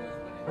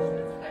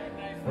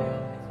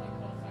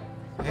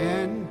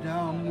and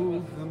I'll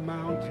move the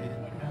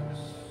mountains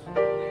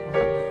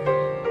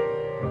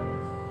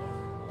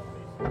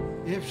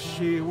if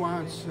she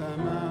wants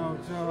them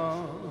out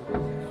of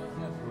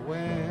the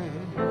way.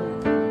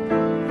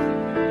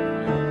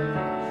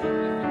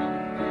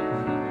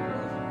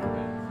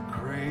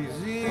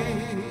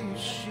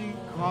 She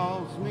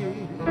calls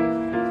me.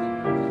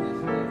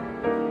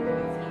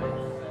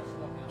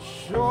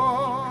 Sure,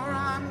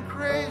 I'm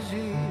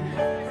crazy.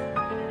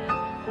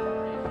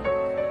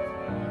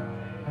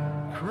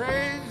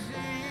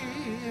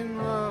 Crazy in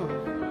love.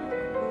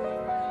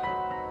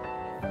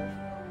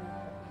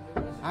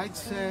 I'd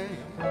say,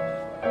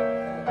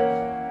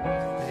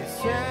 they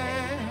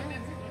say,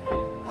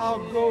 I'll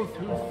go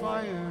through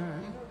fire.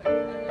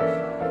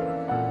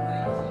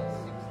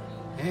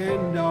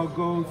 And I'll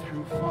go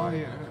through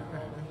fire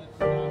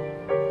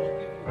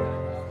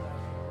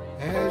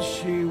as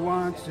she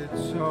wants it,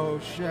 so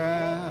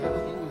shall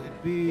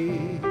it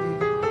be.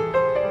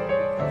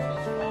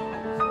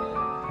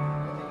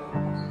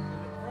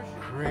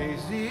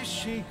 Crazy,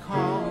 she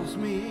calls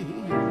me.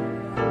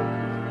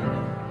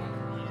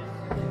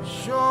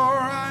 Sure,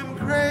 I'm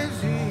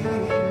crazy.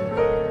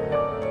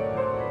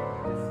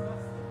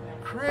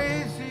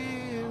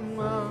 Crazy in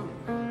love,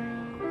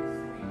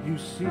 you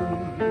see.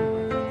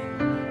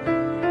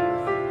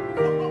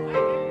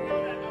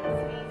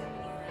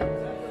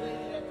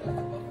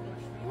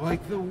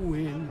 Like the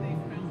wind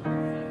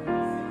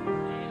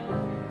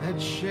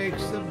that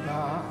shakes the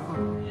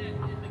bough,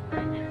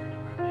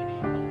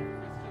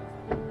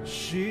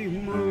 she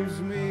moves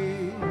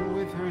me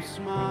with her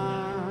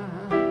smile.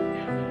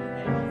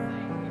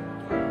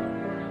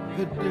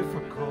 The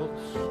difficult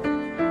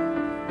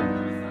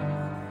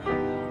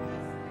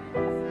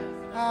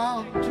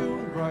I'll do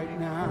right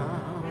now.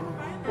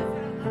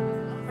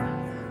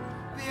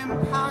 The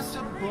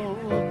impossible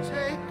will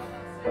take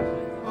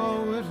a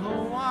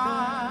little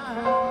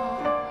while.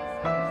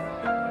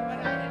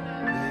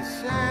 They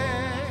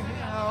say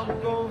I'll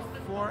go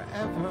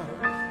forever,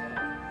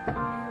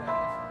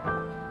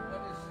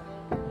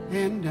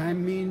 and I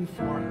mean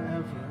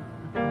forever.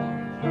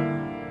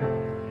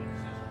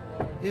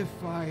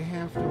 If I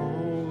have to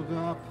hold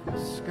up the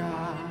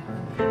sky.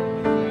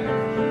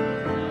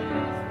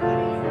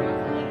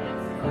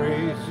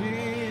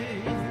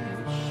 Crazy,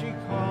 she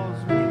calls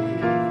me.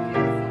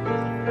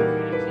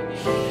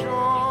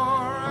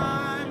 Sure,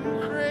 I'm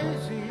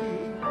crazy.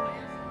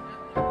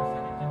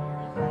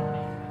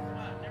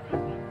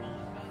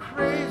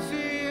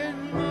 Crazy in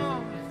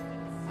love,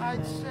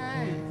 I'd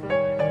say.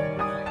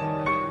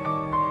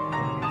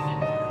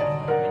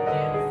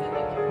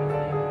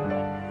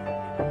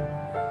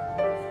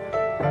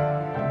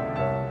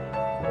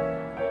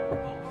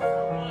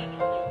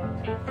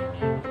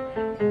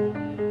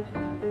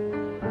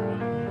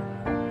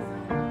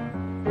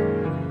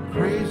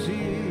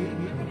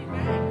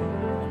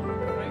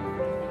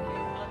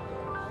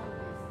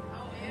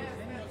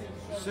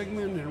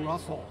 Sigmund and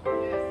Russell.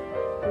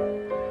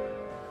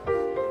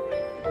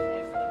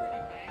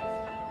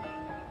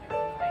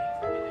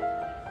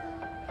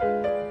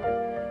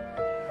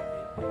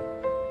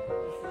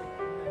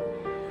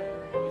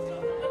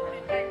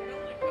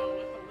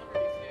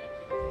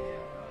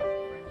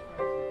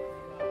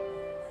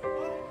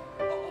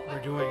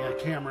 We're doing a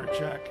camera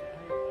check.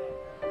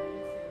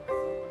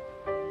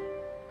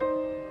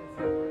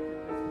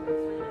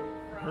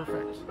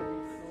 Perfect.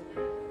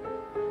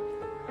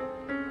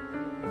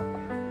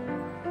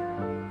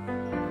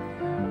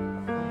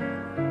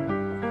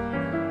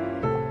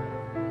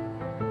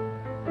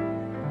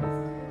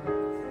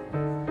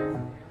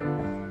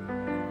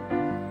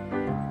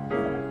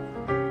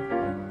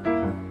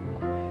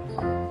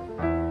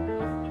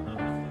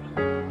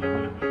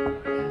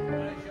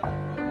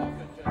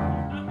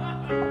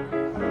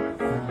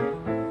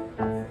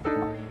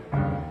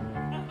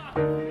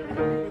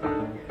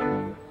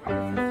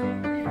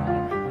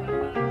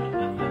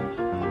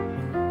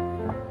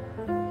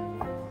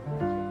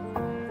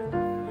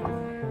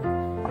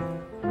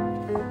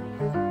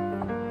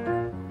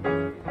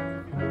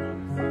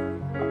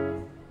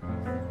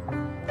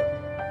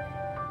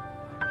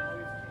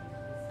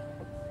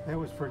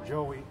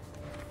 Joey.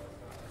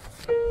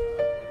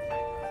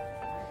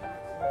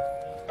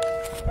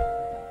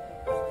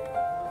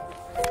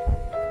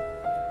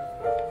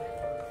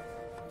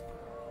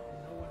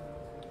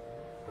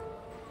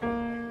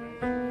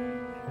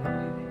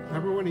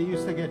 Remember when it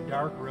used to get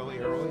dark really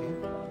early?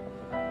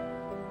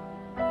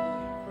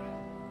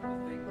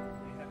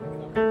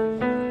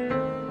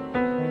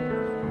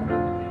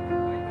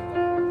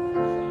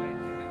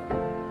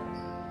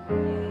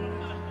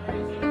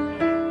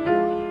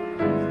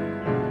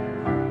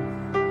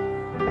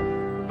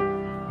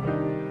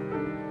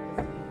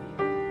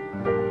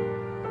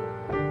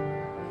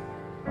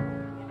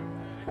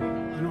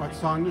 You know what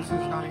song this is,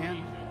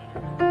 Diane?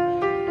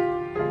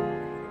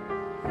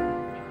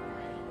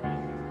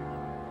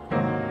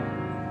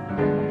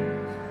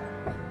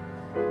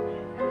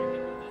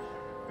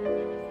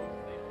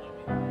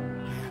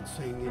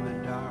 Dancing in the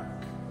dark.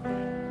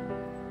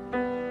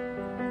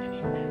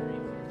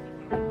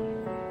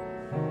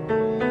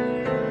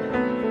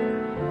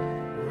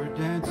 We're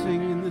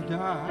dancing in the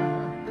dark.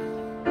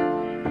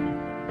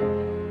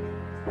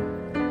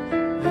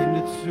 And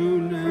it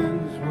soon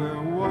ends,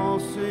 we're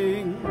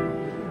waltzing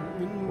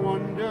in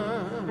wonder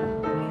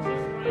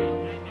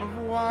of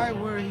why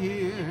we're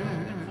here.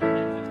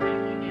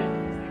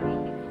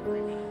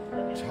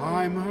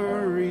 Time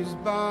hurries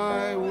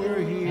by, we're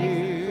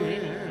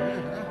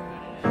here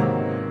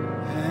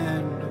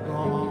and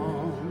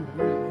gone.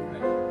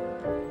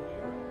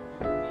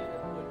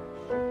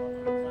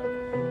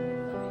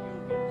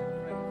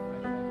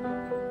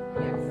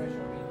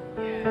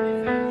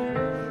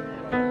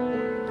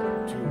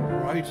 To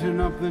brighten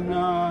up the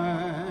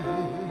night,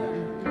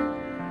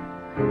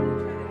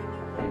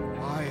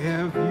 I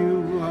have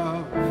you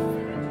love.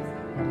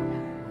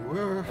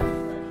 We're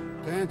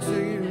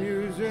dancing in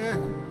music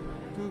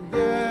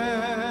together,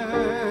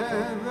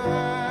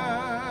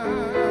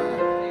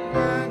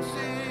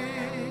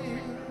 dancing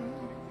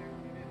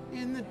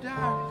in the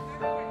dark.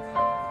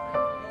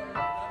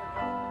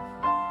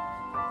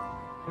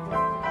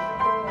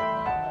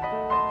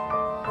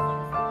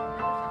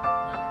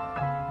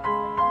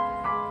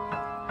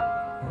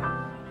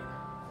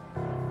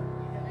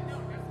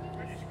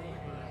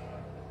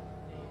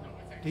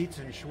 Dietz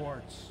and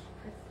Schwartz.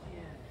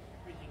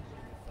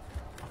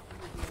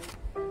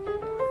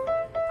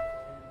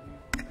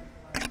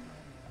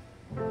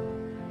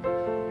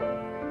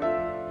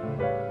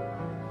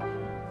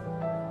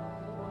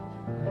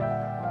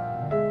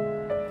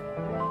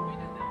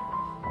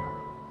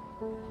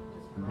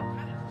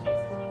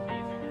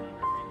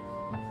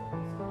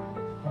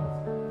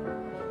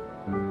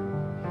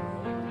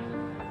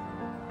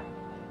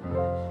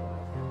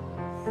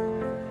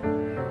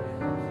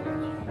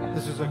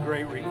 This is a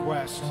great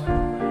request.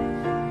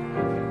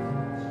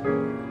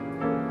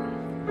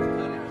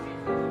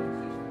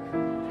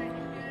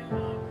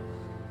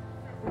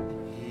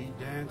 He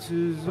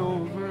dances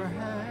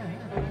overhead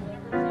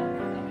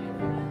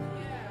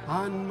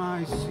on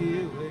my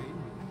ceiling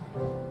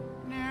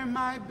near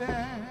my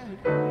bed,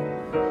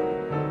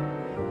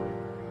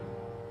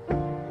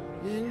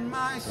 in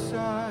my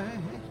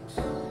sights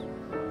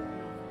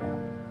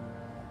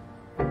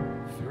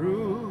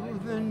through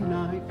the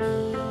night.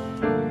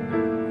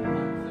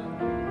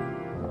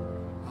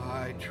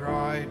 I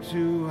try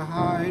to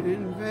hide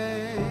in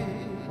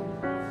vain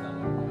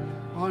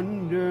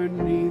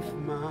underneath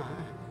my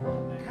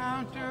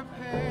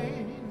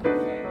counterpane.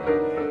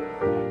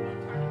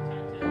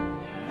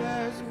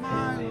 There's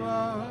my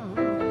love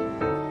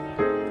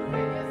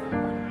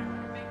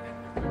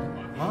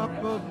up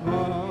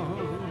above.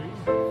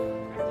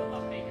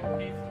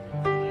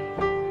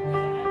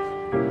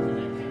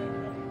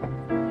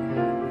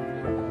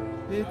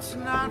 It's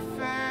not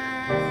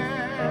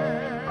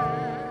fair,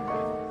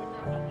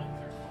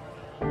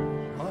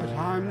 but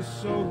I'm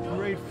so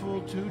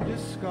grateful to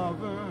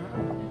discover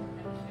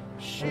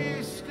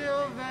she's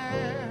still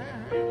there.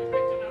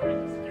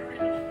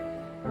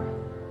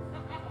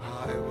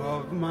 I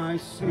love my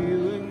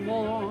ceiling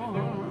more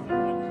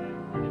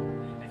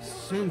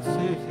since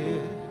it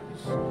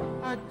is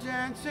a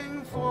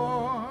dancing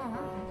floor.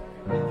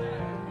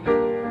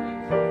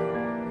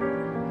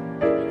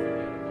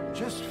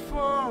 Just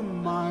for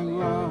my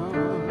love.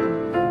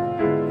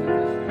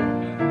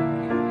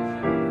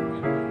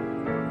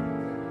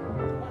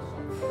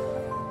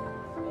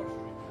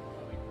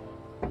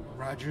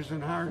 Rodgers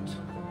and Hart.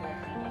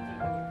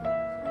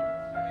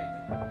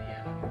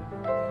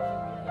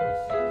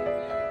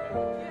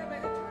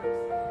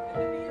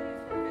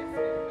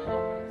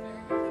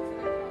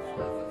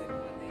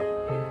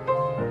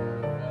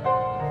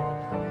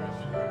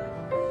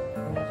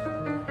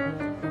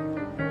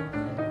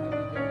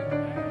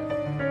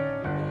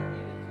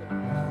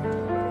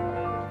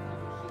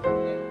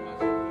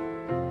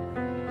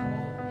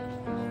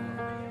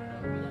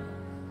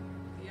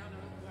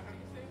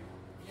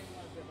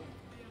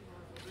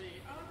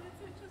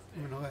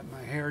 I'm gonna let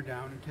my hair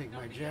down and take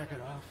my jacket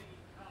off.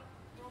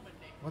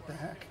 What the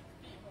heck?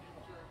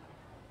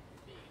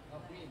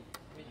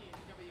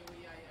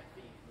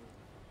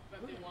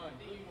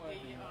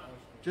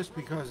 Just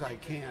because I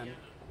can.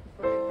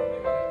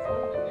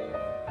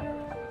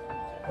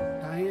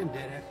 Diane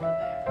did it.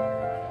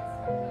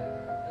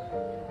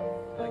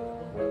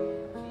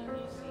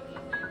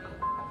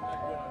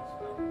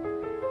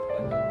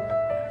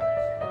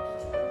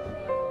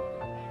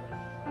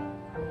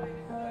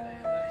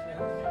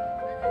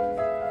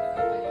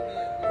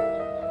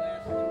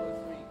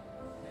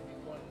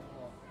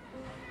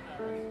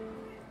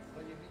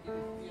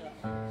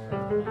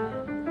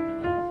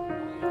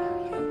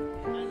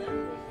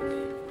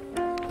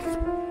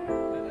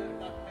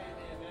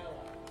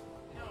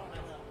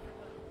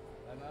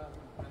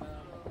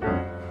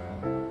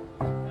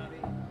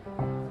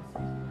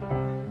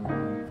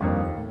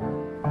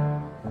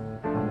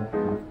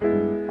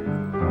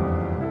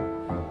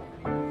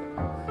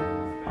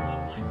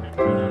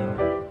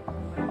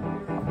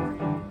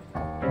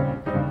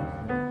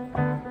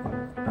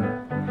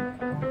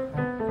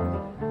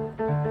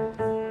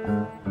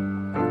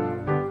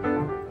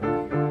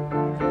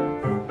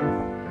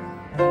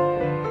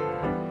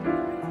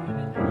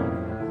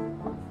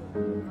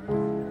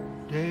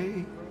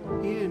 Day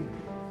in,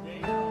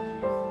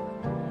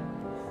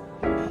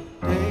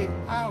 day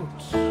out.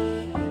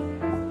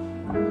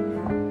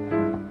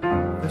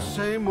 The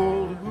same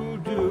old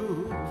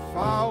hoodoo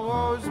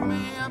follows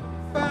me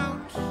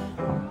about.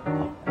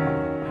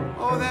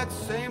 Oh, that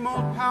same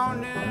old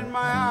pounding in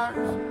my heart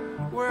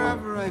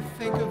wherever I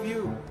think of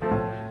you.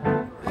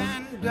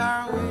 And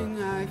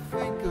darling, I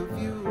think of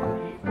you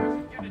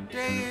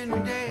day in,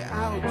 day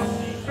out.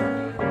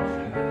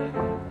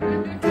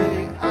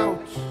 Day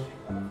out.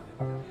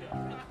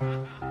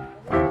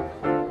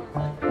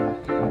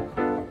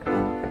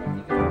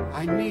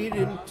 I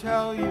needn't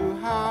tell you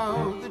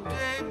how the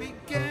day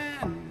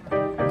began.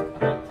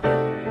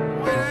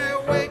 When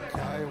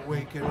I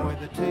awaken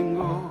with a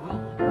tingle.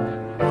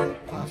 One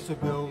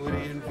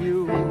possibility in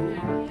view.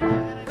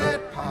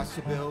 That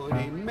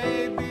possibility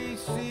may be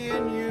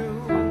seeing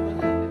you.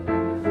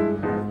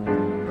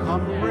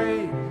 Come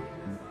rain,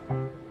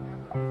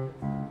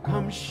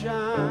 come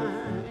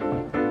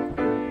shine.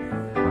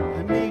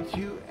 I meet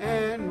you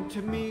and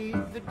to me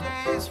the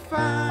day is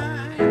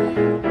fine.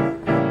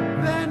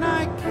 Then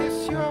I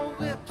kiss your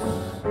lips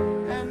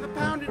and the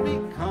pounding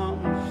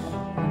becomes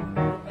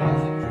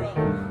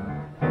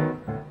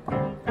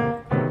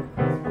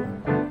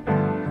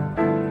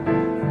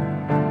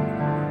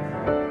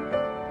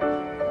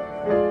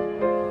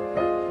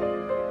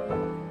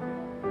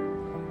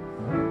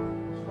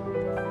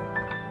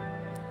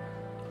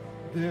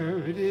there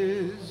it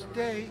is,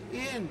 day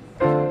in,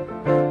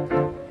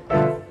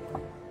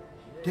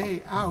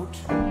 day out.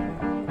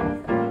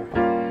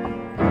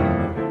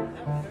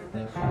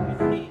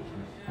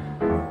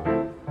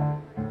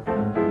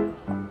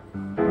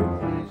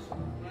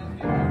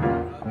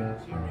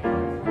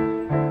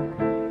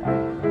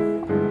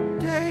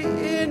 Day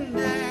in,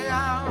 day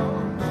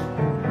out.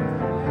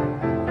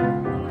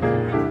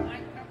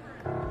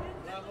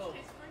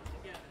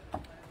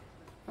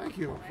 Thank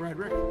you,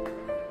 Frederick.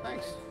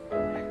 Thanks.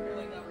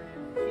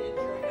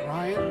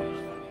 Ryan.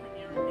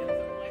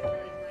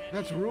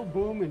 That's Rue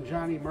Boom and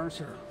Johnny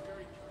Mercer.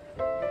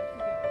 A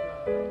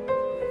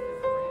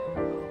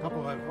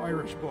couple of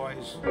Irish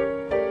boys.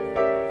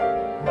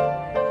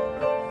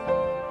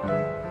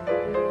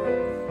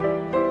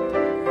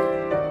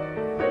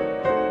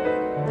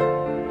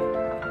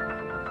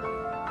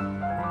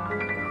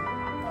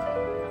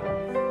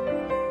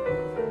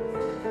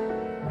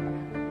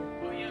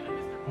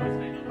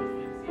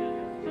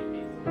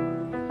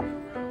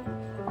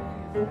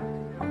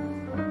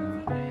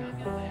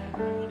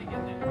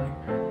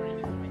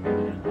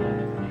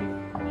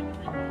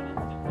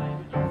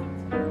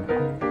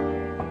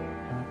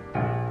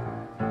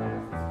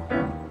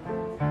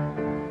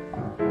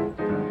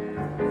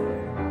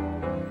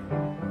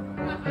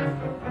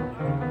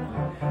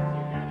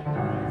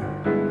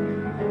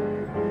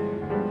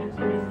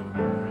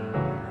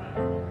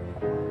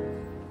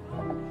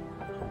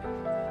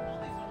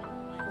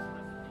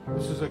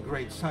 This is a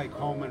great Cy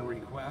Coleman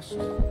request.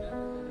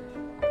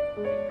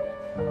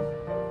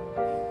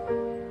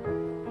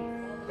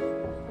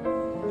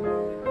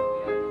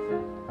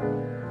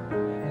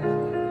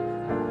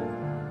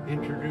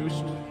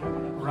 Introduced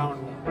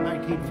around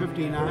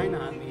 1959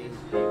 on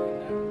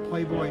the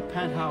Playboy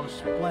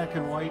Penthouse black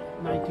and white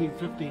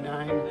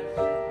 1959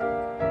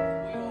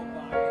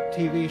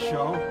 TV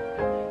show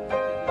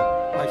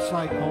by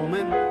Cy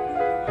Coleman,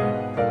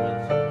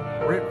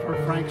 written for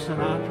Frank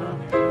Sinatra.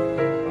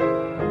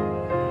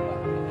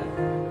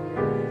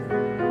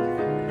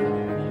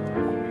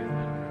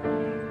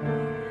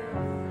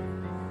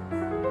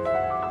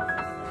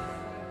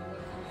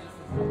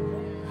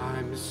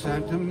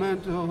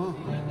 Sentimental,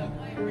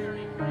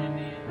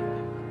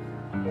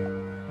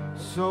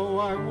 so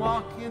I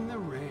walk in the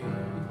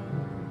rain.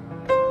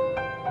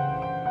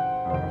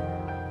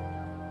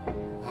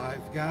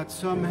 I've got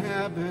some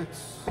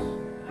habits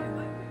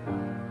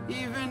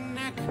even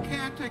Nick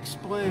can't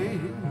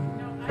explain.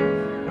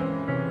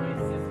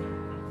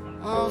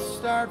 I'll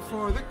start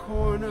for the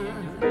corner,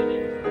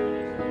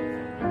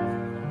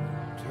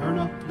 turn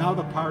up. Now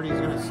the party's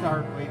gonna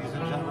start, ladies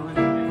and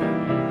gentlemen.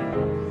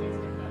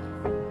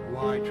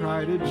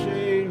 try to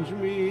change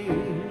me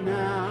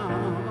now?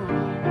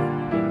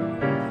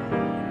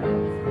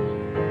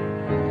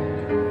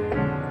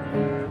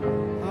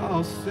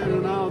 I'll sit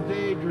and I'll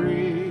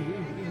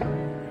daydream.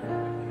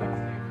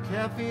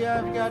 Kathy,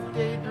 I've got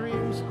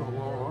daydreams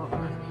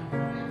galore.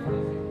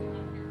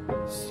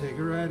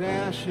 Cigarette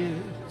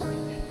ashes,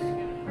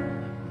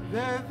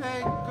 there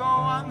they go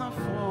on the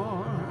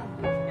floor.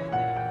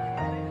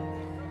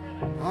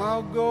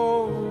 I'll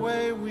go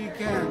away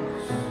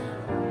weekends,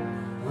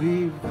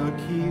 leave the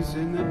keys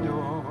in the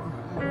door.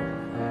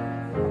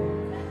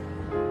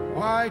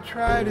 Why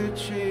try to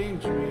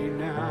change me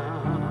now?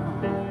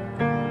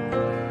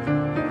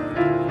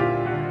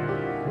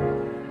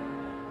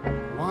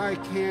 Why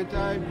can't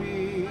I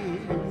be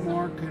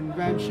more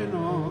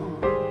conventional?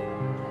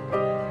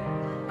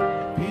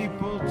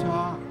 People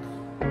talk,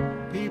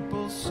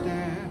 people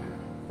stare,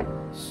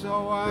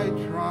 so I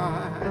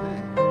try.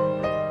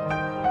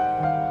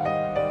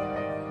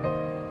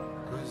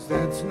 'Cause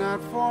that's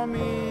not for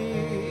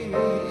me,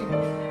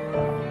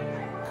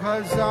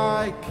 'cause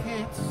I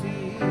can't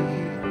see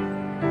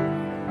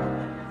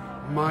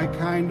my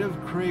kind of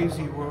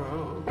crazy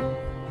world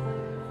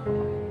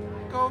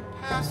go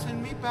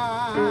passing me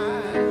by.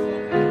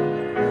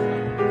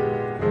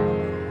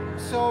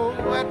 So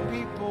let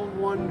people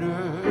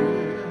wonder,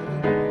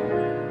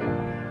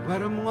 let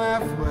them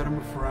laugh, let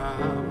them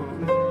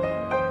frown.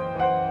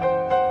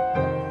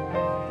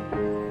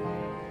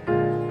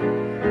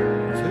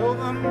 Till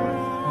the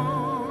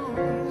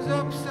moon's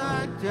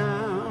upside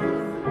down.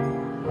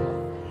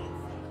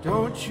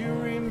 Don't you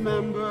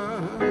remember?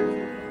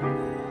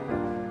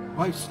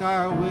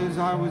 Lifestyle is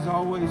I was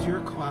always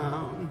your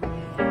clown.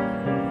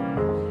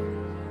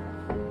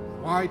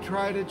 Why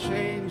try to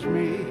change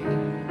me?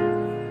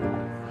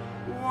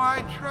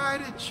 Why try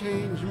to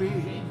change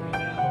me?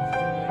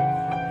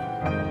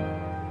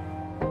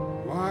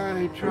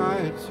 Why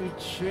try to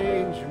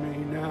change me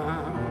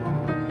now?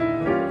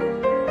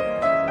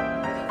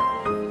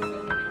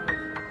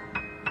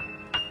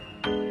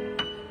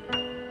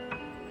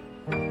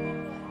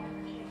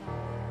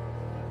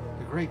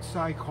 The great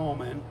Cy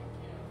Coleman.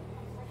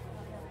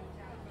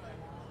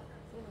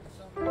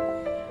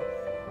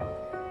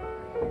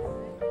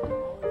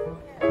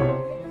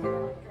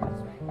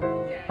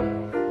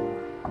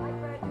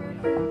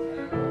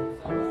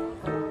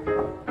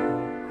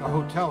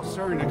 Hotel's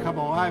starting to come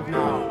alive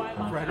now,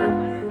 Frederick.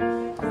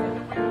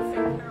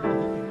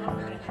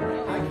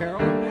 Hi,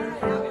 Carol.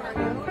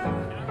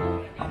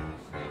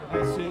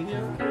 Nice seeing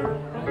you.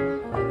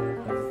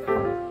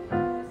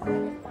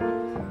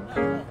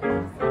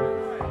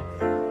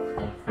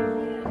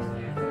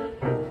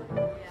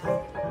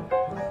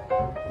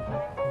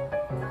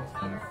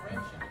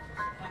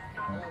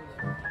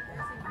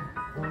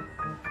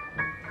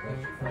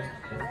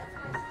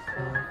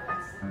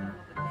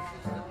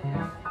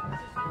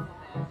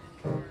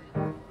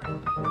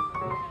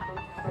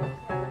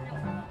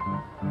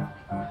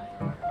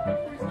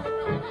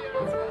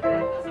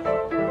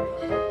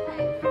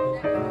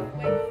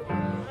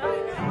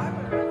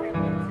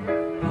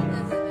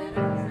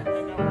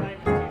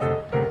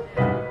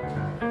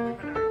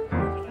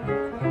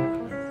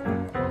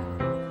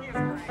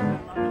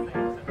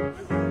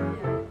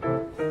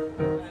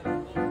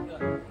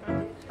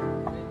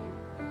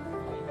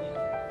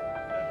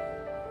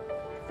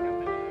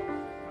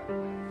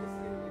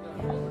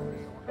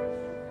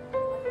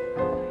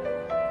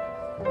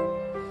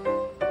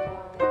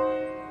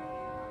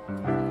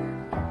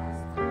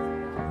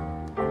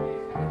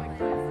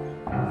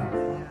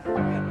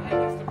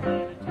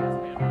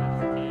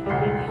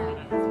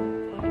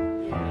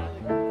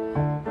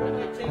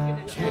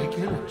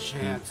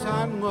 Chance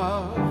on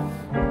love.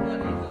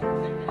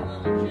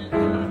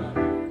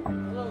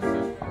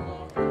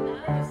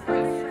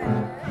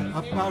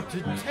 About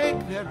to take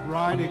that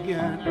ride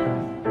again.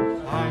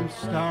 I'm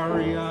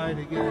starry-eyed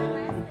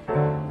again.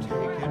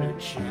 Taking a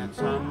chance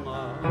on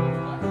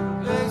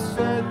love. They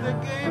said the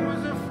game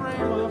was a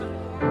frame-up.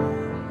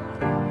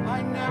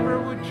 I never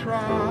would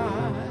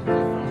try.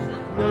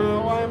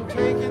 Now I'm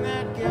taking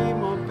that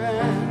game up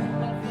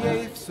and the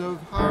ace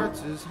of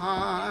hearts is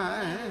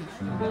high.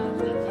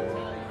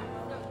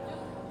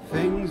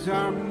 Things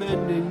are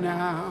mending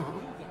now.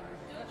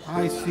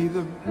 I see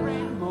the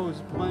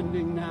rainbows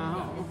blending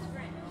now.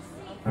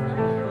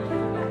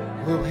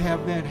 We'll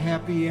have that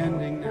happy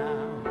ending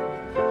now.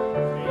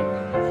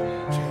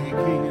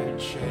 Taking a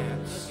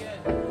chance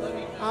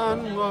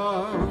on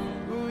love.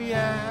 Ooh,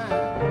 yeah.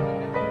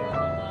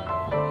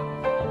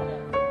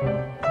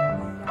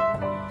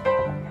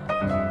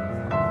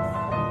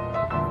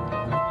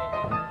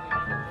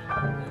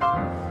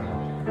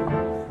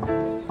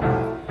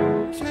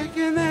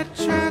 Taking that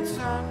chance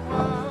on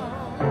love.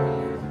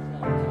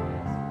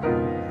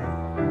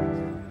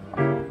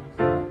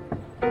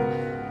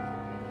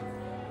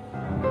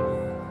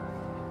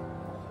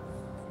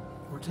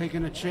 We're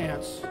taking a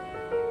chance.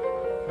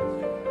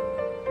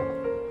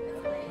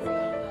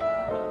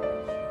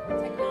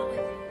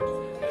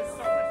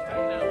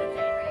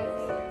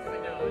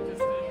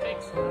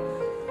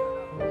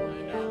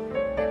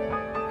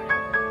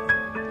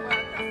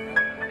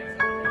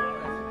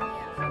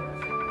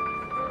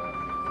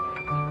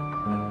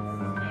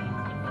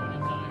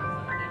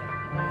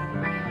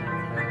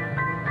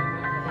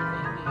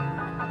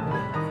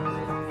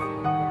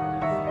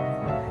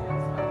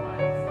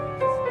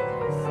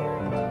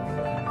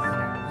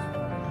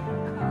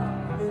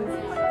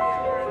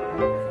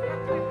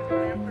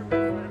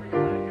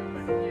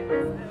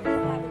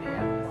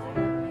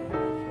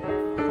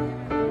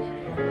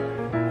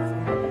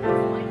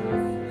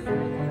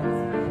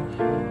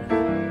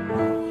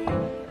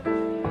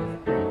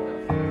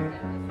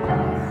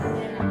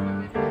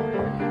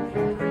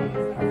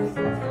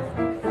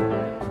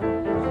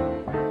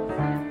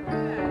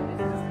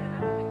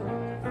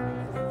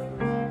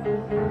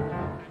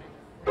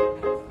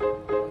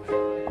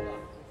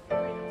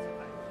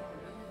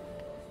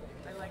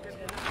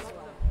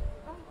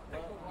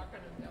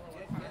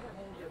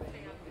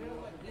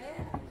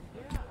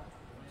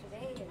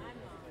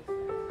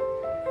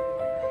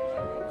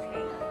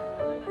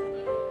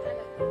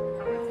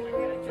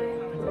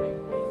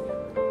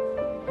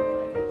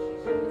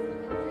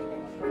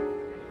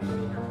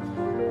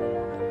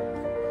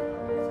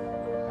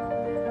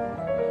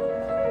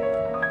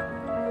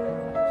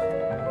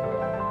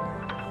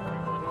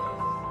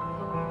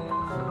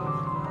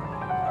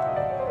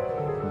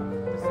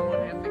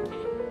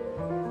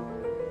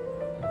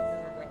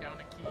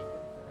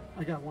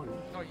 I got one.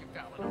 Oh, you've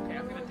got one. Okay,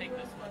 I'm going to take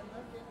this one.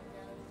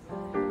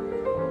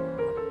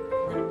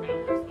 We're going to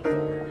balance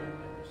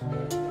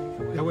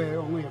this. That way I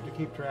only have to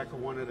keep track of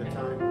one at a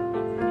time.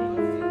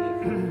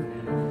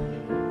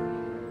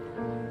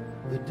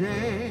 The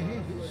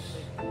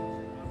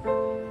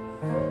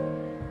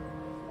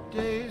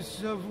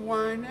days of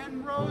wine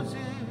and roses,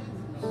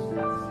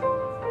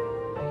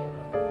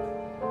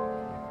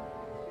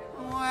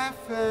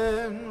 laugh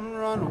and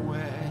run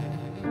away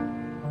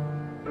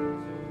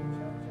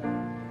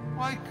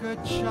like a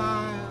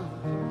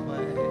child at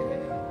play.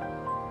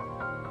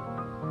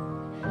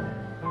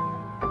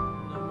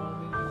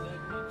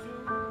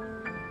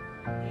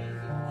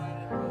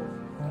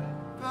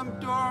 Them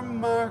door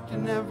marked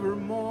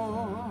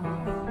nevermore,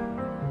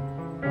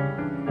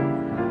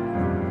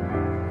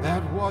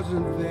 that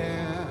wasn't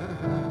there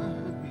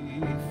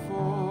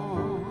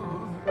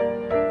before.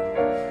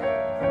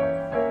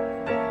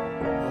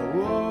 A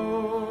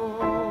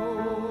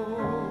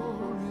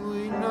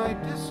lonely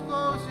night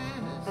discloses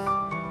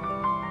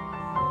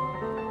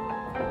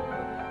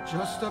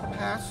just a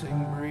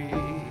passing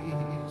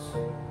breeze,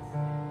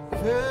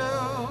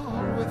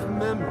 filled with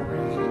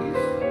memories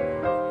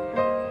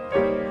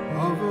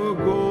of a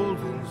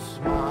golden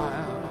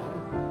smile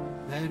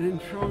that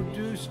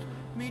introduced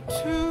me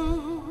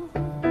to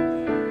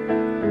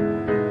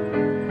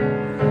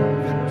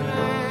the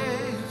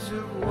days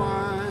of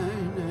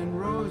wine and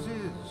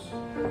roses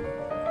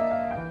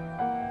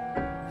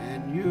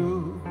and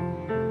you.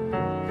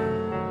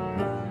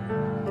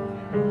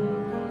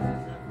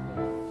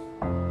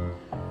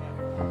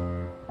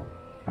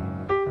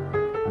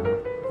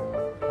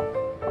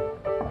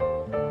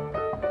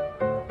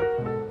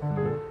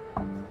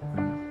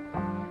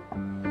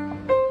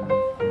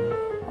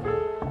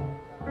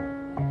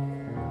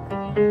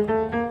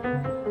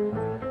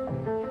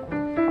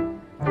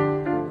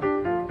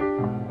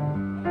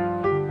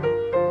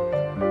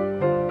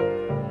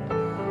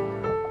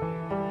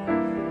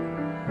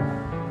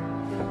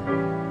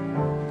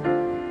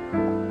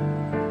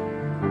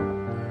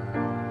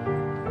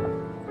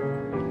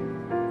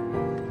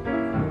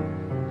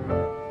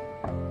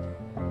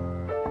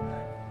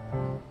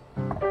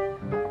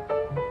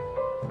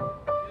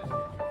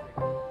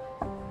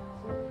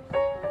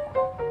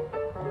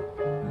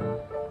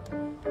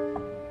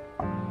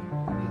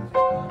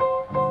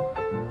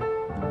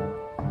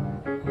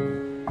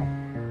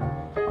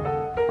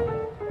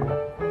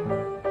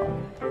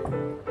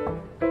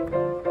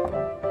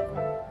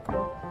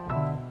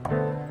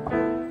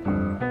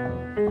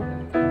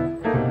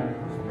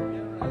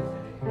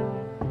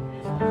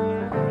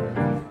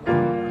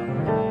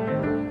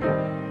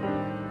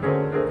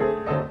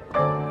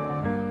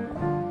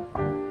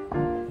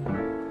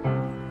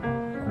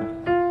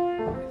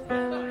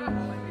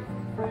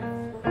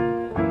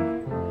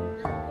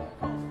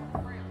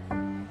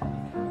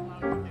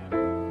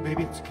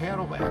 Maybe it's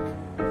Cattleback.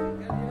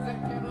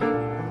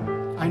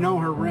 I know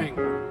her ring.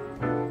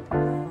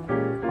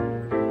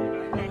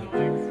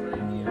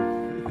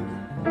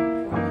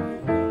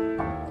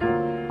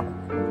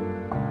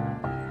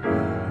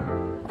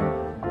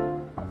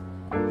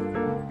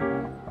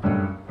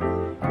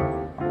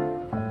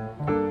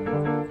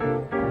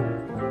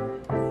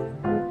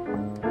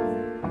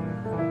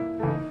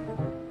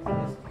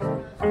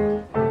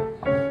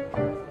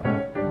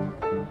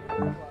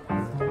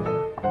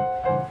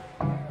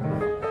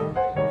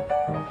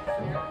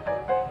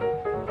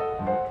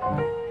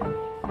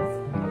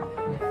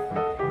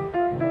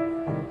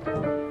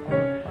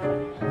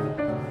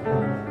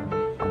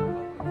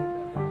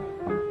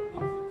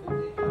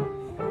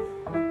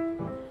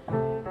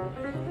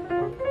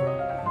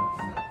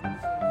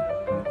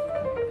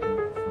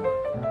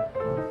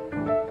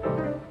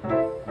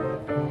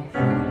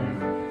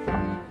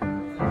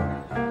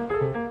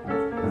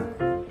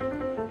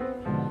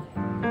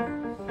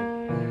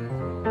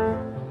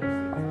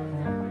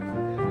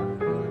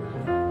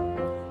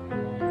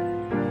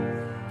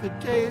 The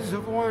days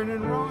of wine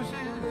and roses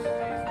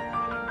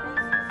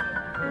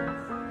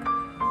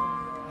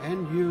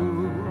and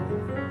you.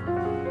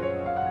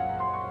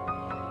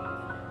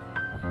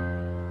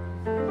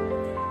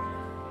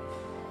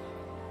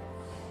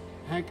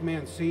 Hank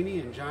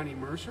Mancini and Johnny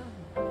Mercer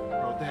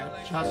wrote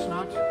that.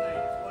 Chestnut.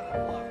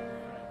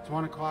 It's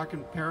 1 o'clock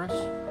in Paris.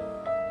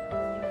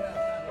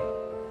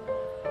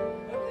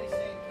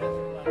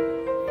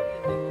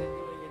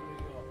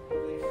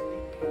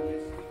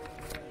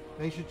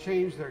 They should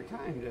change their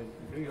time to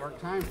New York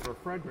time for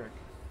Frederick.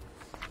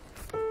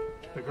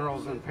 The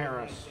girls in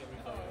Paris.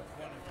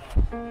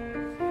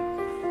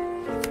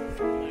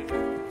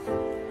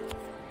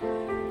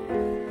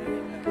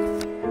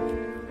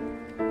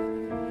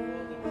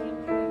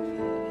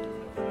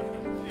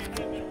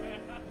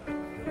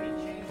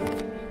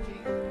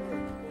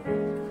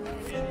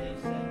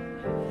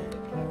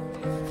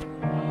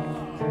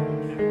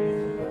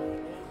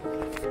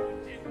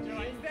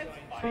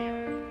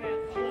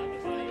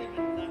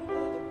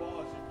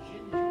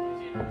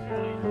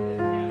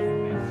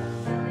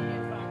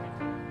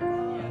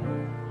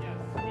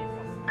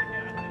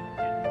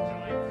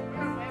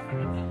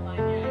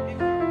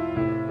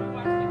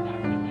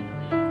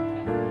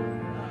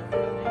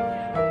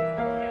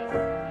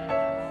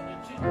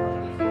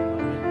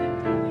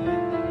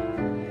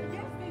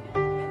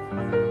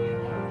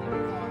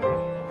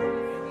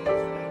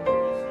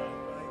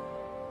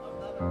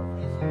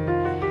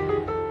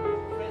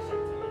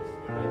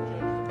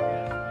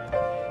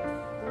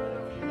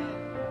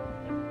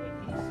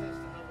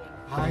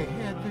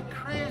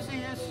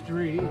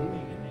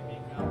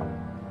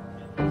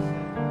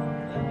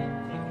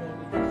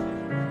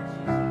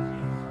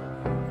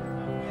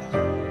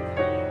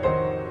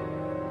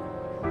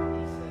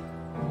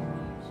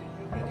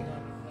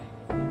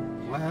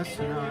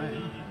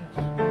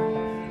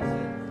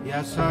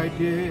 Yes, I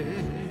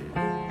did.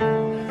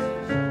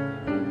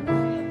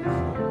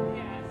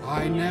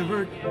 I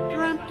never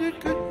dreamt it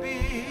could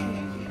be,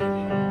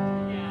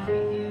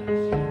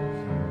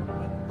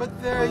 but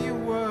there you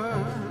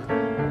were,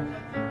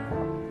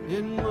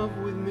 in love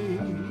with me.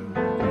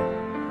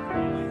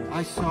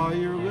 I saw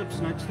your lips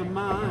next to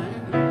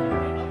mine,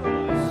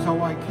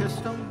 so I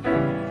kissed them.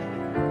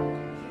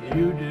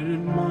 You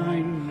didn't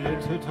mind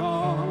it at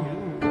all.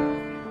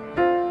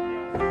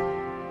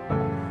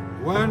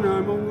 When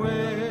I'm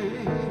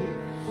away,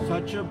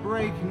 such a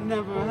break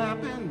never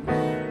happens.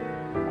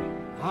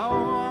 How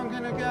long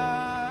can a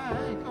guy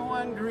go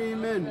on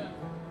dreaming?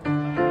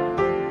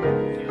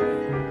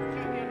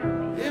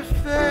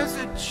 If there's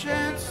a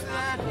chance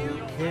that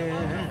you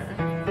care,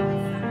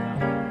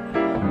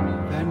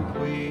 then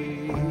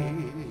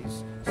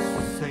please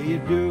say you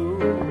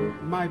do,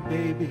 my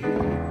baby.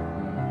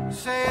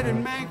 Say it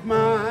and make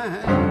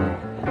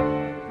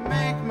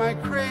my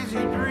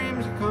crazy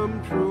dreams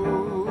come true.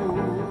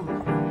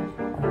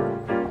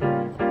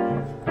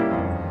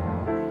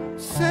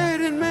 Say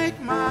it and make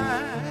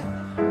my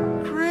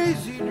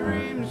crazy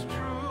dreams true.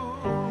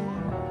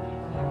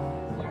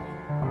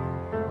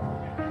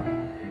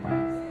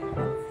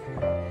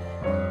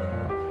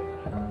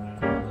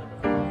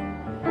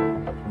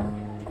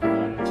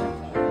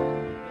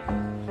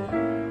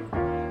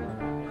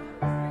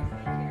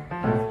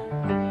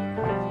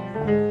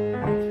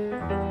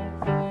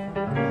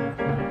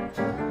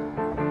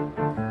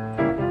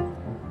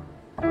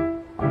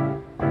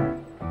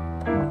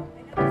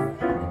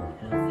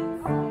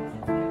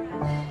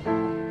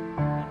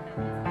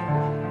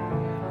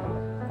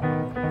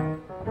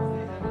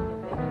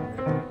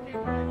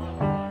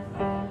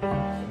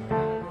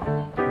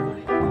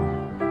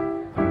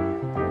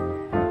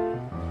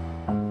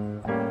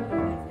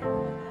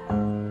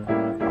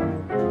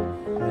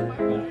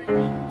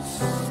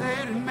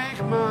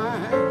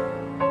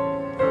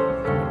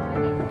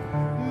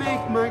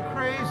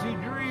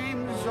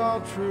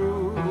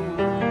 True.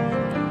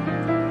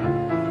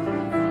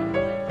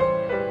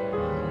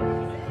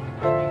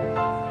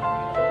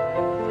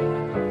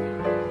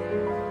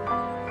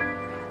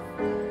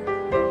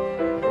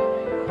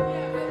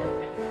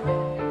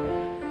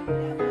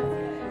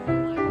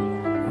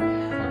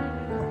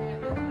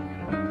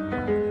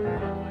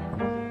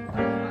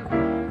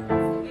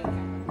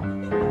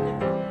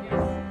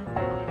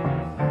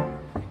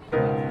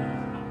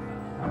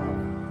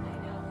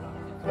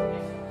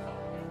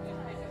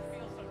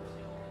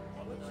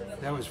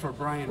 That was for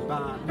Brian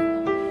Bond.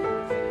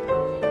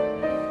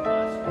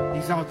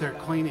 He's out there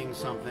cleaning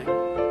something.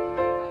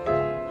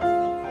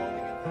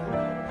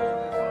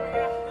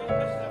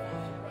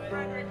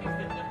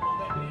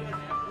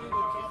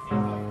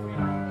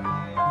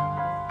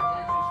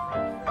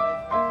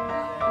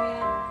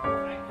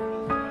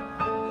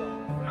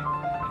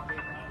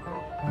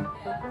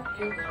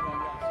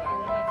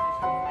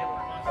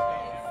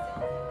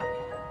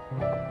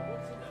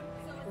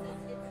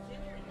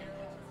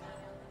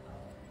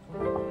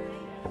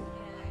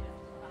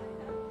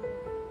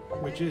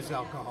 Which is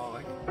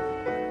alcoholic.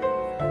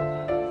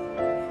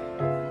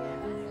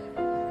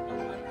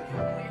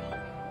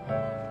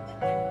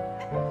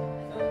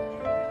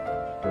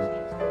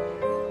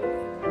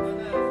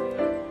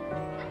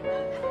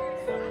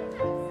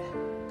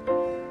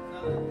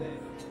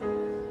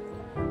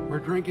 We're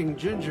drinking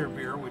ginger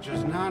beer, which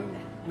is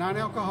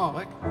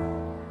non-alcoholic,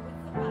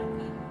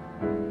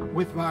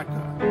 with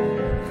vodka.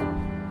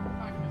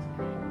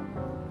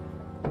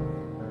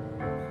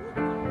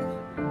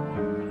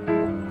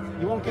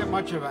 Get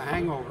much of a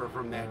hangover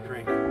from that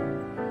drink, right?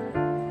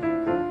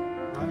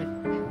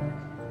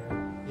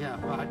 Yeah,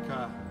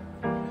 vodka.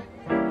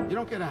 You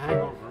don't get a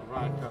hangover from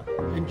vodka.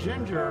 And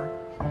ginger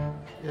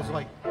is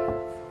like,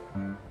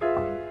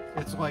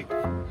 it's like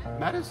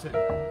medicine.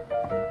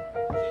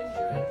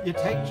 You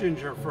take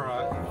ginger for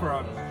a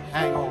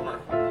hangover.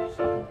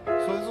 So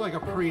this is like a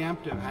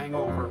preemptive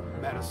hangover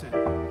medicine.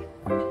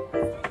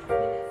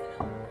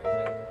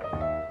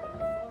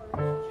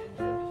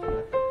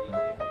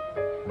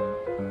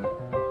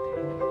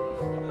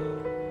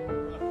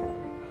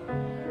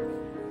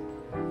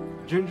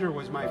 Ginger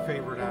was my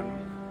favorite on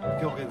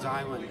Gilligan's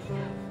Island.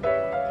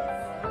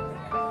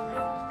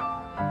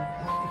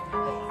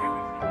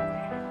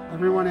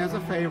 Everyone has a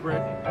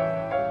favorite.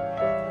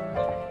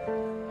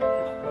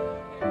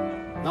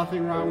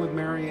 Nothing wrong with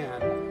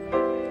Marianne.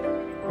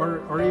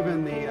 Or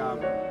even the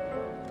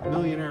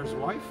millionaire's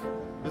wife,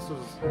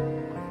 Mrs.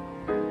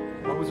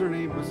 What was her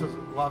name? Mrs.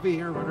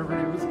 Lovey or whatever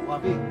her name was,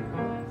 Lovey.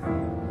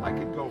 I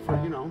could go for,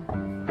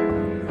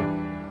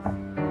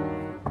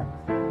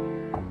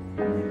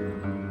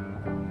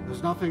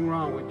 There's nothing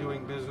wrong with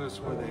doing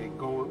business with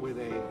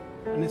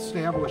an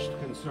established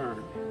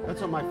concern.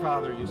 That's what my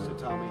father used to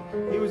tell me.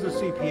 He was a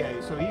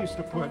CPA, so he used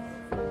to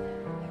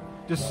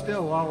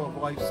distill all of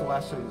life's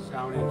lessons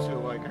down into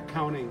like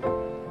accounting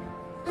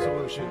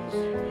solutions.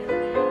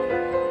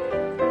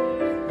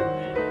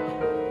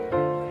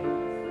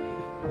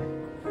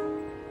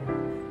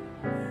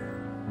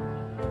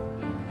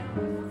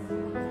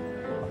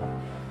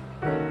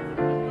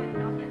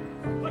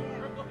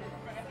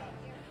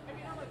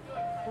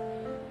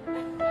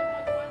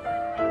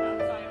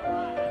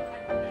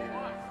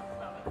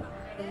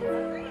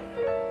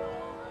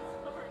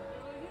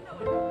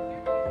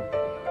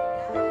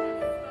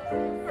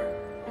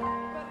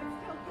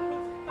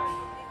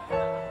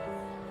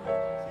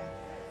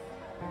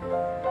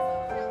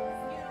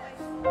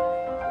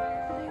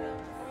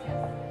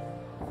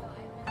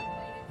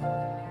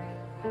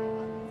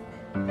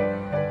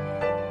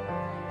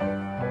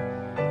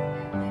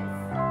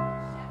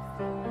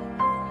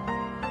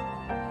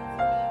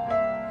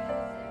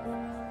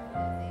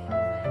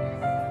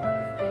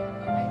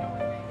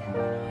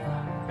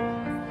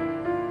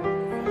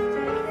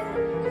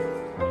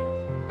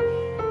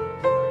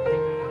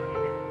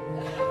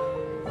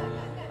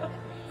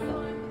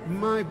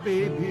 my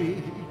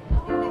baby.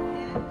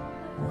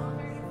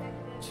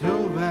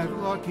 Till that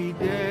lucky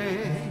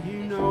day, you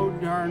know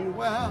darn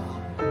well,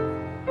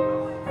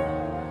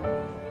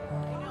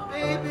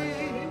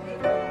 baby.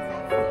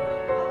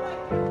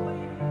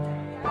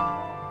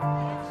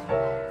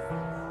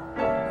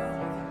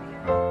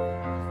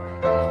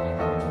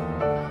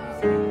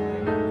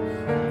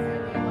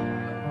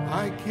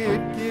 I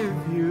can't give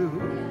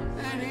you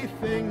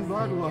anything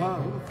but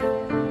love.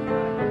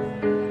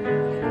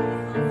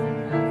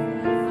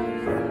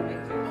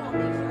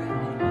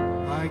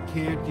 I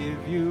can't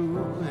give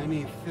you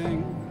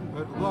anything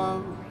but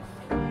love.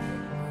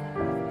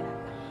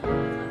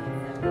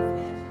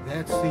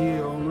 That's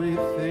the only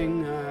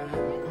thing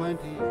I've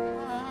plenty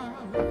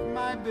of,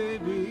 my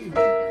baby.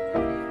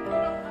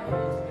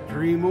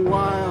 Dream a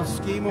while,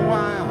 scheme a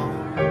while,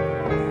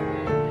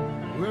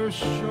 we're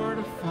sure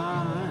to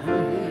find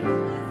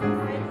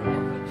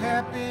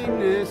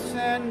happiness,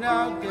 and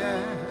I'll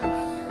guess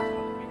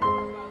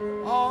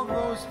all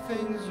those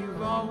things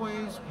you've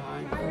always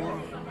pined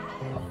for.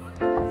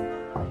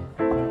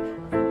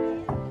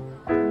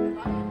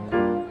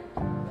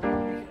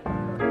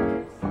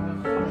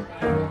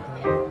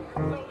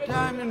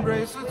 Diamond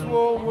bracelets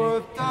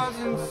Woolworth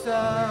doesn't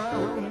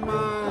sell,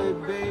 my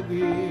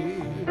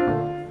baby.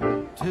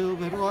 Till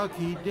that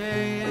lucky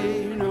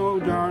day, you know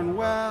darn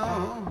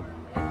well,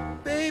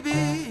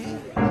 baby.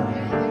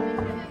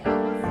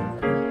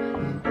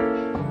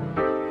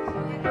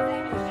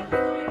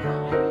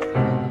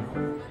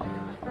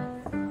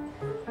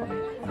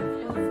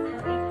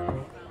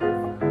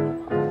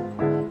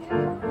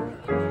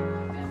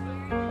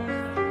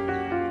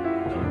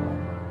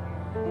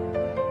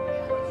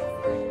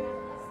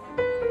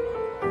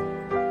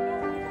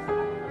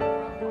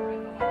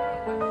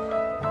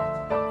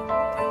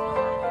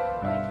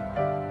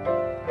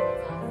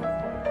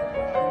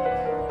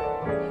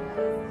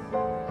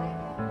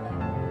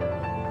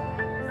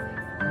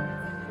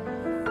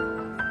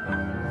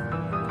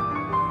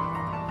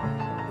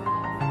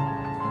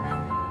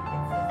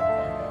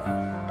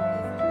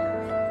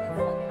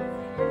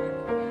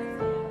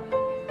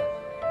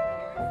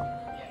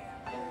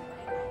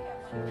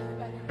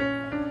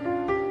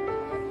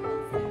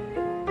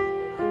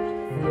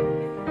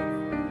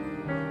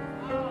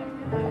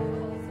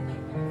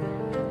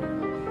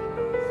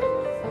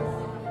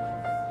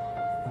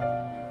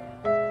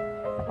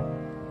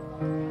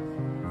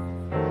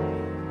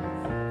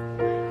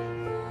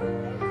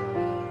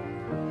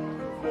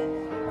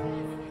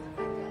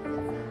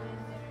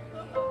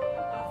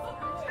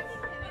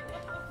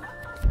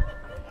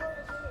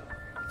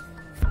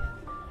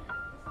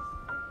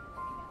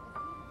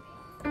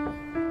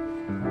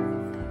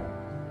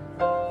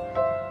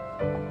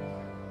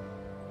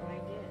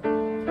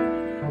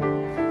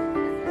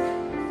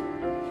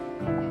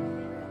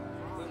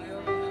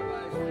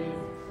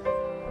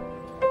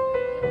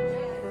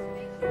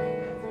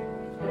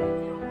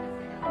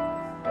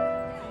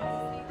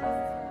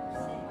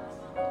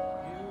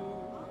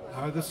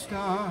 Are the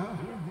stars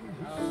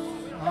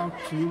out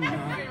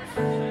tonight?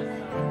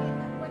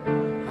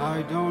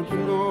 I don't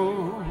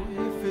know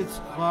if it's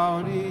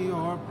cloudy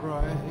or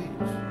bright,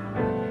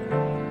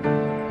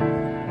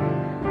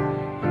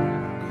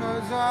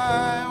 'cause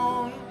I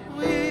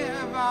only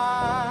have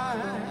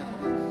eyes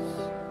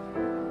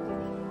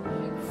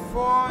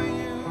for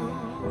you,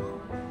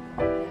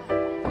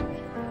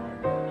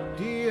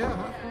 dear.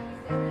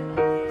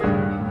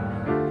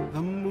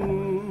 The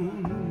moon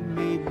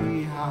may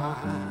be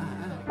high,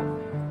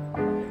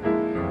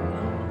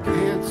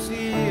 can't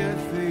see a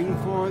thing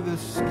for the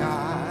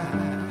sky,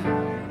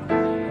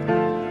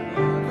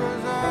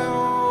 'cause I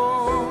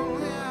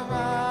only have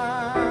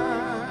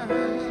eyes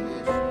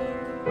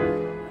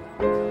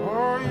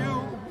for you.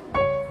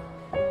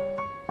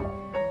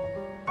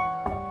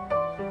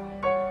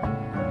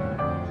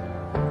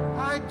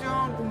 I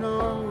don't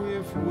know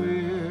if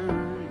we're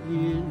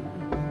in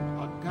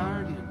a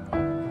garden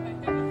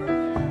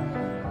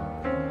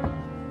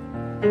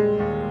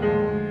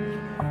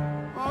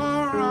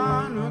or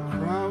on a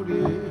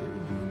crowded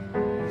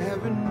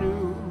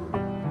avenue.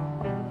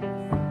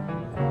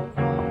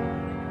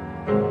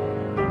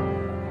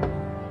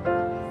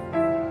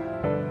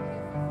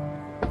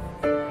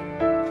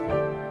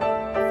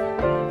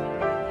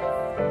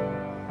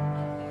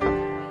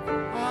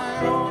 I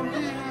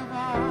only have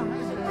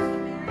eyes.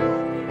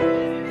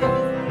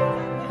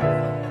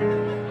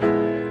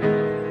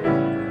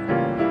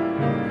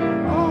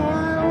 Oh,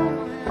 I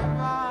only have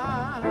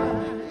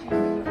eyes.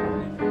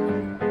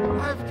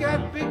 I've got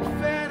big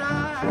fat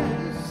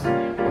eyes.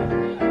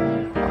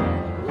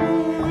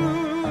 Ooh,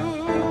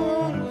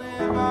 only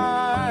have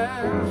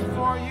eyes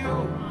for you.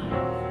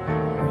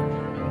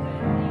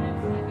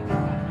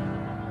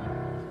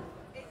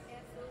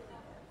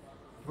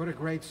 What a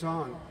great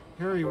song.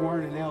 Harry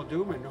Warren and Al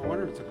Duman. No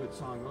wonder it's a good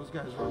song. Those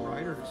guys were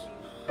writers.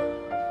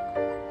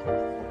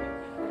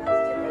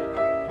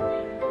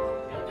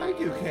 Thank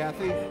you,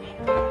 Kathy.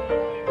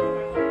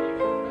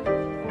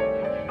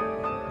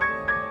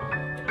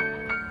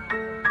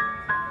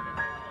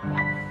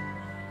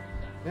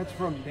 That's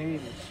from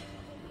Danes.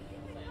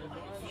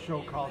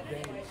 show called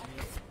Days.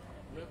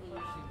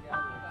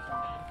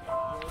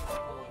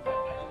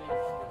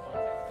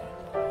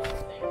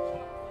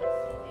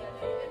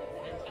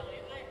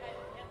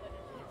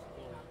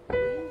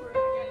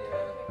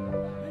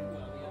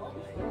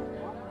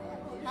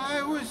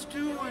 I was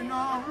doing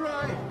all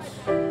right.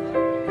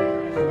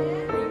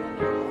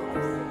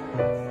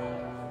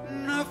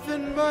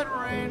 Nothing but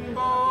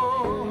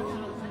rainbows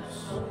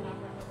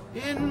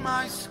in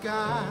my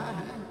sky.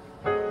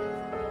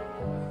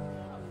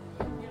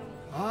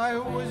 I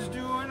was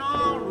doing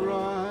all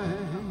right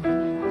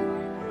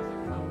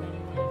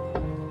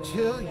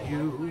till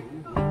you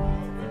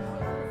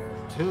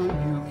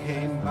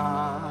came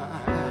by.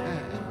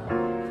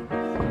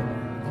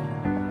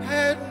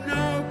 Had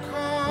no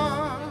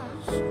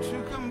cause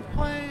to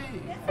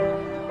complain.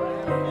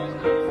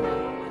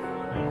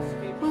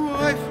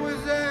 Life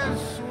was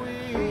as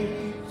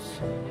sweet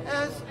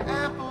as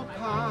apple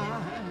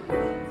pie.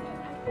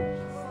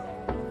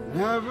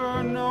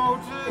 Never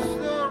noticed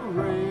the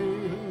rain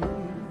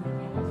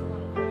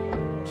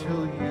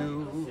till you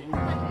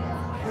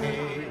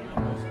came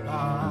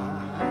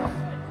by.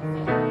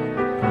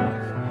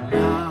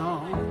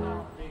 Now,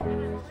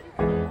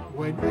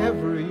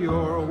 whenever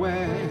you're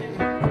away,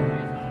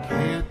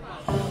 can't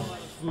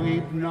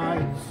sleep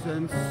nights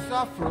and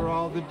suffer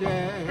all the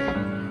day.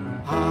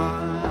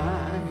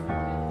 I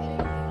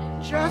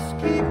just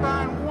keep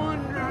on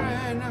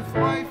wondering if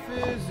life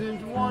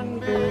isn't one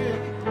big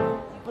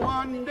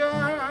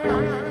blunder.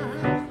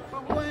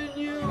 But when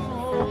you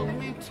hold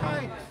me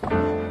tight,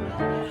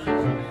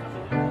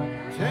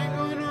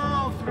 tingling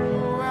all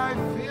through, I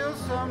feel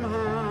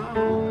somehow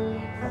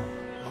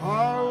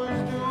I was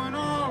doing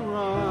all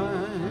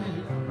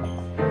right.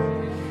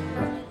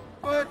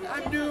 But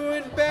I'm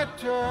doing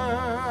better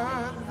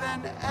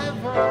than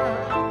ever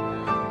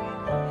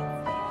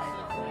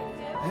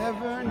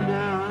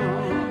now.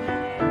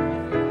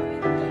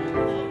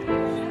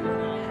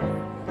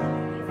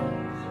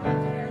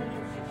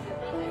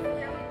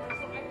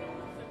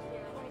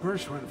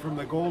 Gershwin from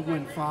the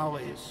Goldman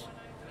Follies.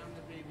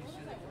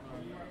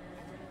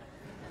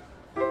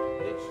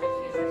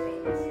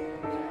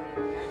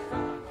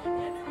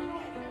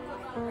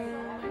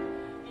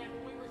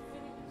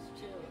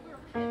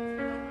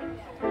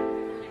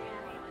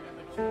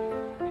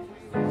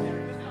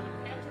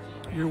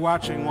 You're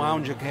watching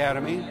Lounge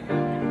Academy,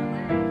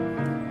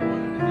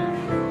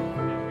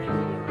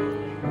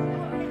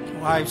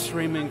 live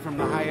streaming from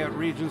the Hyatt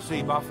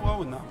Regency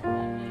Buffalo in the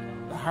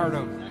heart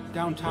of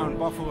downtown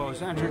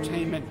Buffalo's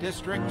entertainment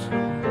district.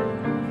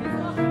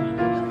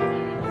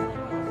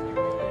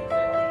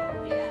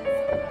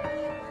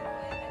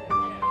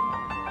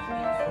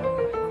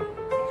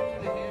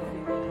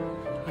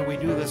 And we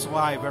do this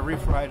live every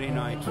Friday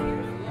night.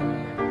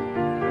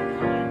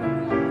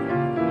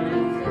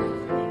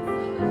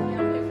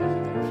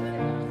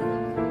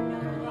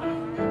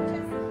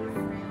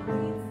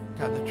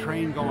 Got the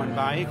train going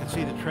by. You can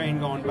see the train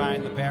going by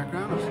in the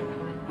background. It's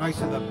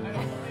nice of the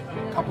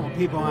couple of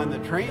people on the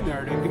train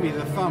there to give me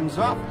the thumbs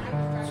up.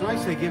 It's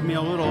nice they give me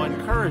a little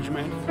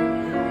encouragement.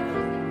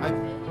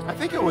 I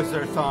think it was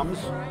their thumbs.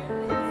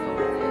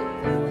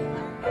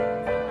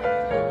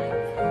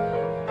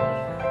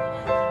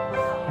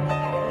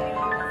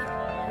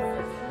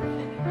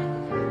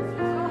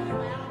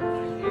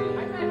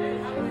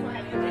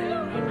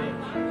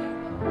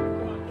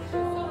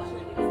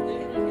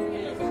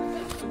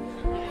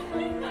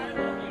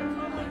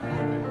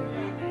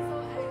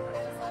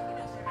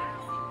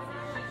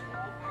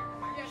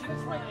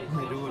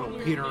 They do a little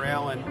Peter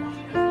Allen.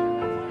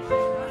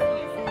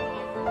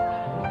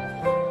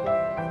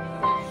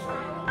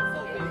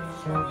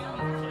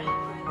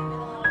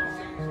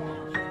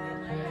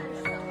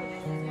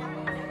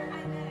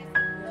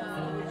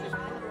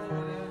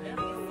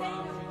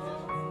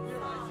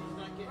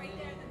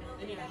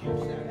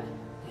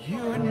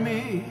 You and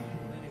me,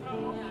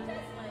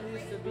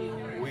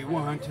 we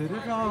wanted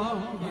it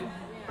all.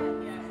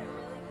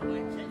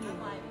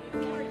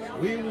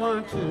 We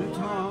wanted it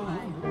all.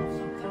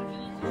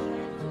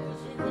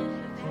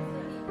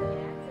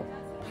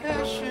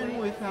 Passion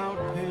without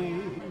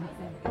pain,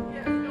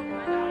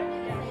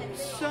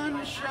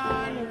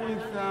 sunshine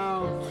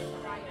without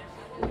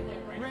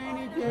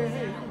rainy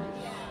days.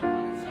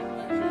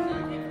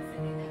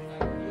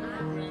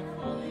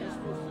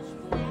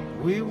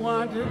 We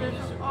wanted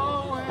it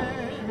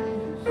always,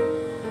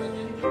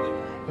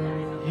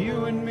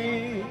 you and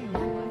me.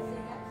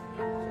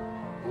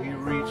 We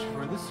reached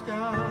for the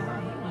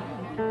sky,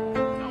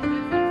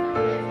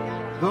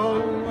 the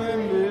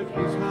limit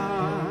was high.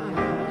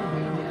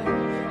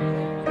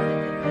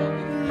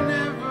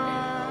 Never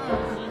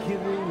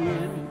giving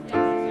in,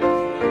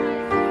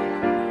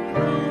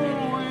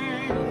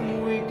 knowing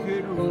we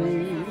could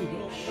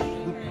reach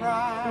the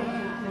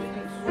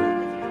prize.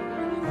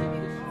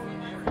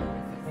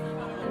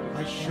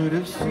 I should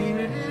have seen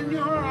it in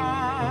your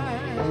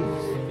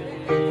eyes.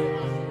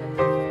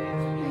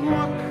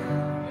 Look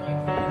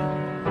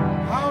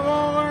how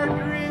all our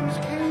dreams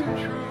came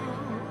true.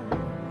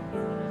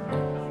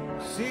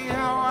 See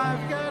how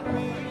I've got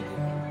me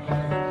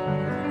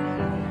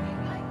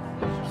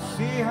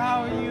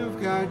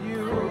got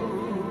you.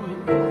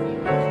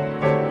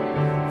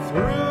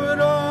 Through it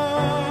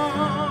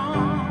all,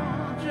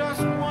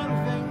 just one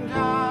thing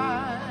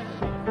died.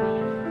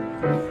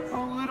 A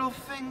little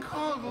thing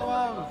called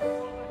love.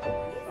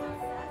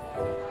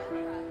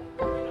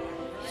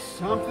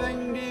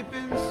 Something deep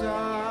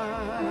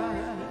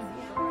inside.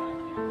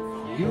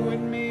 You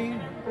and me,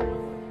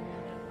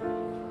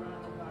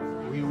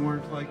 we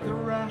weren't like the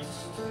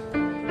rest.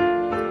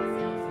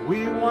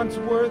 We once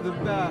were the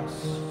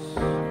best.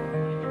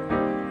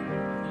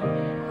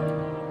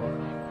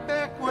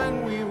 Back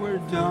when we were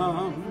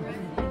dumb,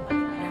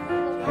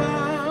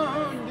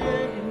 how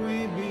did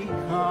we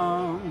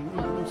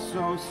become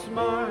so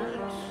smart?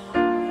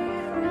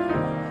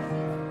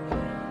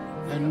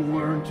 And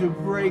learn to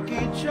break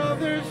each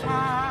other's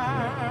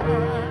heart.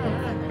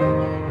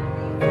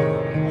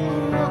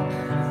 Look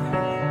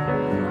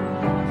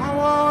how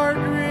our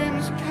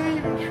dreams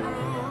came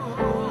true.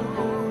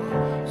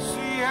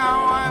 See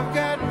how I've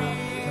got me.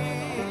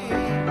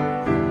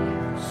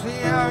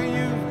 See how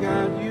you've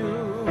got you.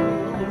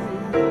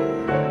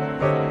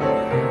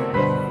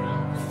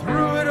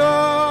 Through it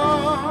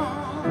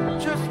all,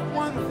 just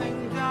one thing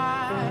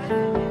died.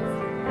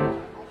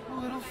 A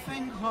little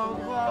thing called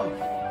love.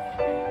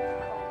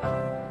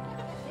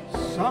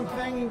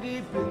 Something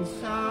deep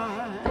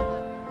inside.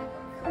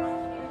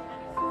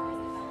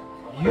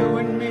 You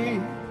and me,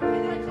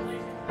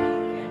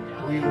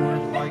 we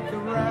weren't like the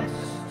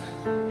rest.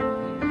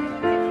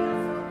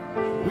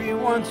 We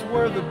once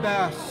were the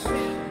best.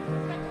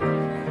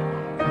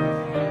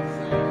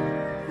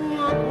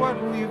 Look what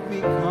we've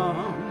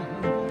become.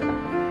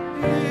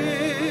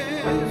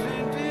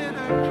 Isn't it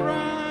a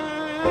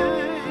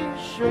crying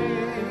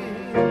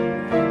shame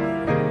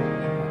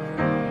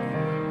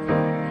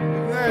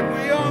that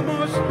we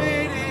almost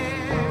made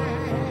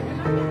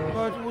it,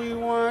 but we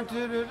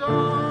wanted it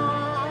all.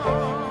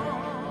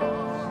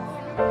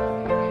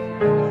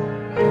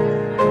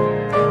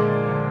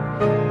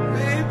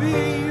 Baby,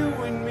 you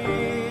and me,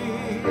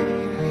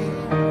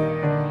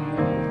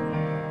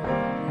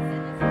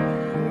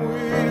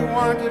 we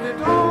wanted it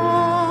all.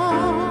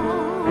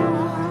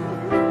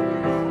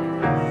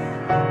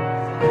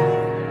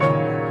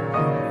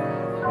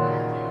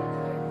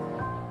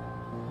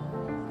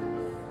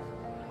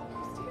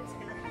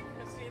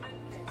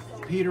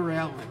 Peter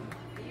Allen.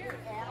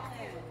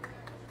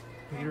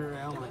 Peter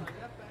Allen.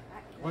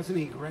 Wasn't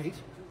he great?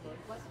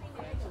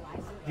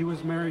 He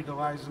was married to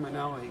Liza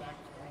Minnelli.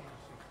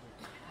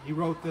 He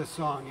wrote this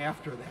song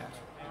after that,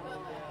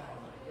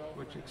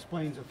 which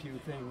explains a few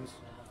things.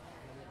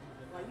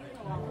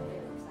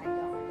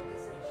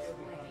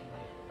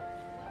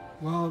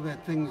 Well,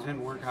 that things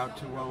didn't work out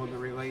too well in the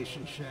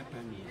relationship,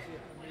 and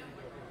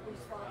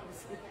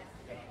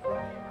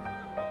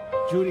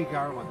Judy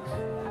Garland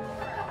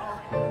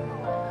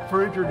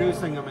for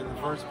introducing him in the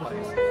first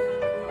place.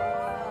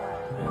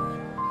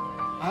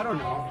 I don't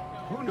know.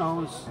 Who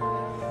knows?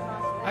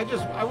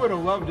 I would have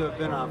loved to have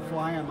been a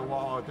fly on the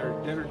wall at their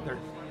dinner, their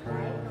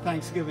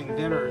Thanksgiving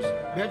dinners.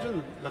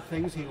 Imagine the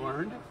things he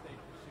learned.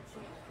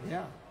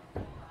 Yeah.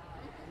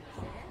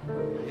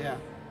 Yeah.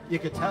 You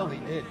could tell he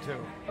did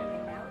too.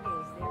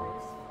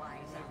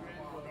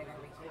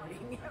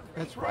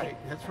 That's right.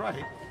 That's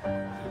right.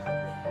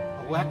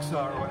 Alexa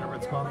or whatever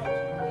it's called.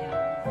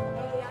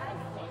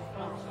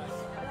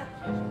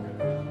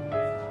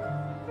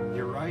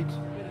 You're right.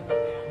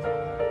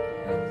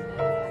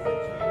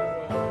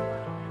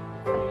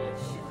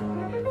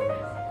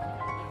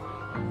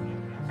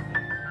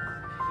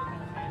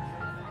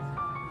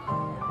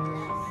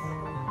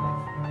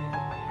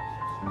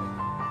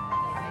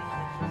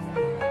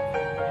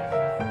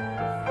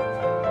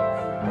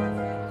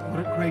 What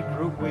a great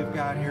group we've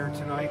got here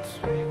tonight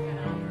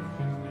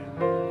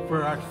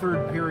for our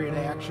third period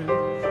action.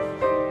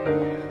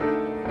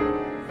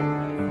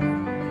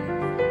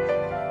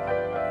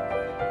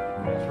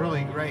 It's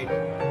really great.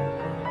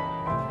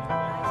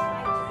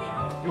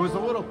 It was a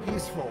little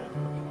peaceful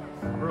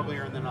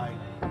earlier in the night.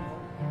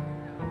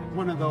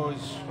 One of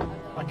those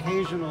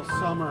occasional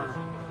summer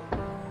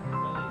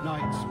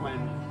nights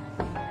when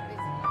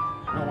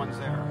no one's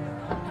there.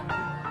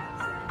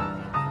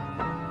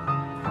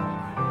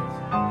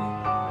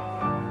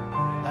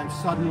 And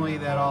suddenly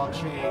that all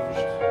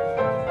changed.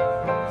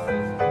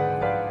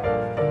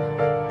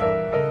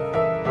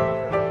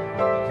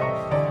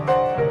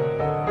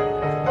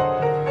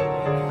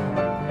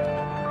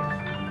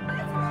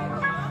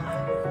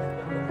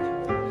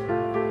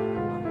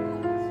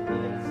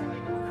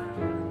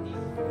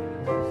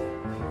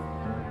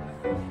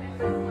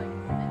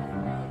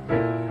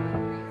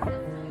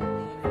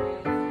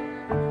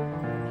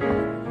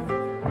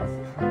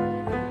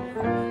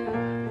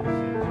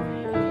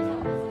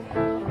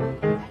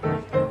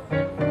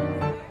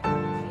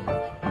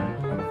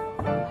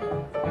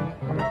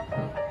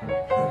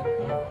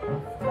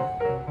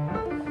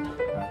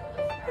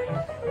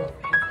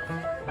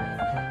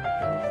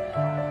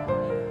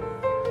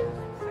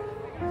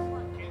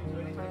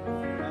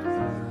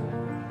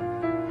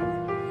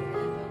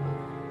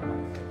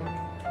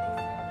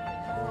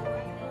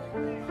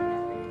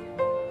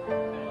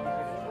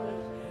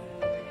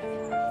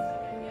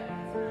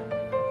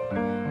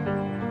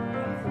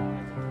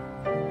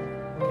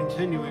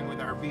 continuing with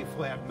our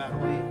B-flat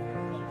medley.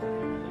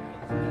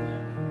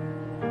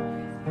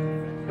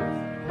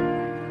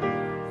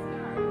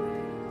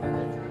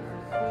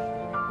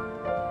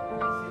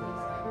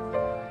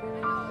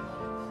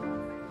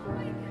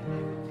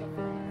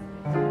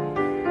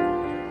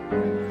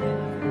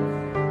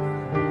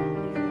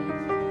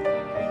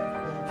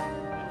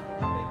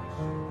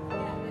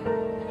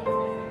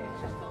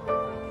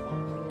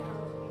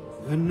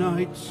 The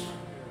night is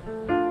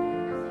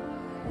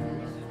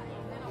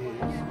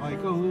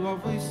like a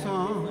lovely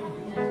song.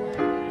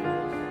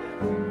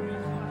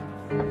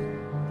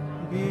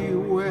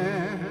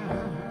 Beware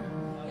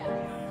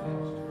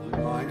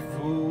my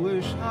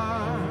foolish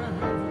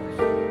heart,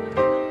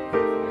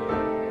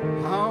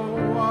 how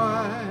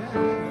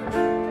wide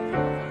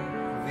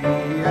the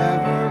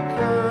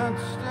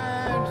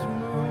ever-constant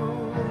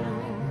moon.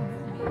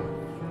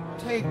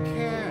 Take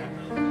care,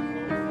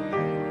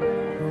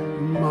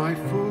 my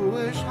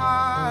foolish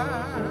heart.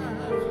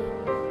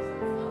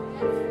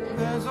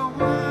 There's a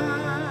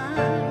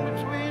line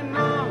between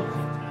love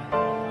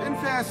and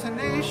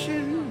fascination.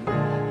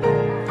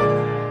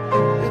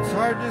 It's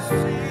hard to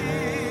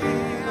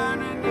see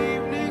on an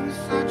evening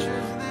such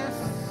as this,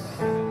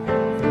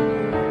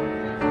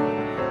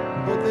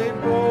 but they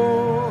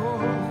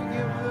both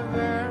give the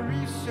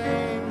very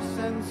same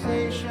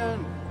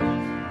sensation.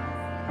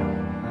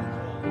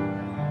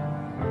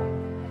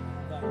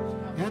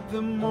 At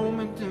the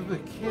moment of a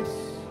kiss,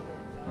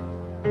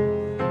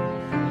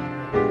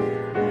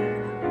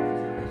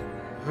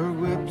 her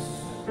lips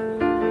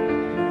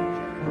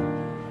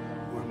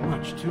were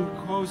much too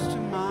close to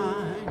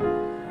mine.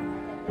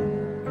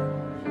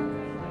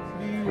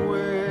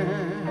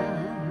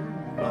 Beware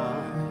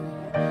my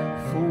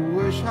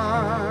foolish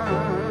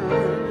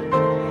heart.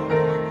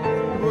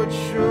 But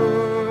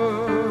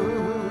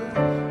should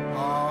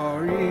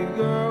our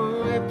eager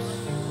lips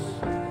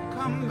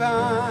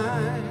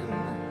combine,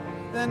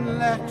 then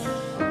let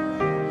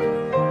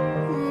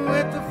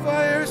the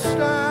fire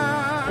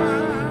start.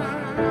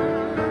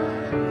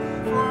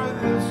 For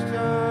this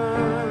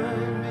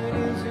time it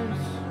isn't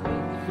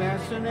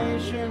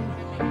fascination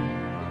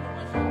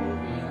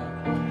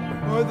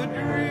or the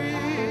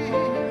dream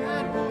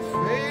that will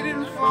fade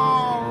and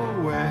fall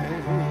away.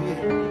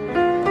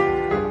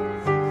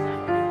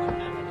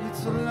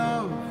 It's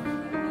love.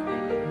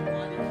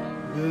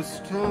 This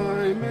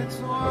time it's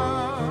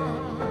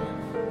love.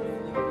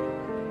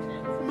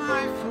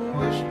 My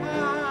foolish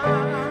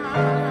heart.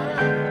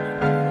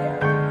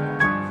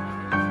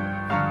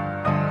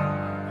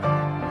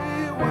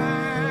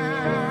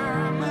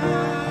 Beware my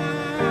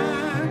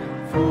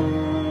foolish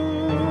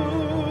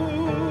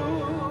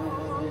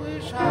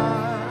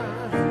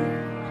heart.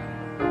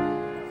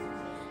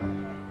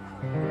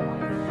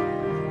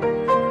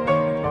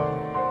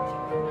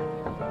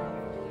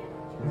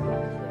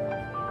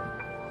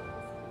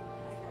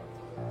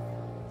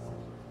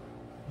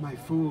 My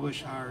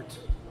foolish heart.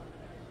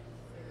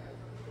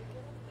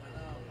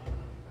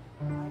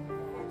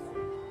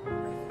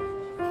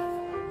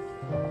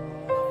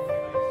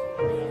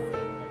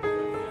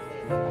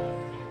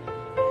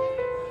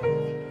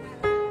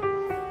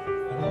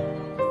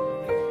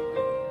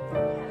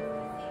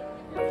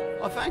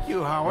 Well, thank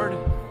you, Howard.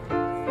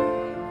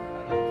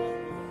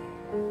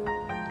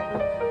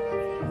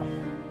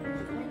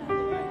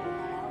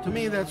 To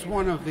me, that's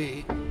one of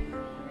the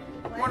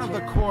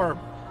core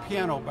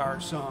piano bar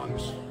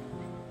songs.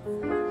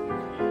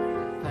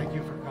 Thank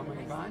you for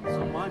coming by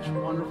so much.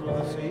 Wonderful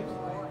to see you.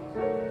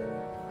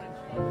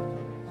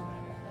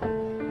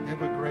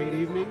 Have a great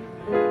evening.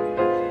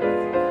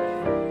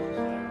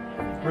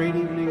 Great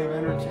evening of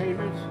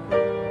entertainment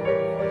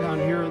down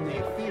here in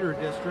the theater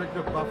district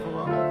of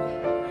Buffalo.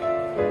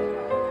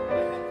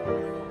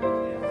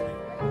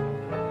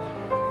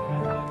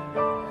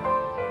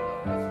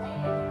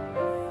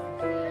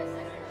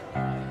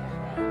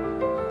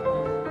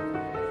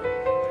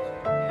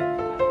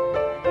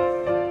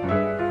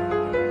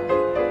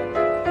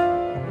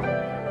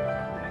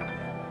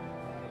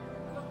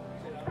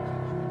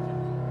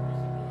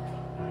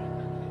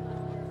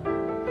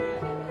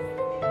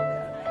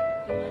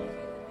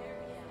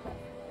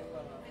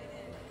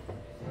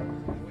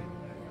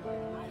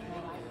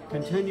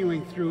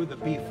 Continuing through the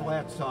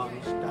B-flat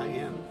songs,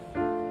 Diane.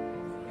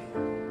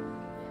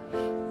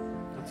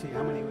 Let's see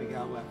how many we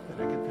got left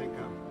that I can think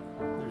of.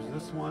 There's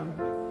this one,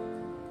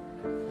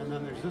 and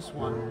then there's this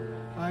one.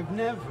 I've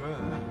never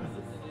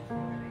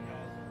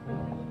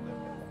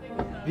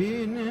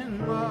been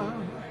in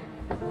love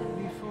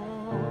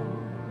before.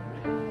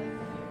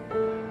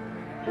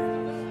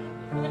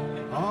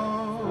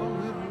 All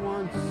at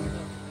once,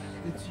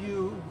 it's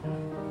you.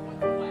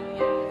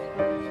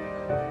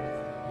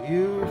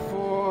 You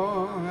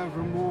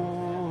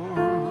forevermore.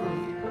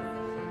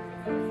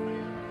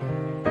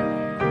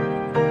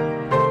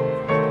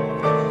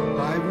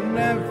 I've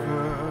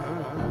never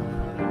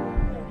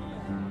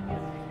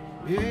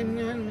been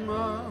in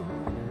love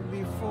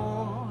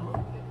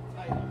before.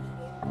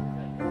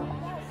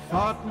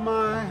 Thought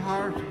my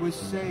heart was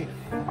safe.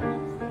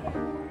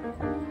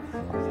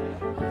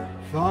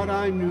 thought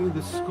I knew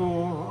the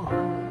score,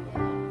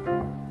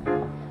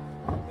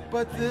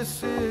 but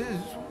this is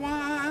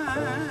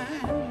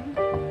wine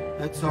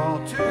that's all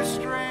too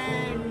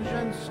strange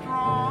and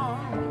strong.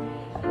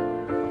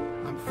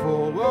 I'm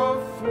full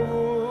of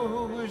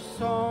foolish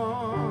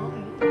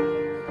song,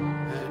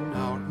 and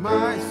out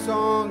my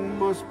song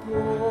must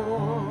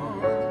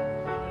pour.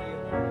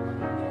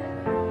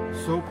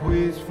 So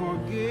please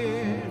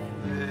forgive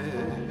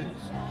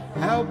this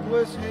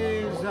helpless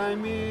haze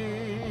I'm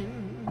in.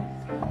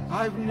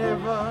 I've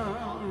never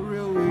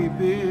really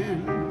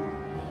been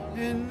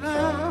in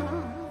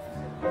love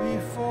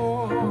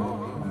before.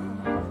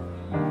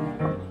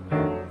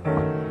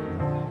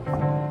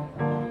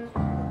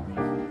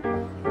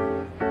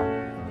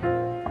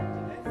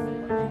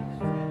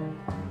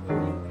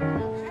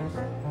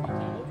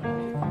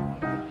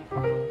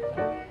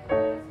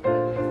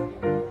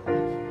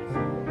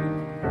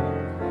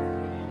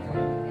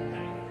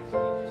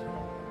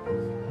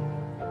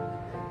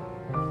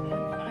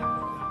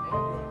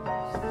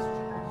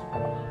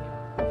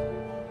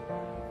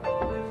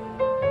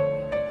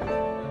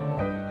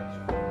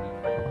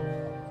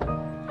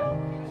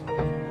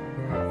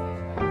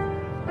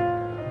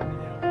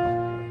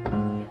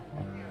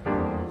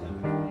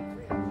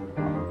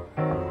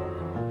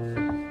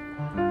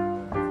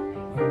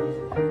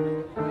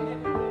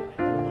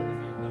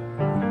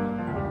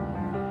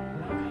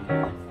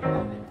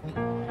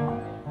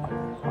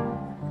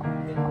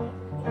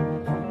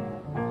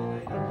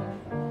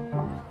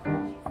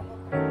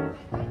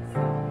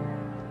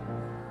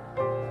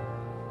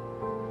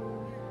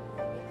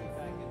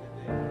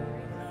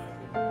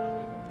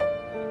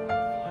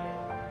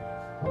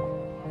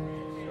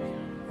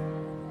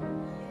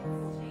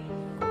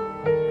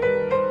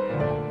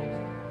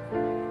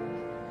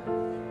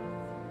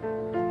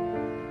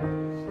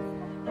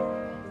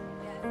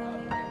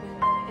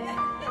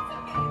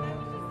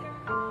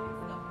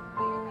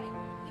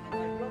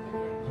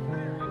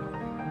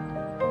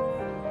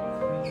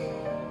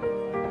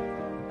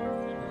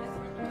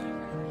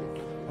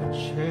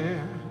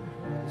 Chair,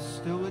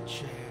 still a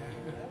chair.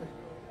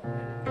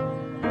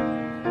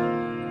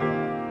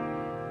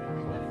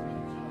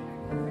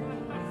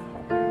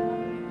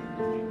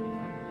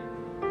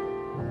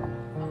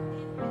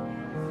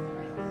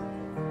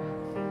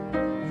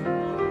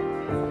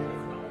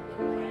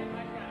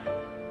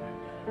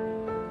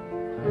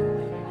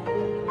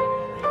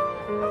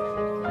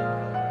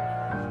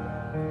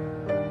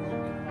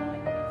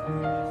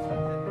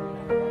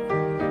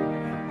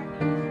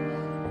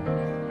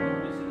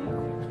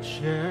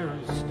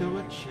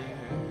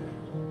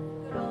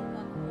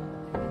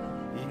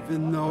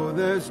 Even though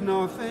there's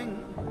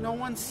nothing, no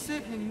one's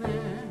sitting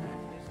there.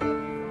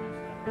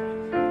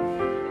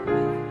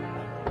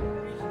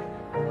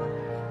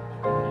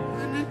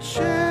 And a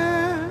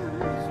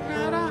chair's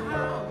not a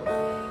house,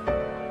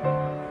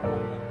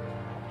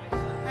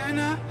 and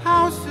a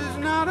house is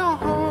not a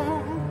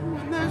home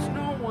when there's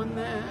no one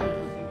there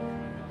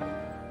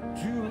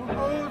to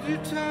hold you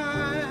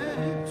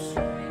tight,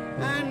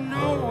 and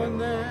no one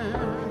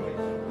there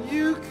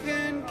you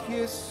can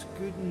kiss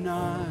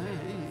goodnight.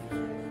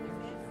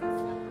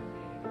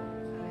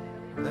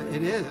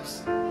 It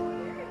is.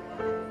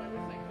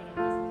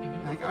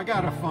 I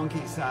got a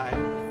funky side.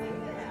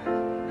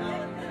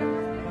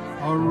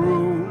 A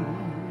room,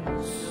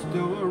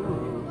 still a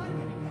room,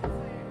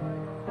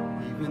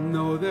 even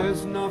though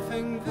there's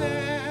nothing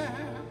there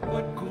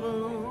but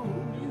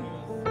gloom.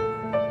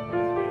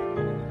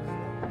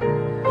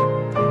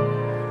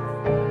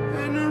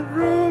 And a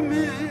room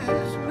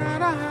is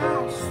not a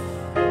house,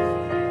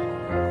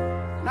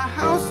 and a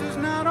house is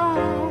not a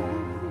home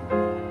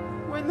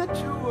when the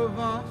two of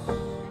us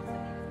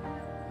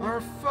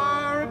are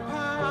far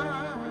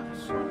apart,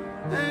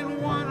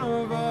 and one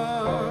of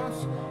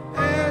us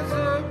has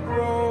a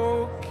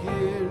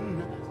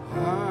broken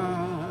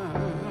heart.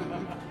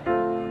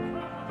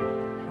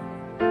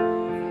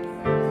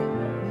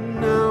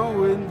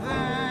 Now and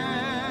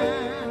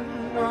then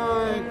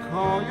I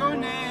call your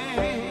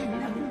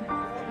name,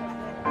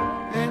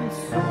 and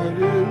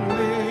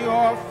suddenly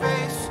your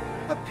face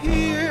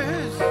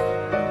appears,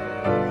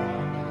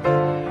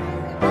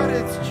 but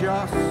it's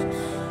just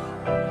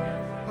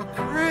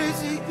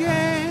crazy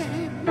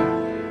game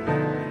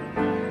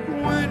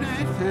when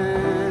it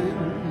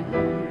ends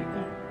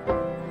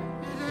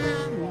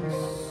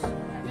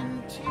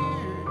in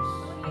tears.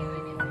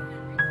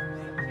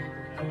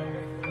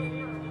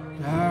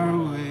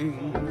 Darling,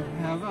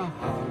 have a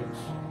heart.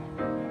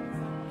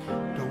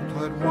 Don't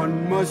let one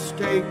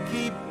mistake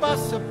keep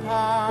us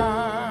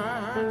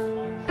apart.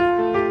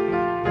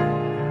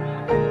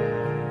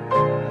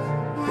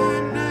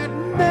 We're not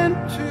meant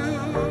to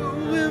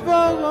live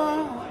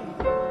alone.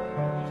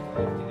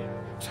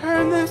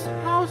 Turn this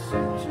house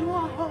into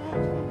a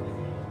home.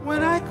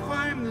 When I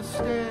climb the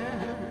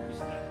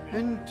stairs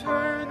and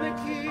turn the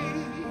key,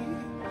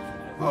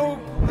 oh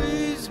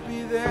please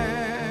be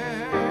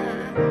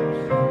there,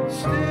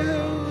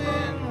 still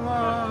in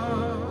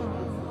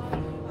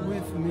love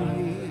with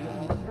me.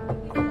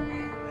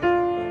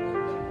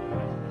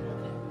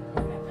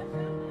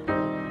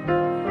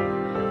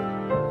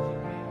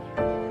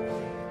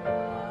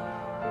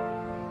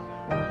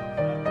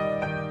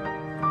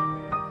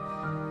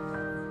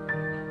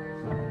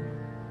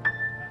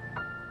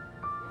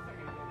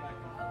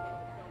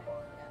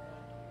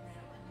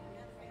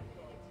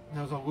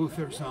 That was a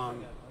Luther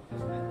song.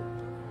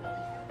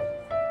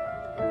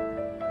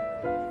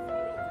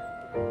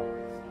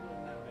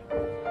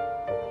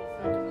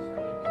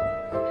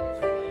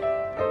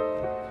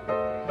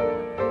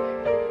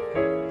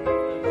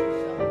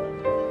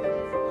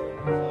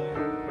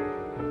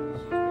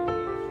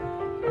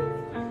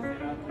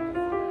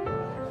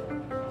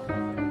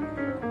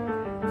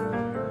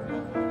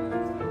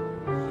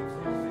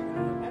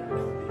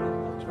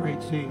 It's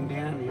great seeing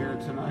Dan here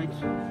tonight.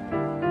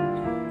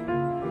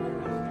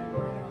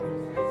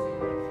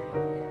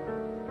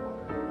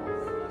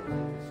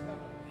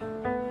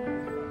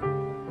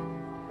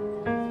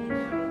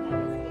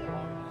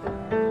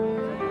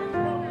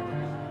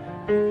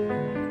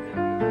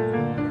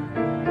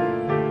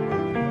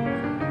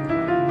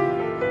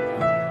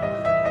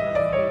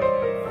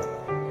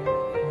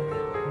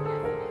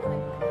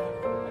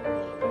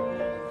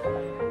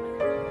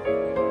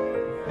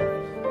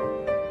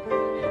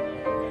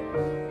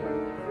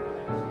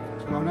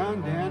 What's going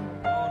on, Dan?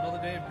 Oh,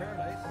 another day in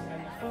paradise.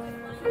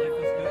 Life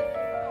is good.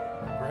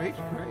 Great,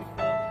 great.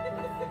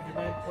 Would you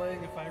mind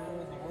playing If I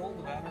Ruled the World,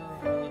 the banner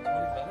of the 20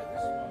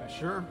 Benedicts?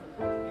 Sure.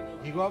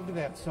 He loved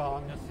that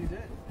song. Yes, he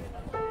did.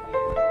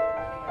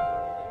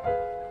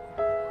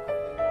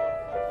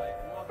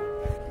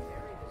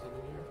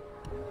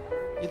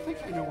 You think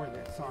I know where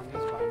that song is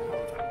by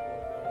now?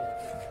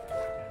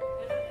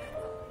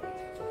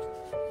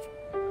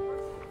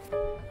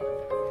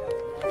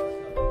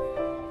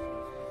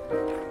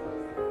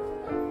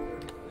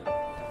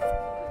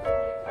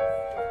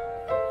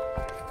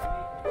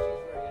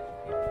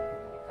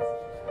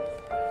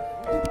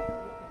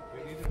 We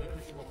need an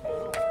additional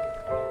piano.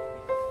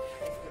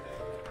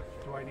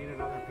 Do I need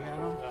another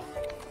piano?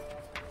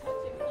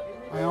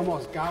 I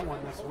almost got one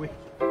this week.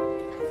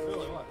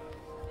 Really, what?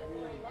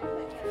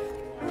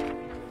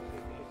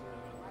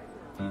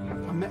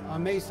 A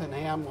Mason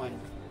Hamlin.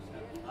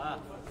 Ah,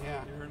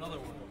 Yeah, you're another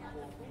one.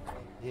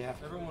 yeah.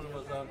 Everyone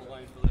was on the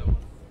line for that one.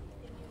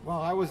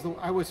 Well, I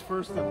was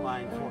first in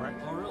line for it.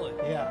 Oh, really?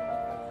 Yeah.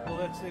 Well,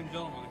 that same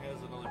gentleman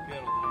has another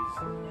piano that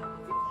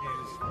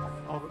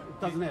Oh,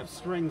 it doesn't have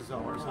strings though,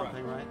 or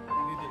something, right?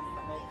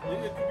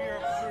 it could be your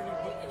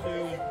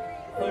opportunity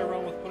to play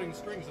around with putting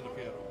strings in a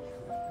piano.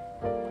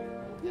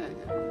 Yeah,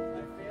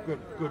 yeah.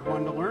 Good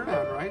one to learn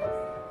on, right?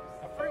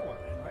 A free one,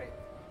 right?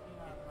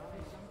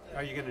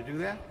 Are you going to do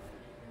that?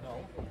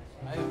 No.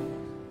 I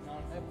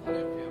have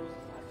plenty of pianos.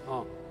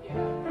 Oh.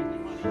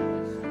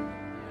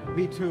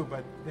 Me too,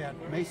 but that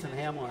Mason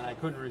Hamlin, I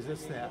couldn't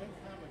resist that.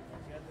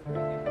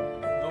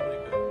 Nobody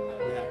could.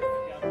 Yeah.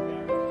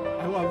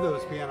 I love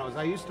those pianos.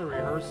 I used to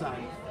rehearse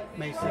on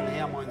Mason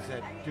Hamlins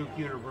at Duke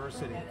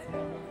University.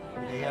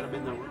 They had them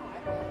in the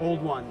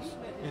old ones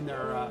in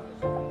their,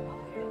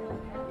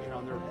 in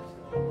their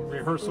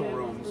rehearsal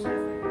rooms.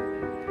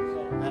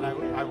 And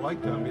I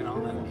liked them,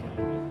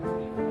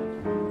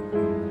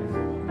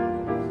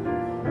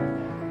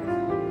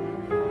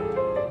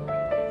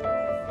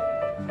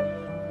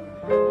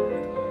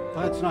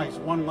 That's nice.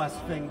 One less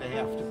thing to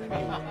have to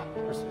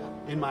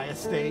pay in my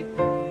estate.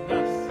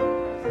 Yes.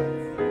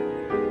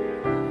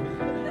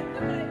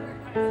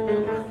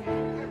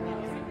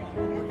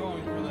 We're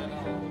going through that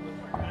now a little bit.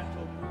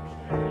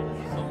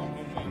 Someone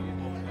whom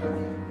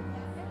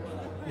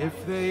we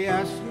If they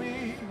asked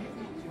me,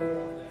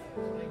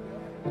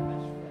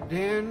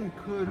 Dan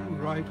could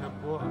write a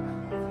book.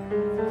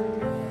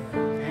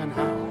 And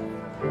how?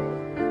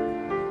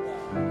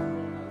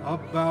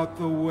 About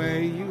the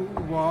way you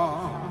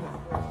walk,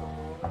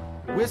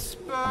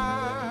 whisper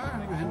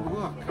and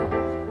look.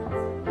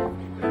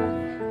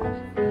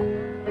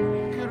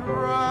 Could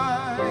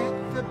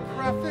write the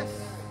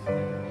preface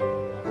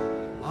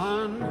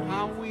on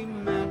how we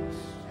met.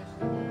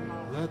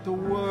 Let the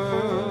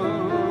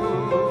world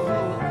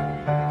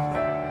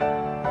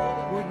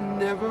would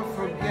never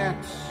forget.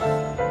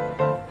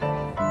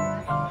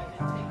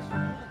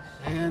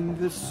 And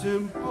the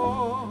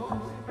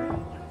simple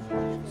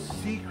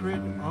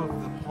secret of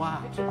the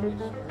plot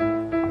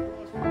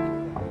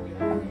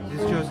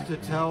is just to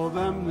tell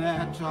them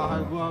that I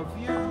love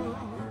you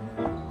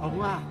a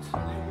lot.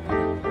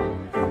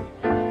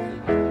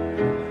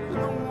 And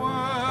the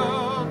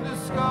world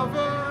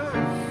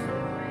discovers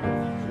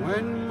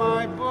when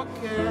my book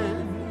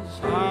ends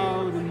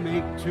how to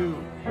make two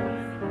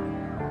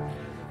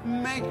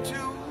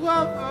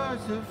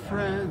lovers of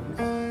friends.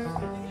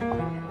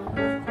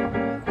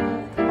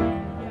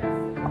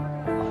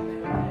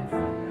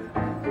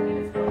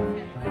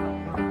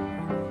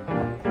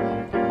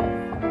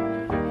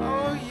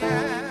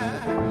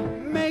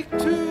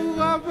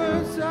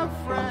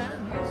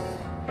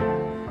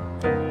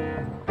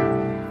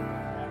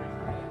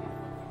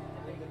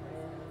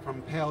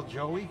 From Pale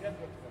Joey,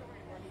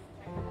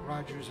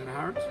 Rogers and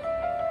Hart.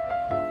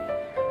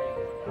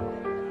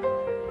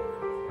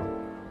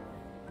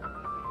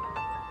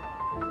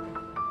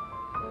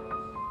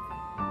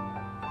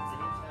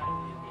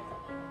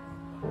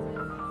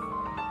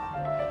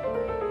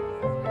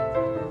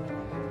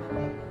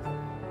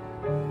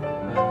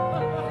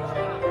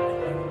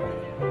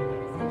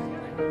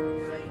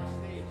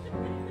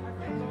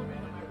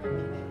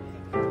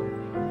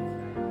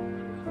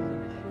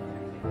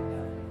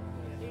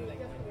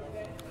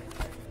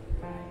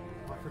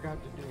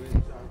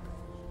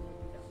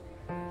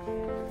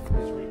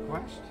 his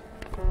request.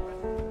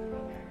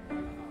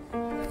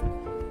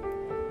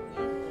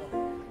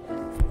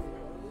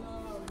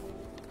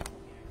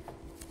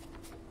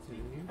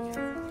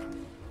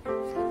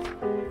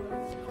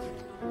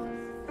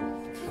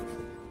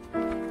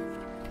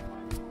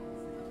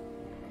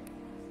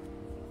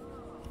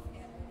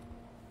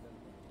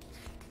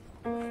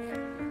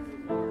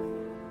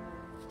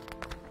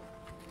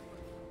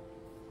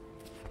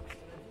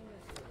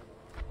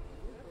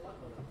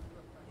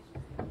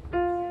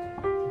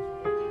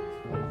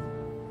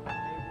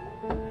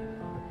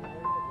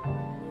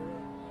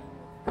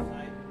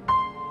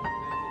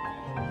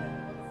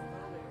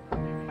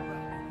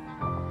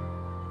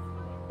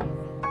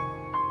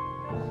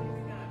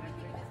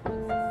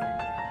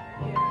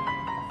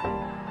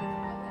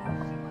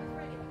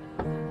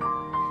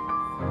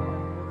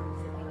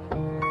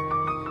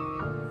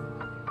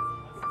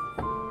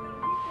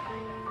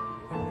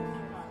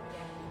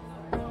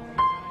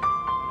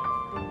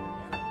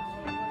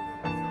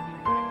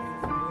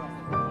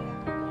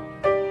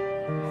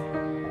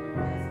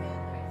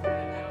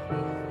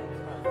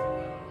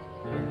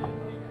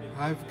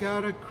 I've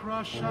got a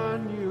crush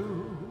on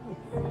you,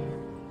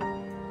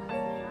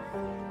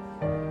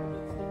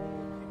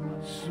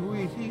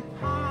 sweetie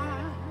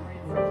pie,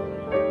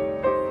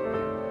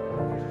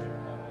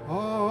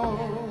 all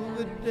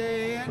the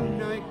day and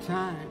night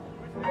time.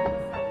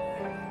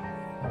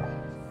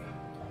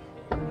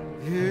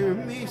 Hear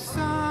me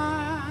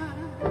sigh,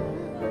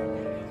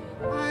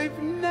 I've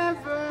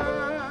never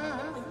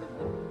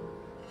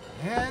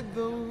had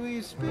the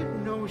least bit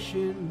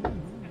notion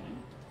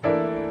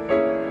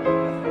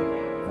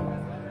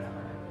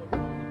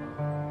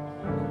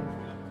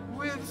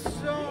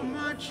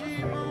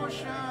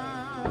emotion.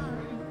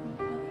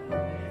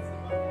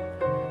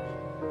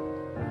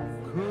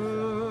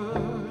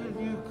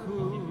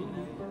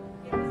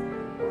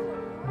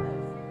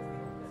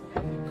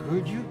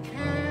 Could you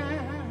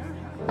care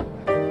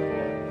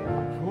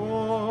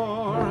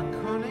for a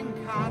cunning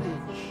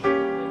cottage?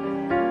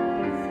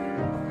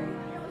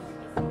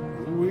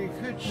 We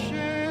could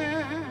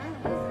share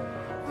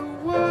the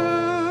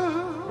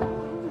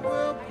world.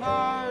 Well,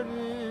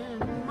 pardon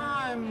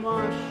my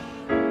mush,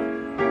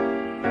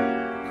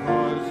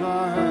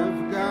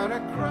 I've got a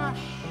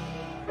crush,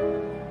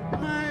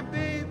 my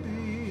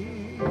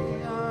baby,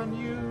 on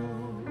you.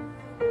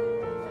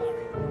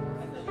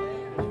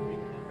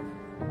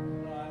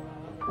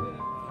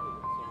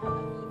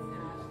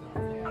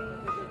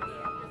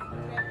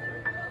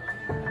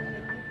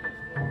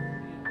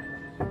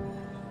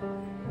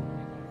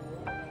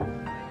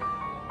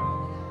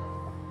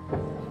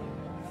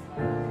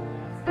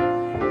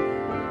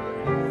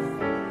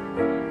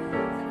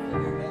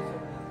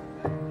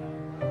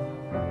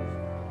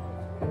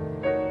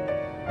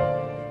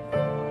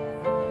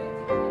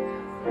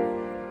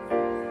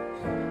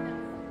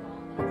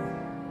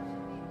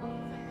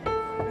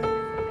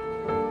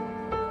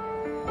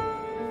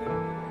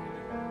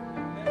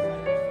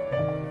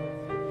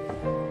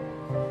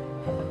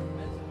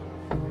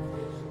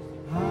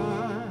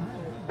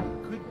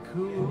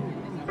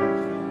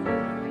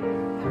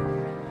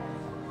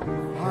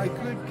 I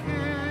could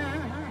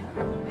care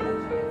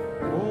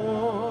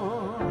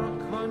for a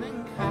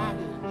cunning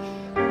cottage.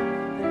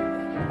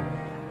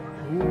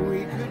 We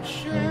could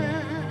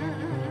share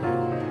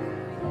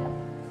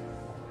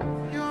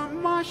your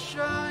mush.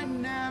 I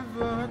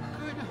never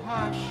could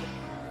hush,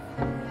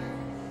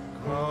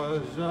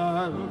 'cause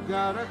I've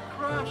got a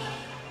crush,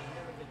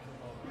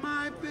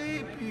 my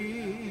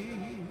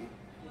baby,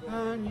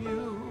 on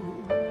you.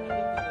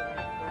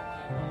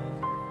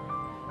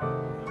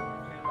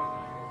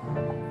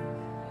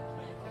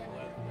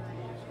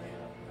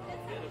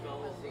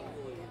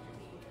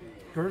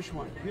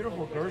 Gershwin,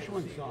 beautiful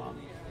Gershwin song.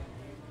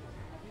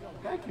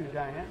 Thank you,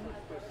 Diane.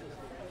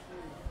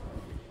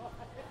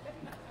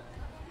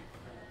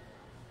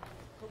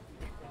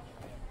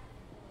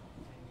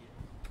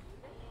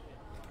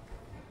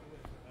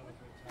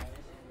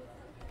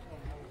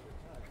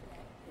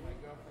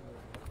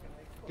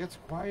 It gets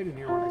quiet in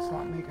here when I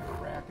stop making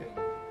a racket.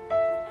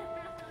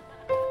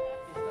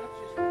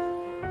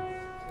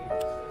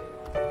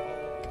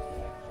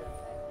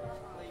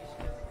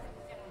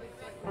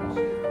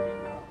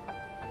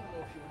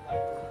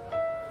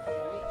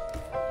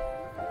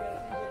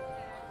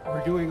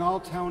 We're doing all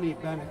Townie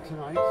Bennett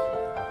tonight,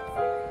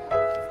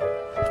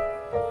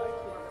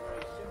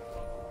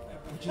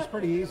 which is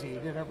pretty easy. He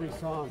did every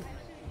song.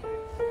 He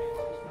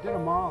did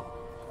them all.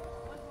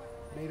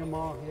 Made them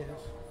all his.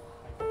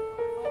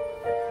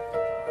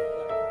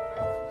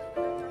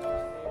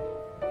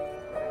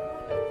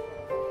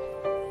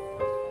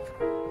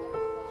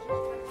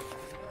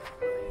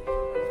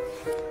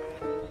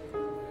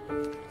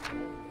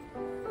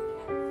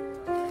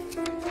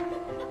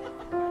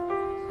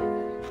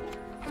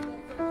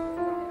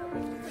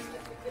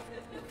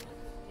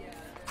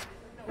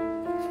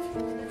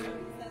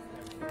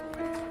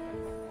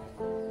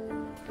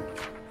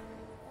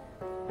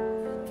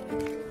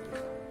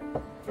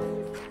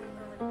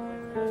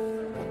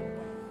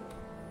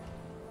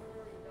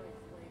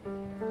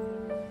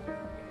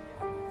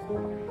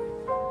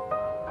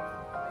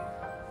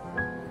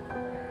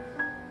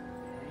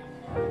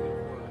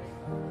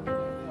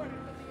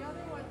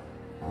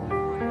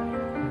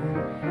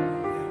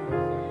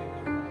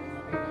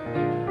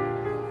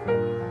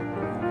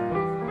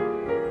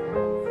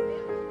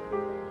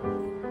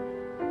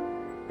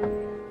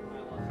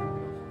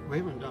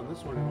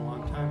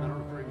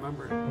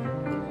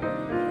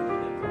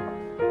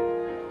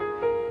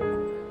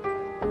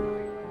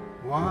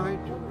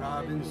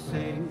 robins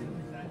sing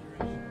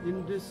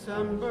in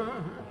December,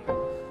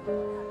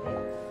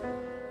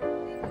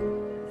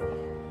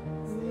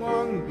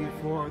 long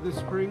before the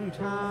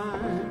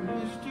springtime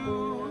is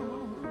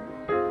due.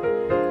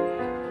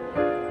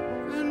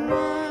 And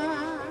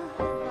why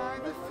by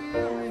the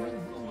feeling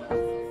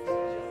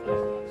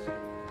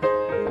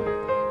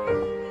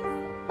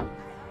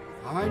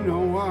I know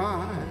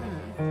why,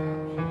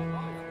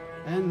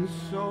 and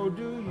so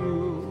do you.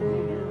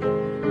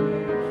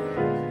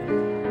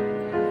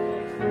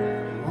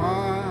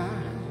 Why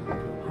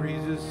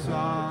breezes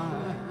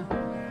sigh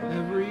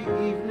every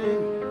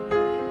evening,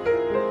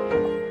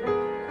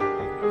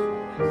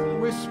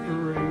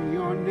 whispering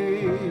your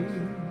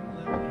name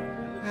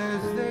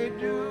as they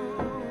do.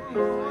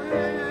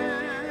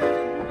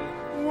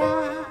 And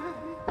why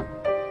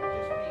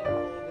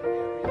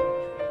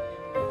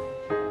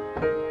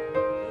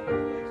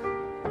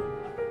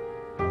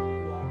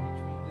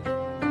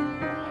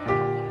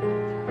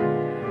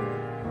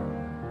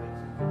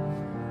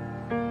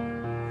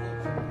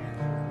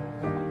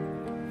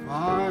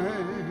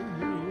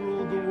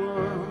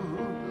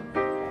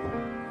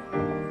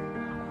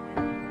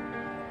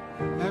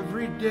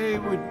day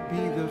would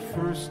be the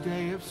first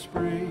day of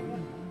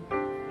spring.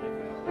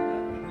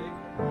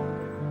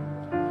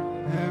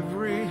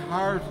 Every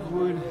heart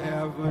would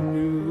have a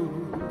new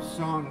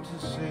song to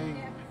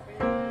sing,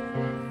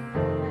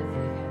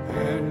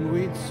 and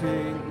we'd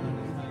sing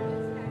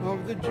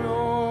of the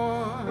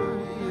joy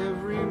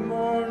every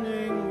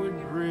morning would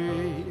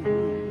bring.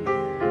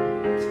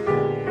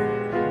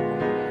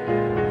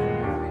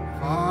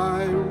 If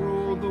I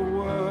ruled the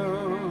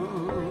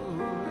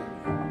world,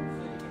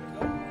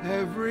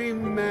 every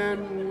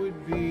man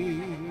would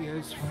be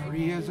as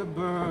free as a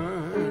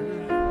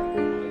bird.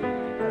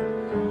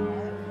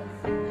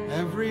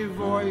 Every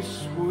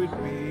voice would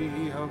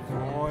be a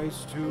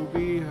voice to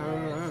be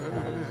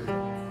heard.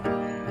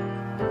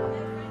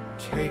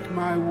 Take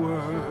my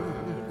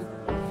word,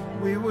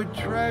 we would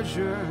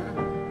treasure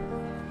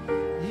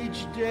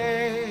each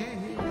day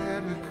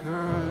that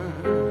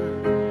occurred.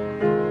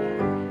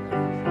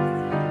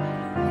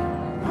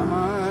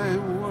 My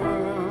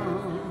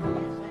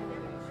world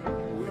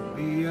would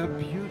be a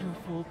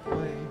beautiful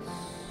place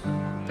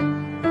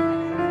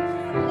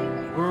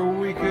where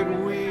we could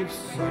weave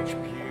such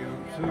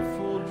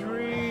beautiful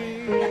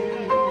dreams.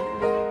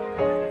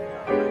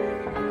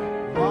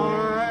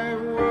 My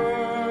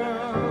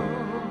world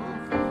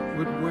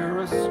would wear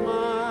a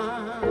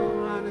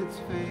smile on its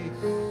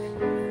face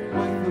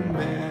like the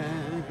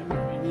man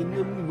in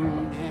the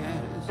moon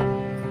has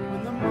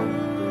when the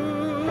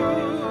moon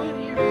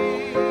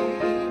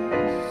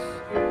beams.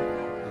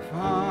 If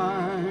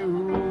I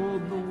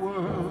ruled the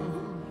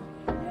world,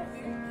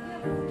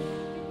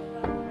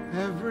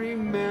 every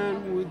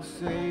man would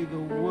say the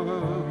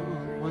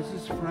world was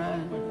his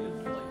friend.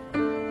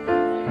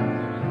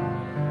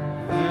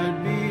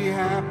 There'd be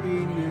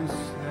happiness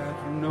that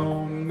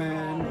no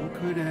man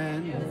could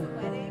end.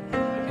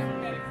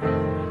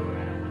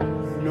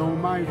 No,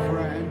 my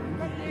friend,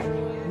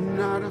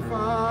 not if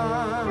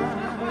I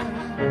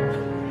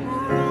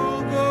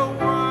ruled the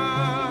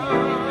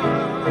world.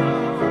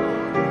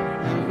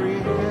 Every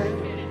head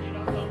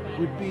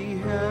would be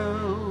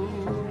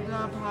held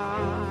up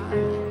high.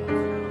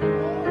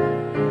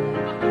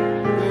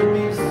 There'd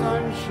be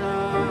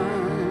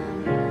sunshine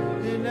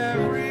in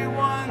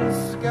everyone's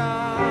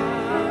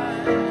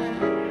sky.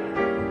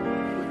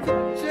 Would the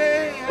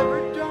day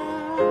ever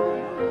dawn?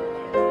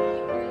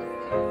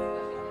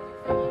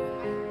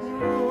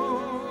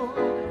 Rule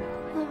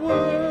the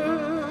world.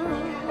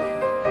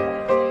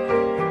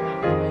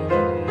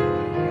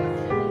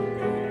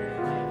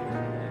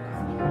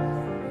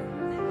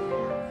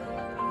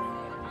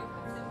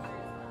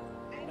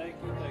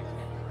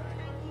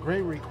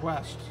 Great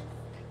request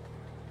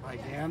by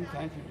Dan.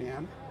 Thank you,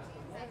 Dan.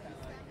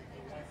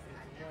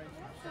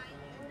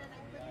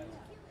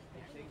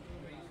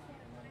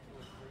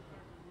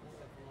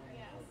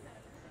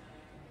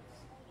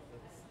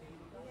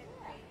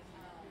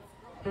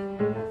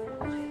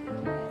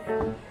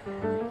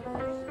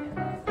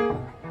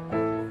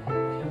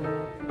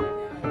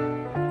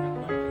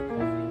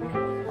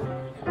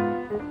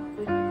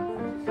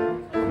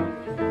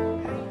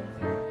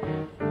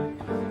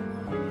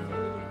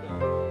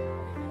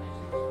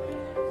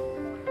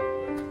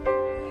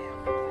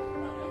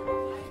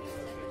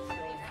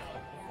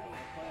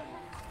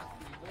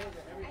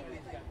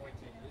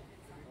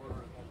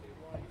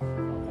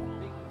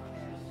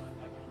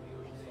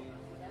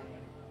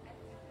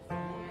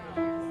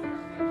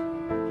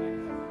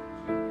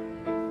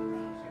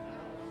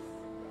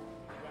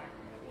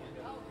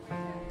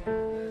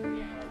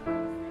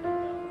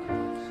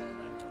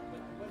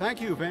 Thank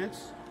you,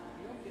 Vince.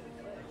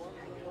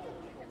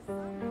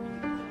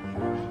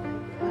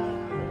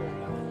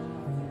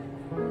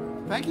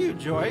 Thank you,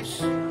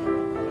 Joyce.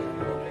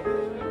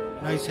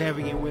 Nice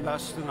having you with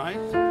us tonight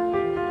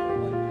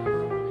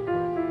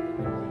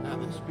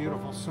on this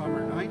beautiful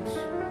summer night.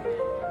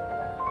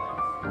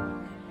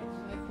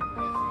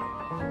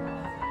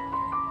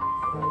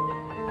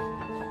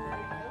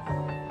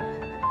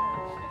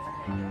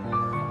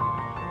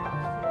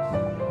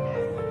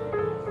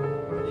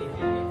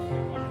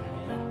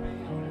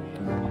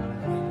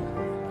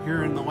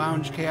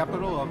 lounge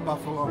capital of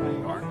Buffalo,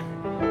 New York.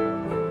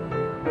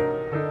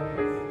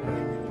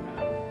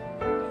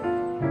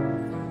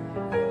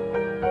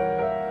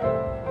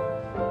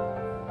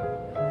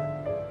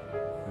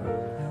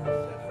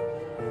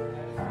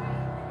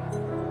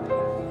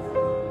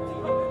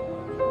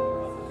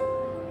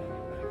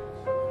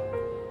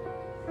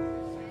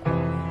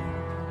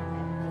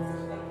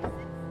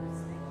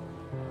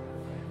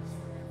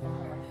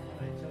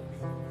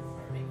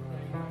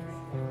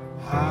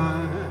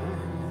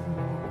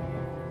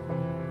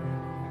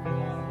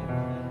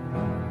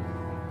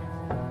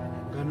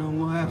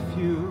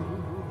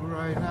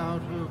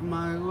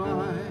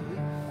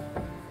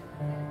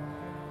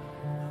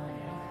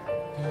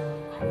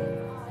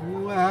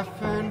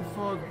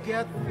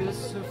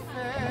 This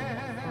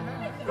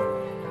affair.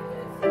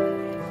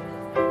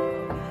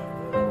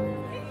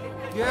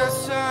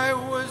 Guess I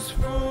was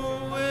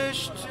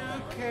foolish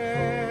to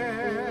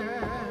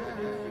care.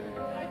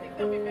 I think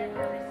they'll be back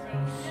very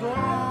soon. So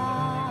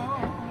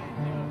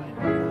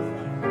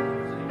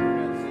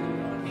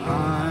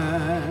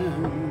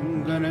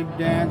I'm gonna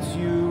dance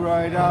you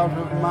right out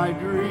of my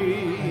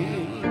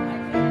dream.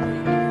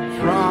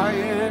 Try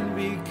and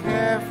be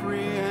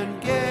carefree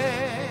and gay.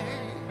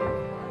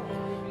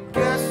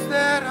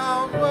 That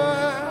I'll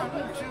learn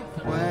to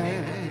play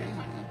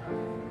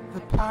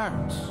the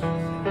parts.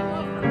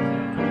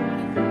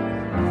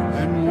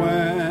 And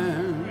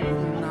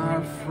when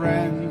our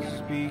friends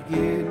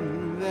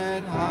begin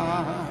that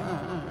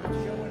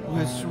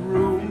heartless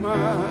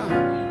rumor,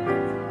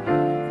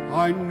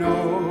 I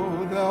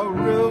know they'll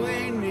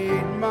really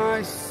need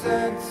my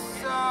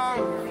sense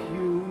of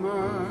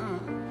humor.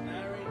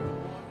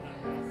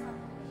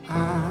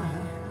 I'm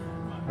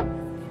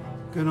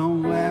gonna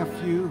laugh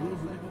you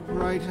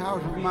right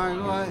out of my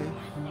life,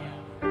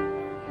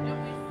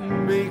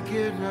 make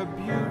it a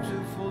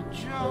beautiful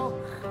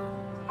joke.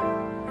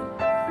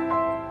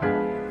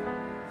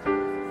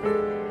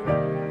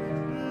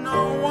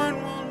 No one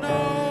will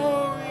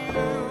know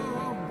you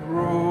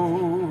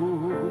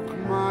broke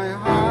my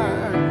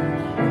heart,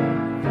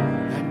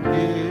 and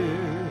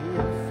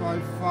if I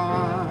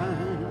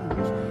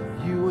find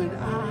you and I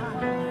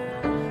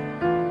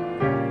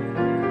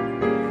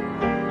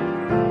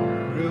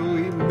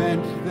really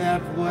meant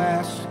that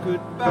last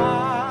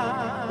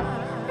goodbye,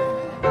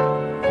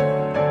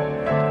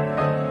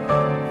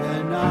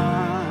 then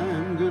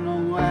I'm gonna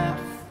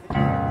laugh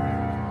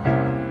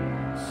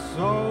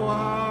so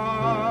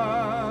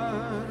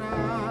hard I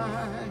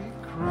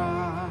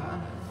cry.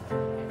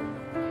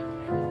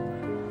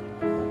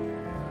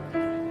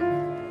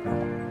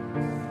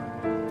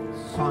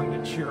 Song to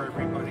cheer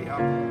everybody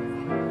up.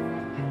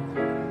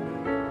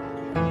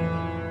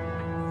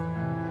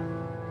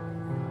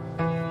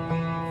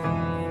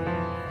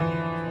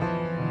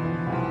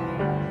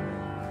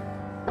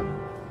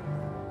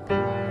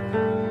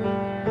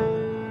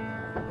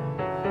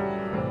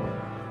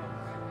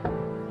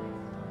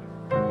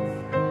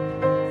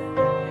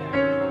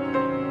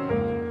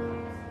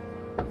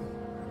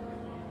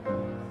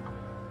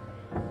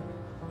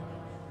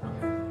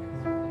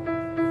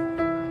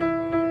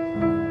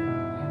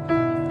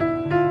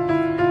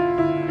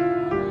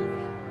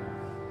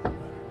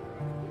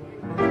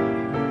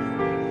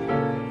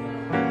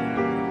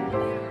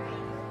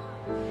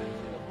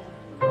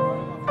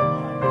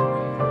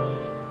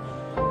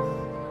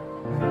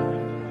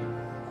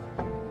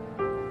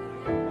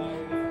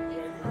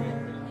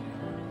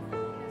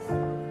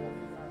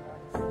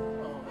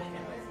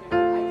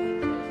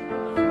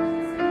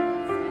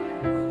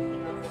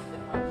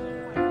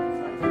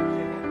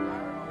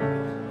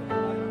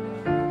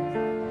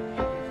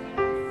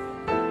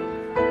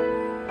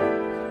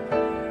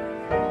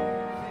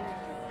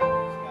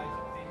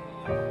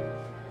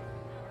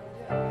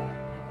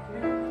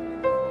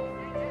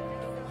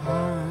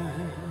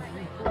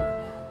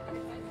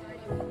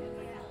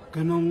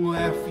 Gonna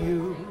laugh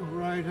you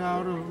right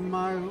out of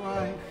my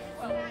life,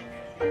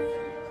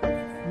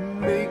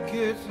 make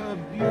it a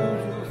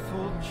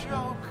beautiful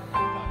joke.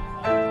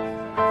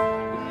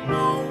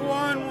 No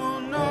one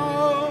will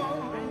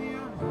know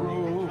you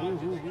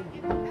broke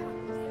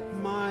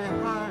my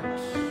heart,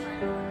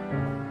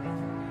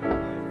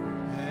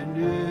 and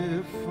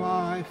if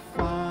I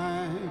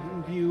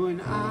find you and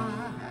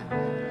I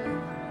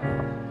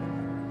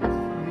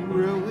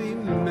really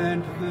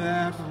meant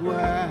that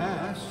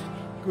last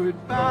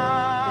goodbye,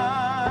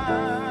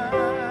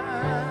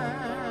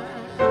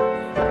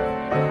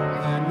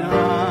 and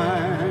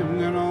I'm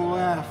gonna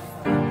laugh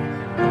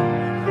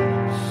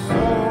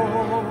so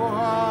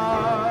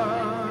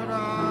hard I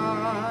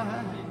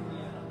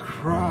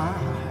cry.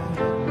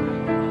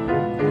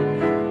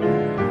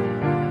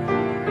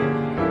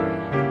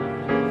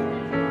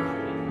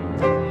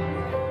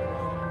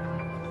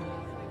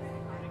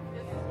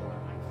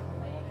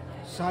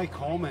 Cy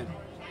Coleman,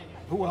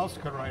 who else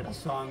could write a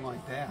song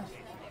like that?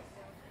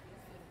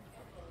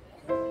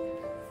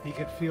 He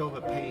could feel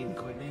the pain,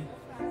 couldn't he?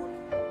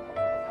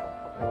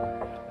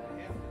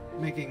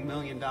 Making $1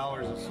 million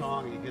a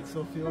song, he could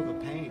still feel the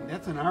pain.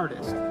 That's an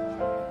artist.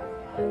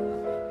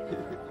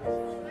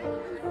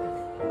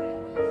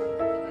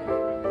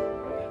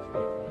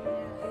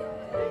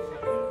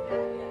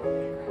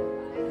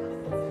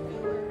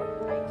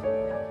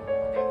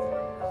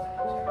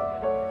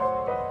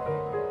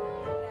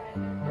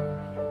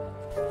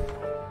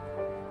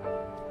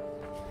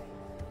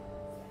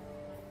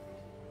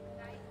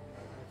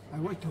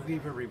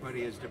 keep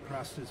everybody as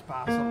depressed as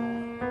possible.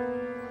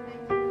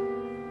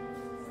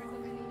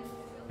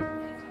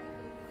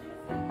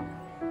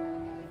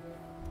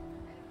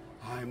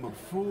 I'm a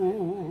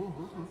fool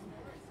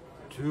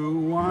to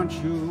want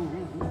you.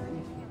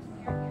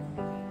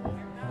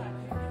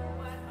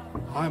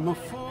 I'm a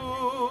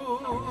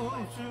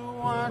fool to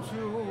want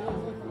you.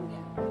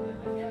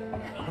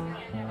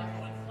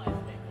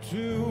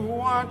 To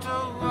want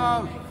a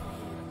love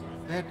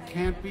that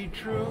can't be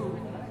true.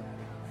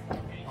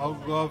 A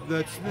love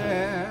that's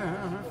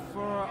there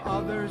for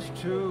others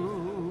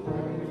too.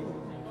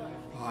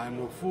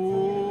 I'm a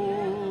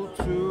fool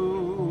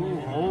to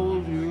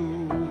hold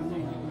you.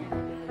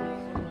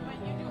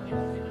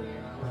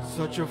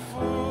 Such a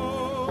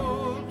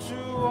fool to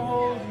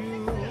hold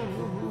you.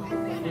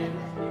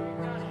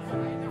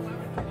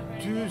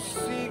 To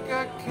seek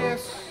a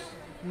kiss,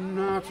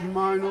 not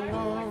mine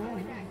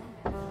alone.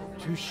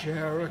 To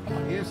share a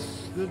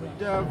kiss the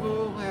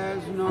devil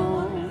has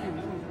known.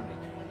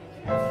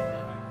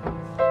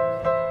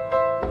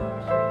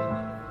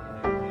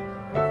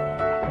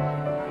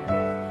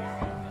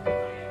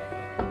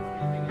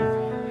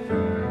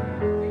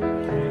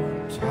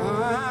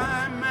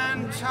 Time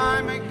and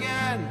time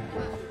again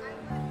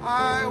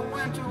I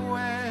went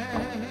away,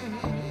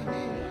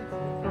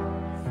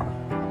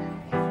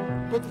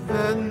 but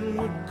then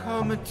would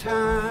come a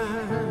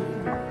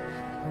time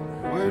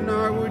when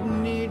I would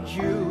need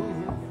you.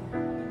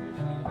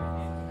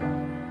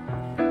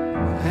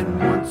 And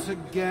once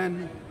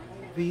again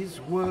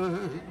these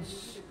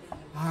words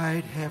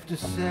I'd have to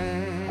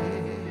say.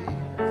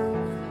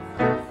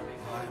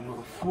 I'm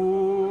a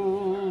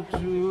fool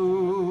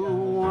to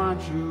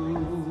want you.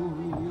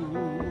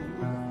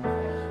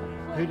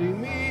 Pity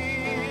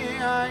me,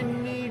 I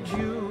need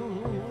you.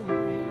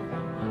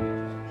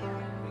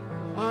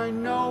 I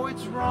know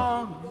it's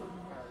wrong,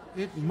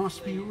 it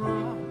must be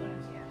wrong.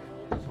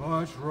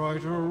 But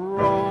right or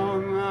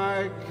wrong,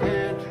 I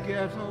can't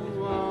get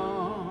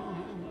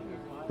along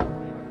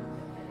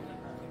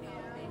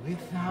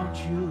without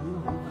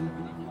you.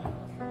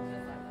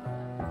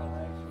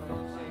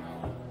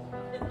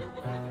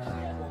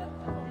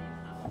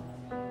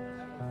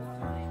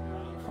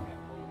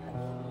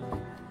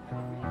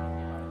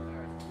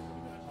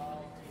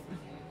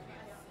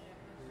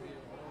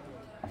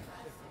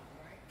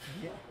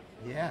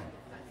 Yeah.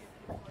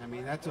 I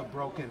mean, that's a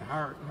broken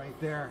heart right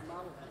there.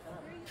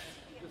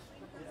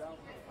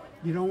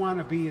 You don't want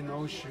to be in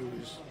those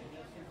shoes.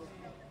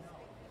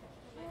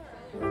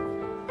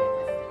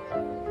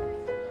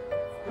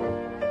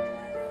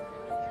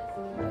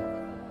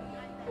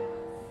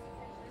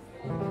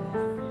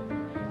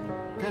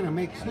 Kind of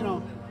makes, you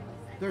know,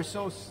 these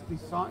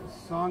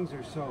songs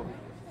are so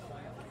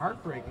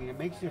heartbreaking. It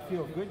makes you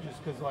feel good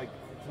just because, like,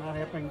 it's not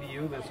happening to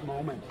you this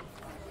moment.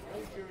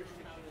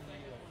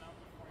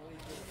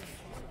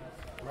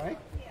 Right?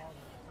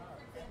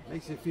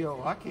 Makes you feel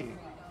lucky.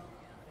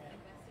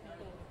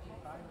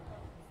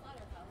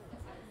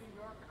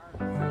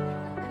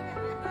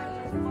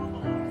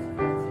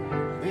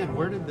 Man,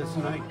 where did this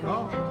night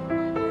go?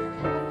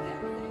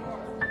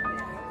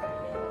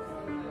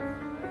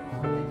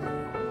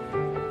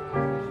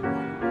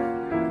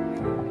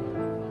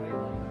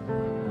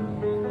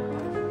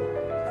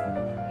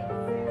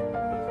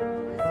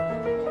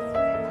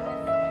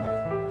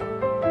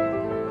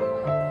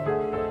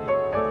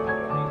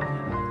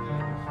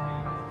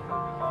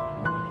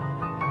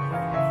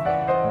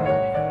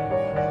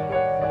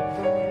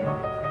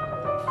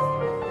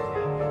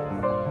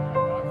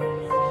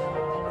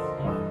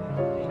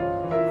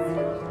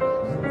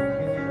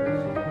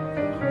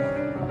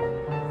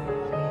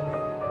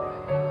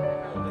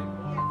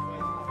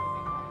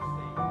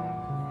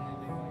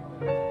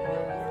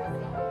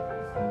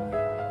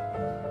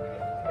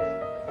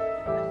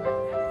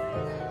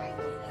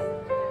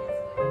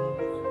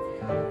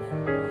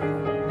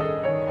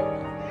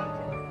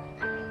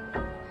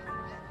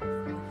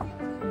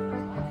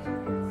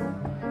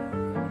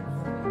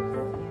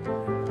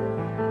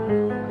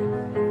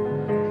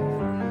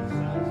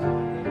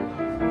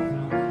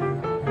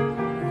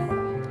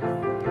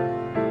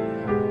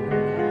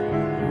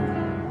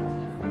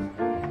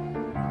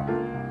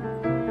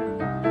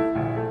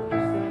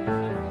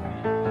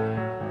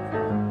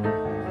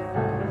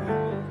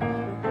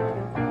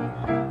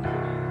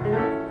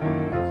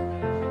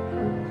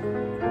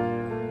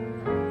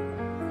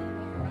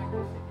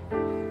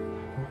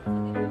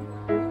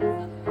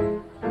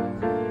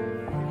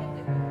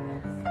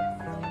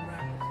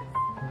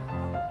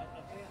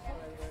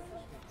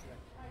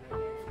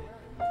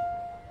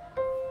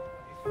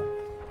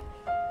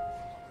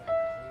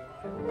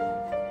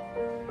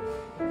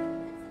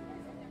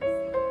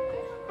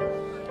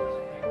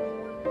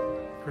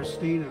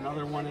 Christine,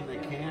 another one in the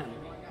can.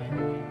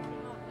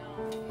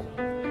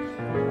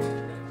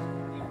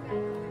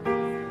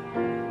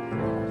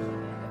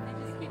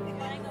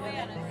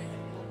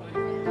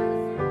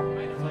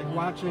 It's like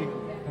watching,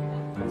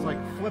 it's like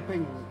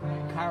flipping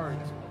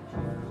cards,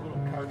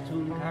 little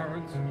cartoon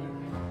cards.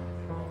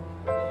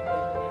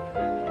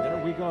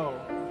 There we go.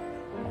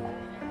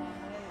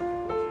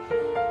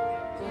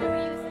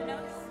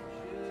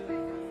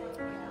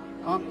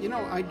 You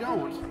know, I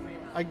don't.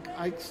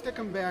 I stick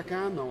them back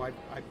on though. I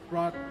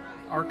brought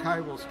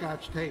archival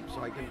Scotch tape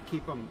so I can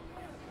keep them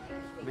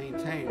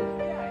maintained.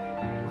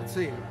 Let's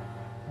see.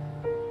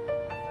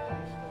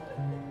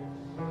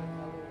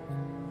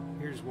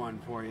 Here's one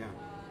for you.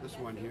 This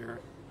one here.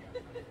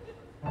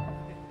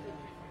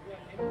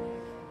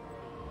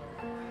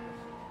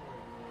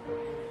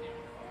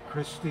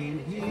 Christine,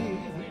 he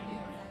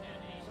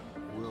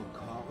will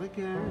call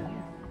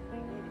again.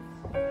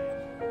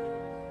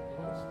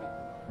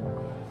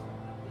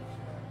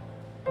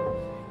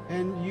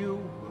 And you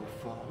will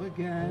fall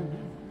again.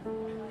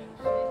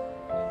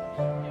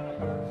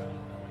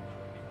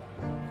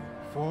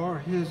 For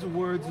his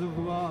words of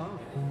love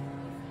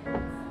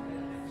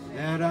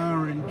that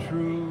aren't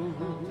true.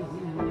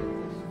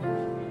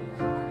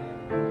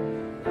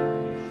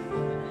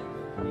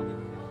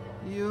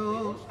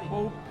 You'll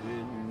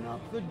open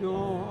up the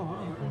door.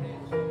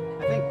 I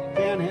think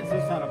Dan has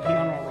this on a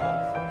piano roll.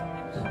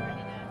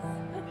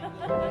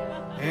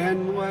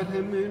 And let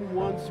him in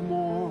once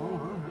more.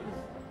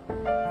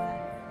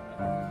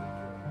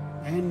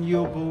 And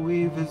you'll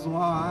believe his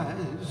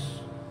lies.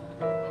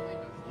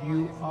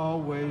 You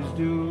always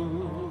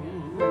do.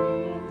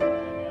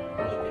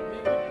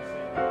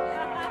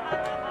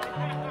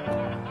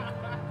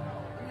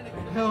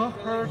 He'll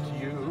hurt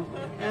you,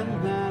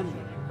 and then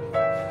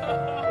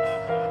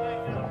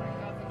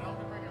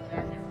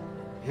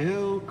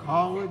he'll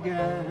call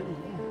again.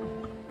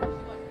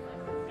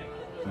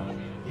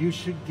 You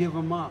should give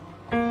him up.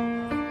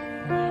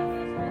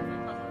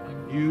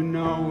 You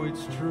know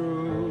it's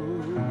true.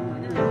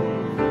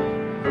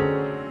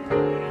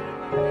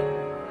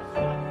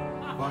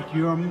 But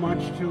you're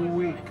much too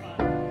weak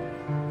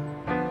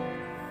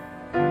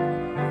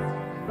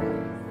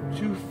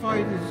to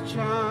fight his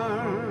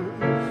charms.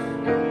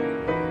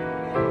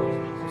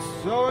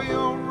 So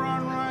you'll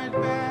run right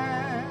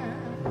back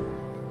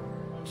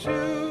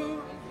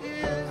to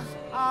his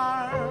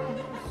arms.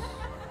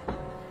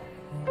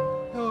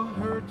 He'll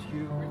hurt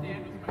you,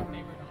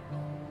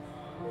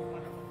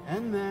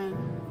 and then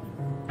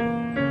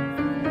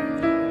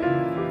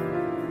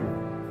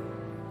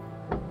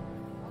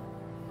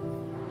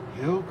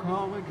he'll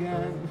call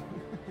again.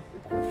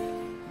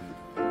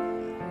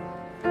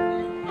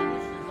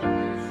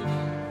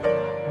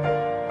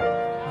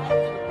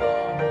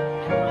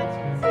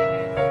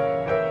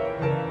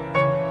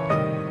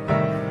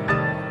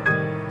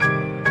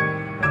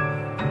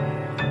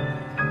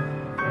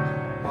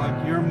 But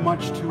you're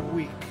much too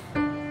weak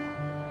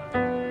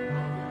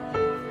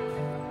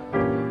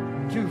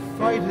to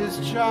fight his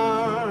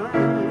charms,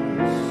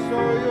 so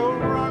you'll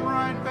run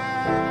right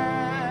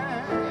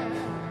back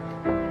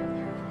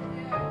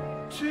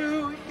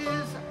to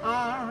his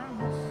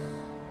arms.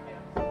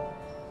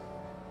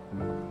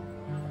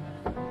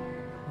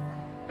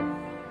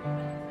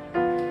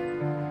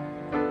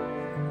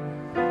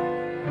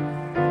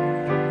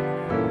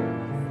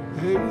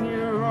 And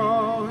you're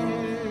all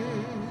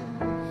his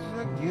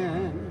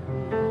again.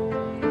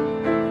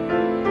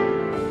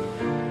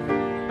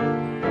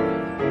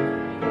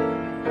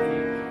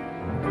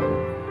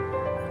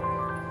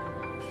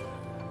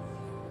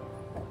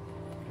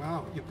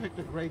 Wow, you picked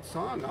a great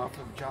song off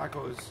of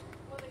Jocko's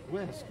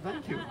list.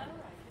 Thank you. Do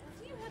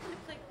you happen to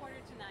play quarter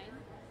to 9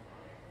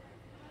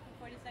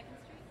 on 42nd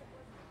Street?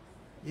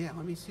 Yeah,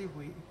 let me see if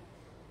we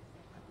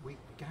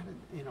got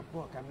it in a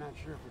book. I'm not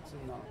sure if it's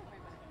in the.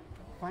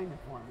 Find it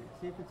for me.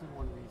 See if it's in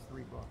one of these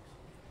 3 books.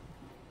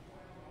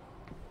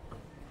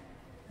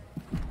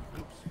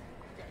 Oops. You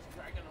guys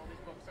dragging all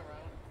these books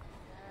around.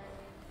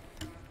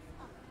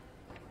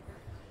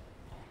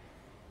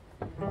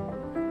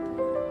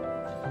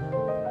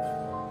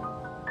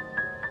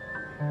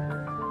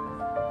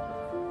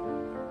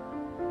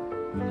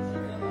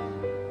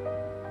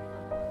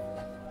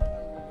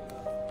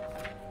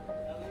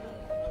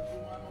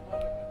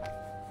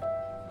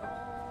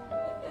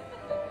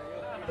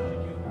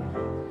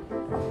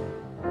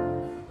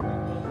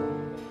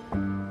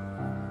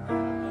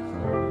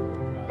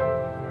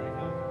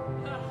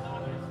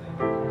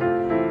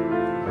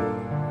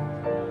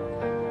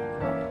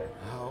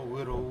 How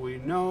little we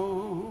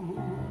know.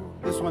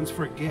 This one's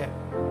for Git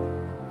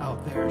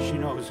out there. She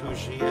knows who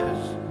she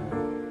is.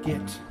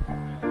 Git.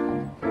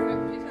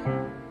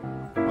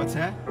 What's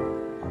that?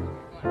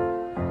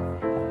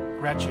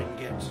 Gretchen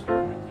Git.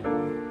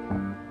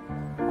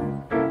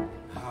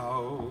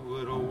 How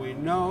little we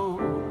know.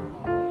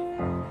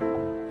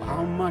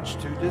 How much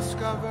to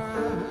discover.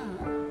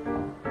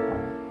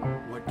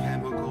 What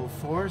chemical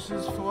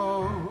forces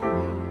flow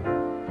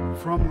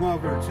from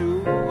lover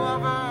to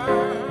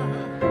lover.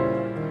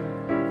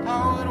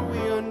 How little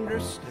we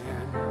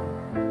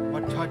understand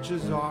what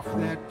touches off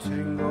that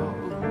tingle,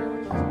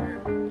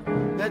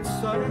 that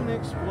sudden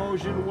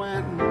explosion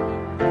when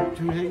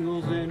two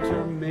tingles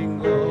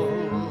intermingle.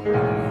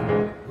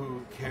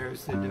 Who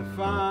cares to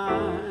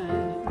define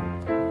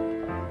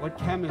what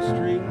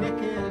chemistry Nick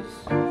is?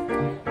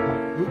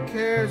 Who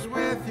cares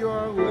with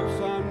your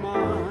lips on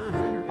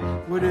mine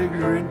what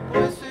ignorant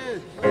bliss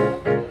is?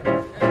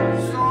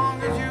 As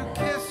long as you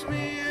kiss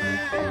me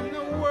and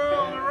the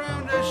world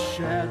around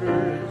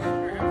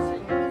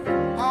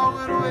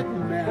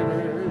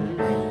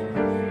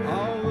matters.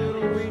 How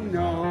little we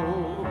know.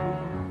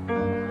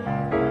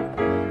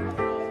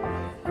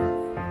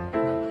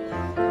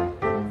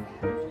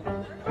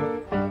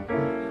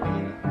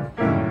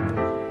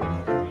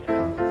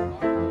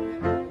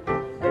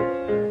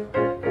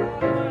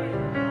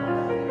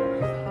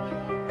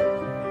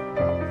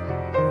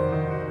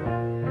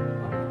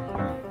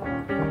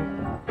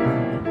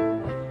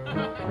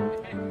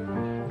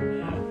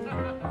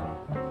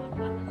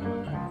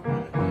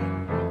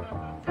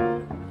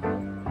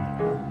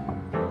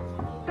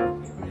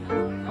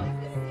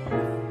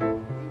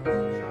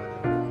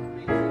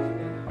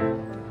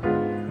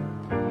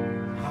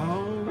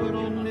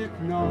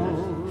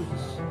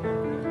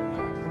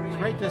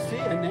 To see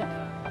you, Nick.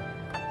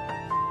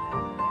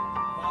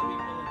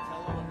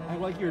 I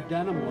like your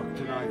denim look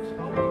tonight.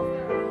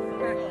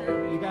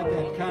 You got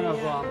that kind of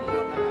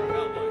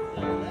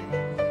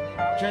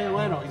Jay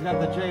Leno. He's got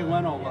the Jay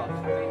Leno look.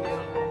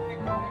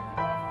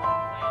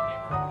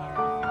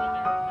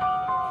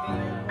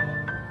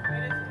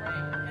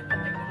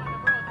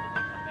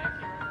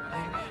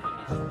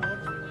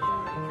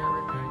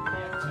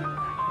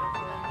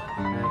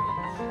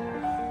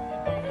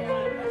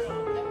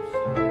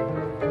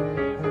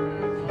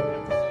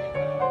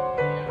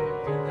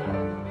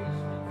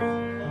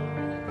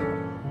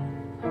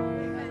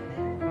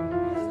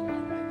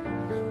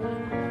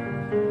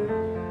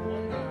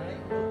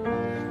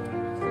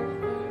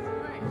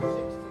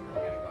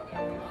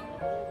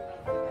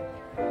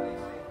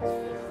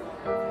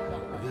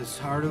 This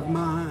heart of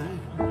mine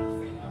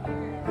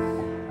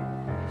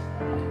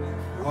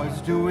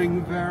was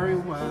doing very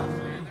well.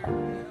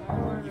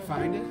 You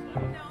find it?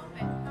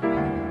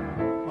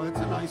 Well, it's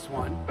a nice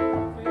one.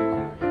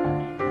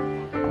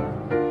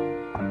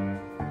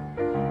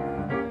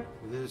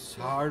 This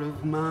heart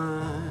of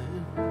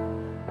mine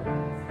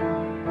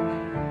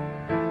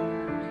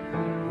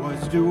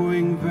was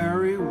doing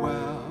very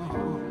well.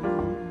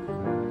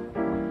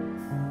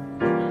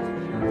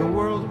 The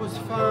world was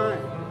fine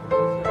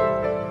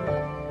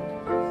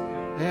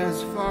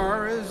as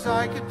far as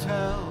I could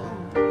tell.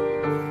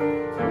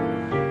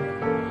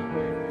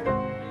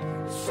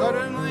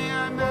 Suddenly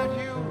I met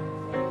you,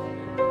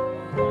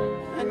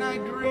 and I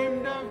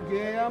dreamed of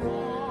gay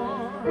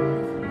amour.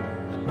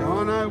 At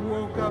dawn I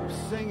woke up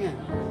singing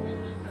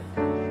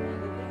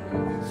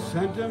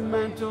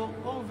sentimental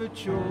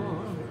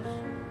overtures.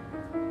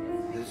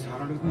 This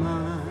heart of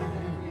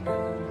mine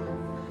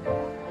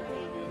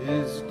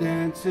is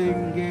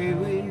dancing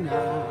gaily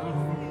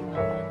now.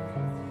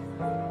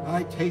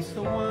 I taste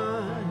the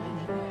wine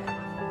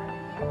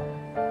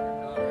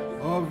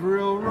of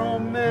real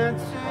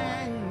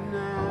romancing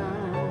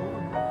now.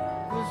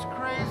 This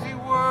crazy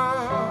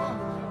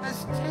world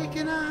has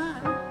taken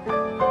on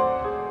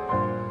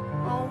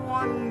a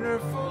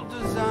wonderful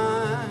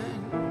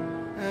design.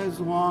 As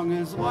long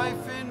as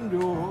life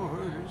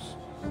endures,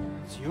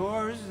 it's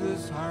yours,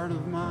 this heart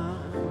of mine.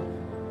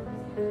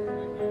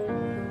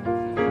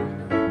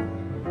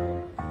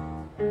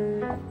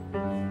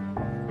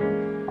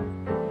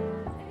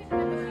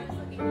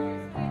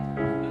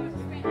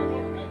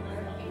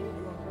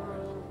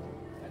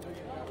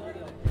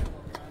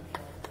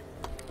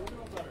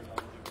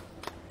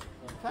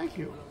 Thank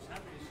you.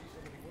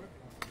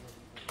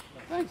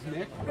 Thanks,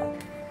 Nick.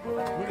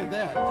 Look at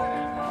that.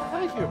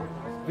 Thank you.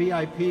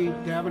 VIP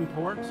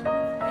Davenport.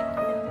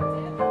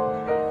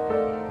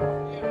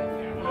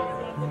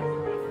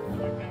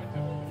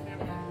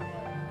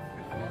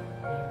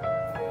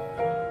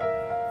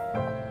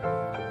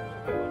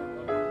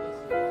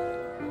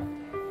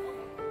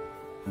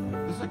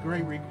 This is a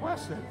great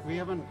request. We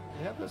haven't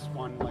had this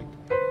one like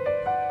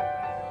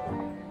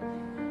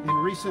in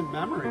recent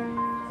memory.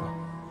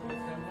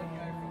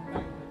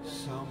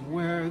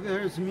 Somewhere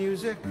there's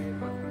music.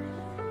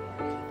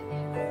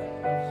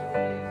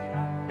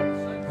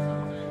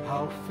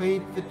 How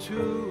faint the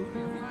tune.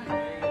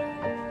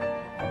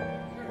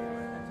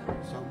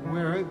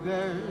 Somewhere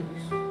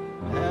there's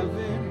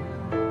heaven.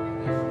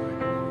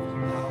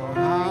 How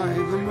high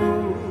the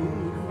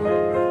moon.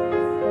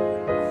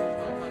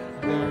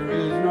 There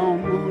is no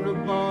moon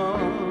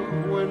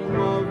above when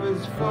love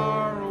is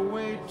far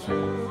away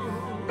too.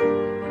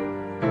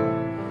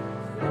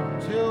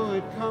 Till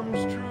it comes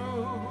true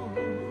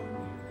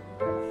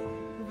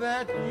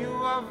that you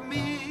love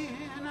me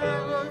and I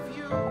love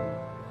you.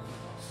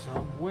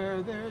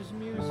 Somewhere there's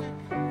music.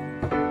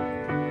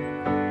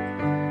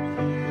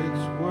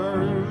 It's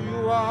where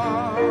you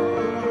are.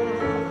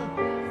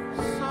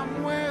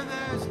 Somewhere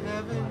there's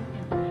heaven.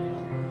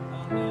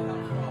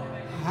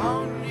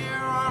 How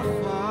near or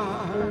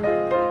far.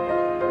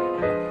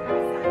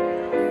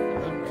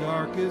 The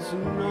darkest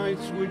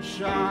nights would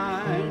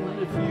shine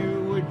if you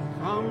would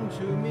come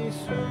to me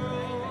soon.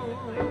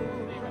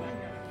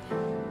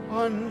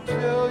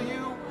 Until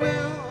you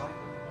will,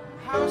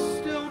 how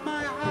still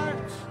my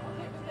heart,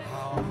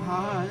 how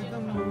high the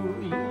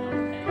moon.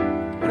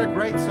 What a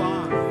great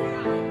song.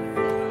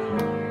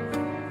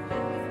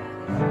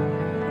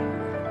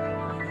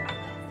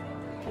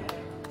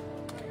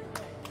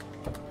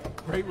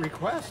 Great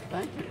request,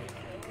 thank you.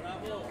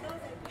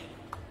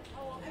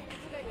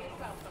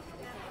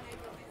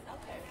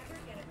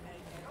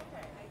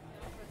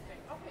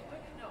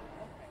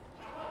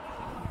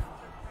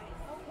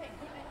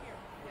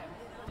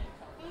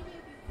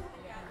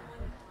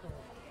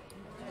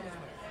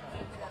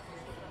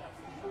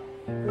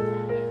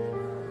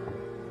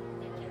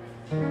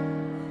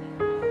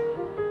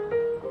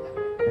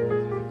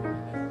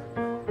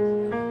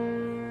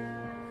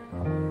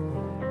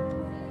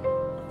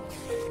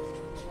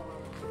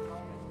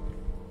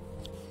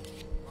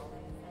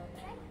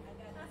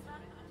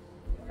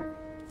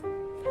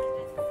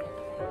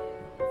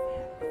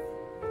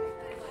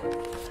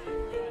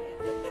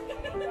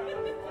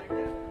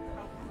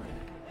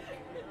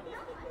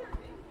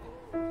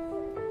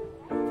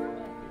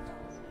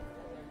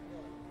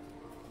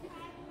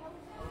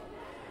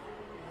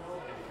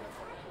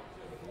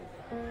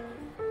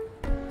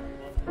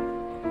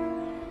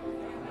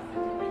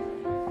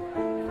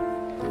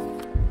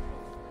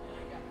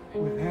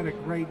 We've had a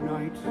great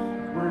night.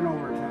 We're in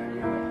overtime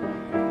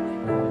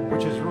now,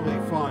 which is really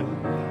fun.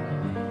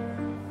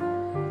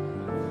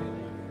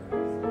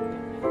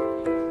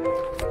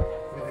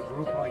 With a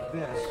group like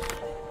this.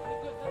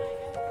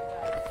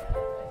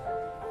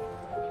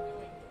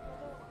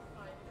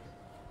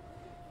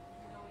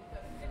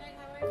 Good night,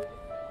 Howard.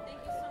 Thank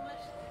you so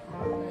much.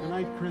 Good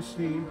night,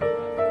 Christine. See you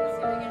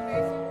again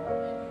very soon.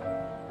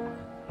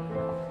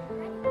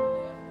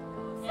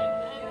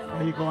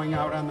 Are you going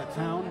out on the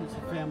town? Is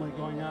the family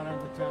going out on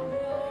the town?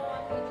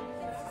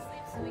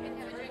 So we can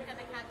have a drink on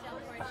the cocktail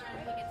porch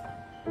when he gets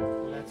home.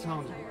 Well, that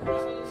sounds,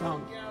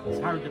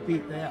 it's hard to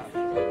beat that.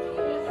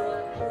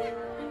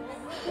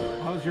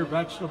 How's your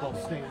vegetable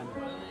stand?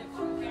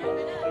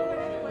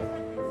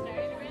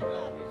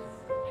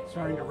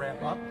 Starting to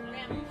wrap up?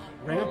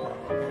 Ramp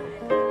up, okay.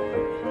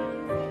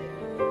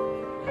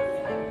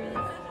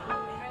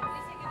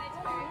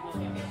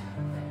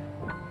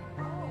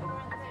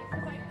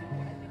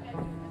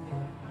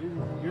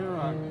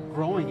 You're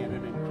growing at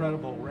an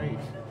incredible rate.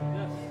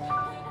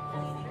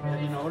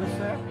 Have you noticed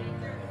that?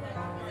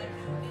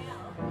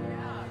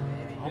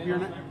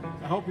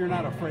 I hope you're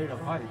not afraid of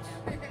heights.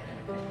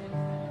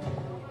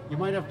 You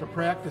might have to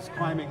practice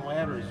climbing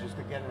ladders just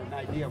to get an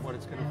idea of what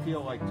it's going to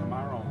feel like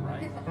tomorrow,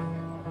 right?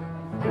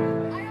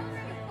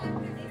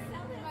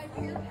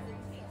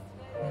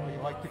 Oh, you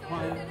like to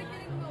climb?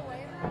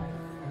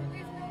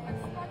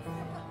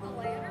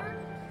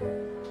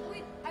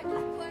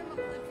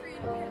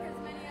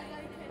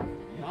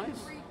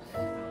 Nice.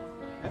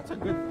 That's a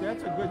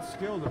good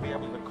skill to be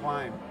able to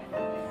climb.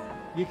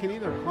 You can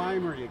either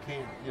climb or you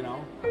can't, you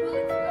know.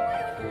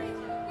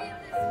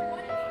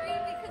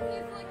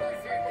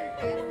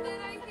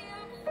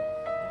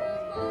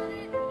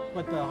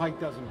 But the height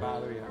doesn't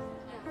bother you.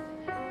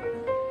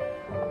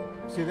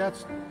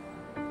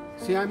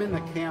 See, I'm in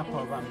the camp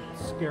of I'm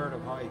scared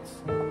of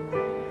heights.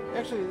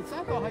 Actually, it's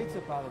not the heights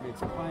that bother me, it's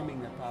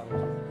climbing that bothers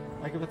me.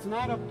 Like if it's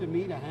not up to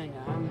me to hang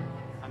on,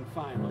 I'm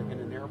fine. Like in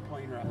an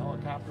airplane or a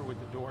helicopter with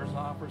the doors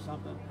off or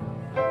something,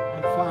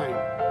 I'm fine.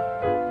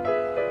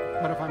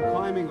 But if I'm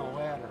climbing a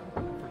ladder,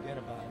 forget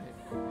about it.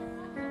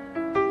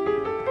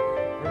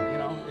 You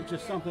know, it's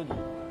just something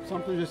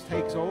just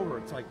takes over.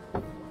 It's like,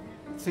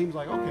 it seems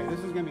like, okay,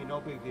 this is gonna be no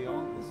big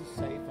deal. This is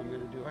safe, I'm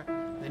gonna do it.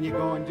 Then you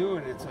go and do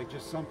it, and it's like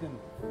just something.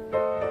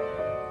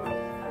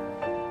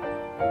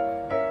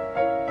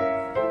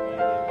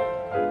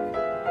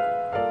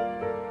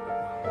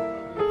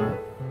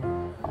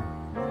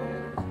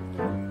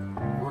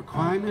 We're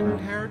climbing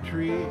pear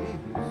trees.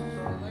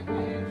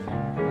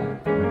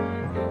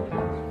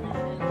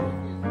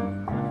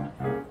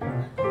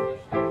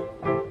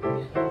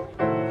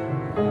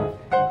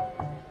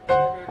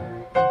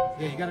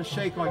 You gotta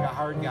shake like a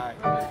hard guy.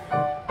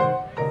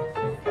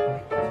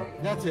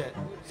 That's it.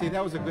 See,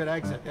 that was a good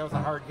exit. That was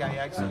a hard guy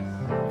exit.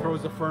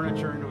 Throws the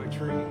furniture into a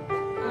tree.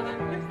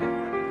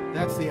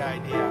 That's the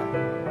idea.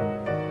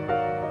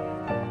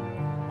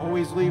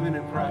 Always leave an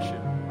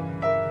impression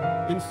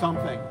in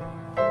something.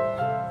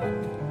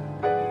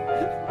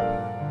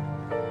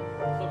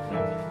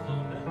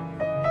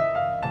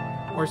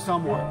 Or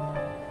someone.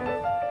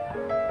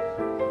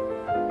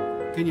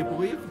 Can you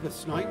believe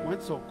this night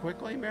went so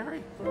quickly,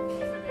 Mary?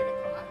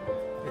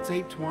 It's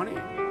 8:20.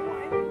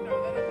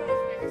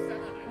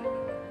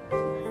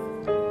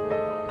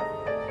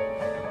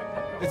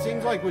 It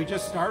seems like we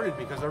just started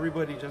because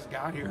everybody just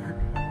got here.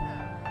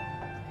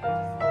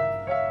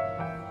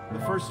 The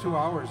first 2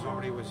 hours,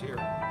 nobody was here.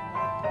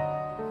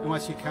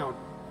 Unless you count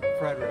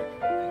Frederick.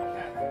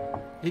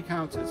 He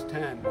counts as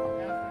 10.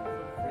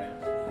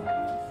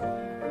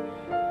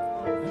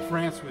 And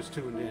France was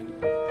tuned in.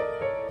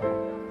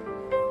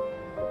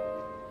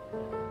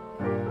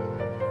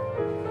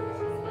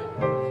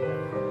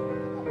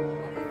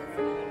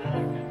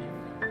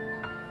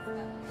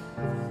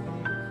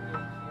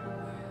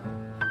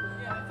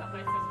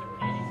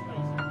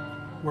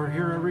 We're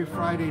here every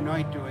Friday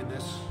night doing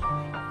this.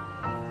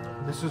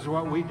 This is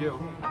what we do.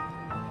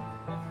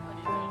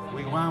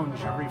 We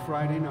lounge every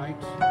Friday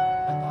night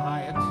at the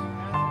Hyatt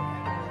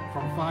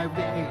from 5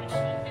 to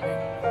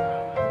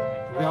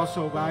 8. We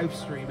also live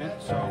stream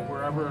it, so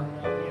wherever,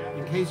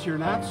 in case you're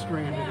not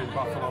stranded in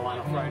Buffalo on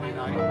a Friday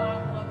night,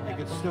 you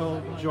can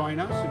still join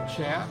us and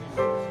chat,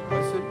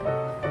 listen.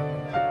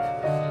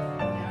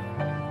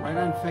 Right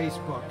on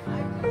Facebook.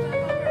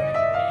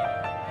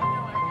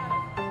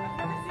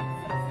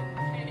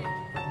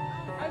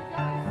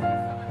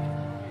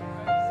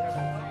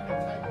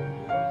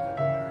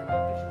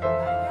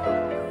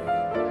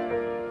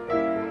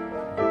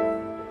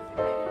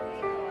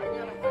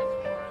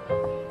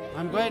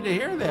 glad to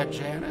hear that,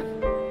 Janet.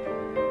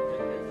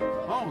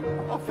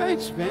 Oh,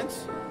 thanks,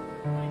 Vince.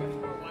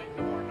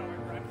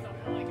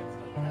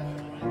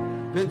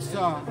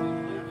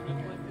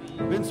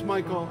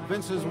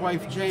 Vince's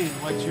wife Jane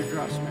likes your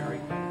dress,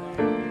 Mary.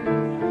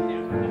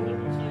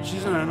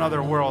 She's in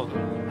another world.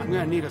 I'm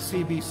gonna need a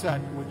CB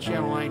set with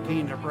Channel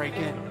 19 to break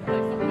in.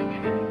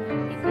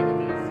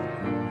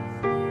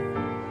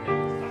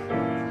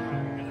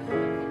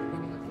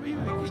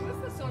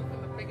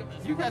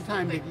 You got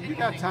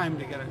time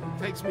to get it. It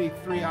takes me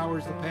 3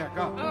 hours to pack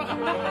up. I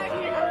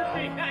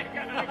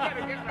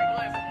gotta get my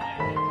glasses.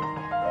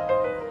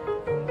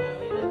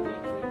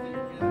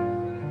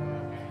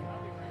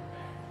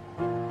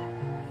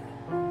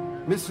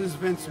 Mrs.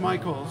 Vince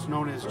Michaels,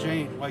 known as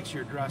Jane, likes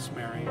your dress,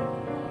 Mary.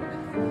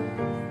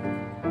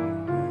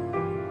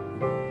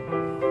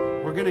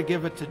 We're going to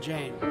give it to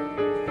Jane.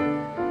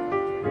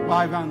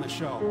 Live on the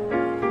show.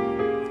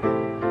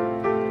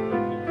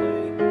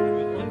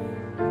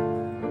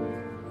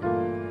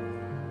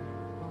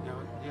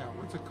 Yeah,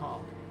 what's it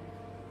called?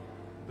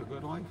 The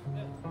Good Life?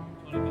 Yeah,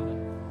 20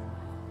 minutes.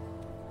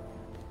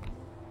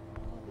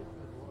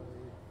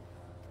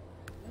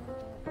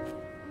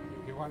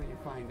 Why don't you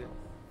find it?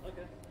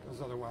 Okay.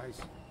 Because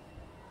otherwise,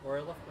 Where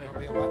I left my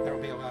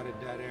there'll be a lot of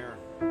dead air.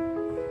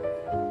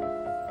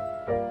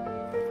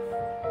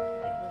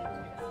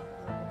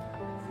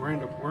 We're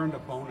into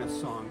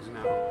bonus songs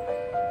now.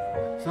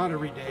 It's not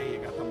every day. You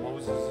got the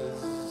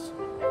Moseses.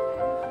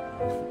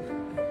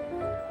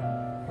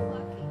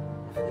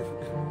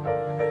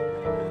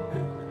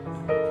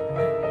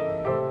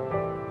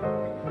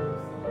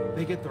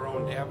 They get their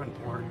own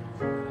Davenport.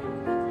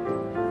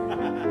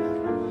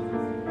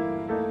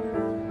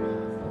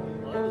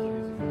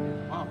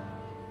 Wow,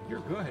 you're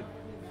good.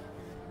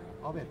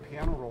 All that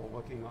piano roll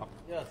looking up.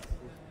 Yes.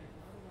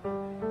 I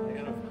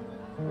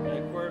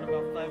acquired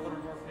about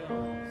 500 more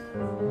pianos.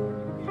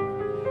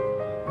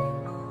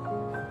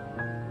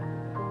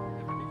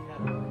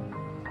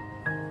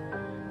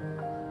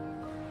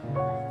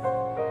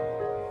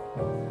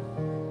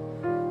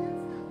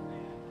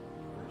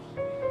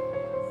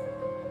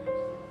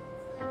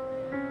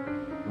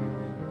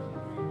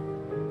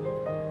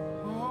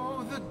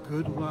 Oh, the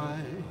good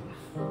life.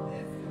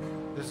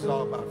 This is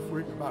all about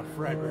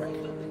Frederick.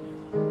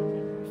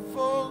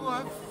 Full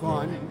of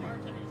fun.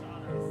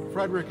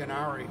 Frederick and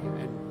Ari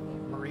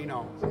and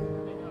Marino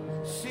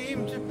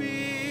seem to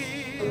be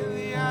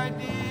the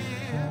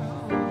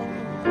ideal.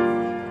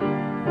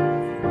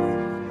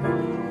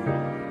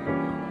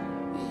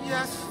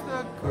 Yes,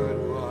 the good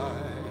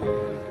life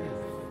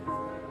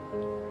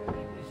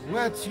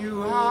lets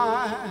you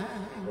hide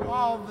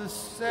all the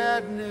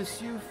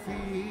sadness you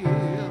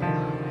feel.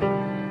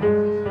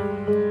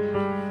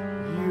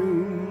 You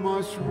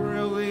must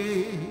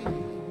really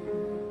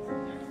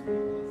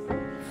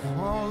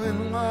fall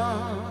in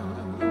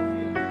love,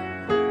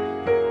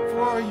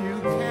 for you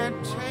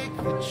can't take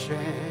the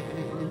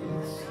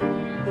chance.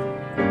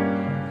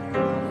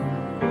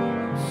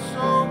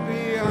 So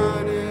be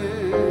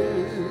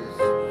honest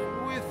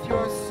with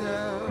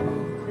yourself.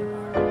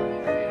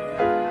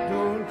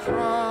 Don't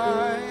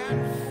try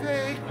and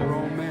fake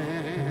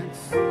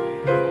romance.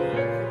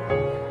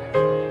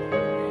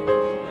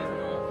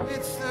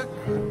 It's the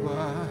good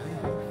life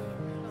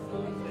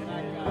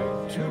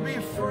to be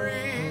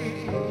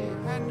free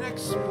and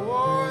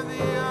explore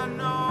the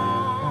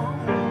unknown.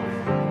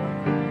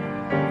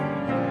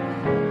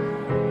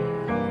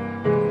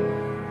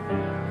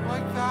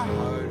 Like the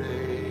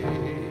heartache,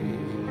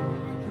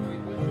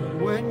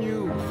 when you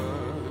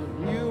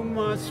run, you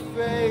must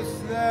face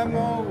them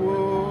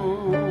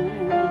alone.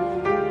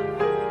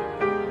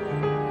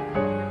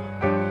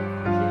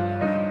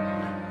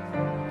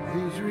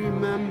 Please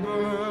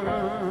remember,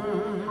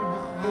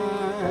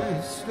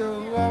 I still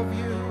love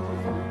you.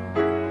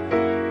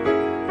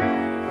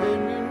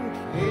 And in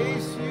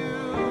case you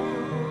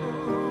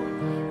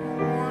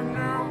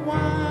wonder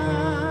why,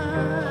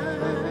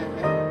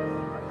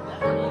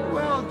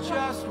 well,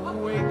 just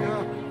wake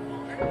up,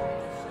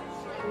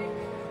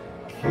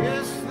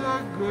 kiss the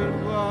good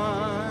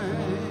life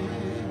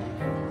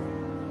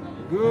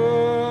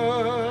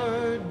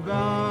goodbye.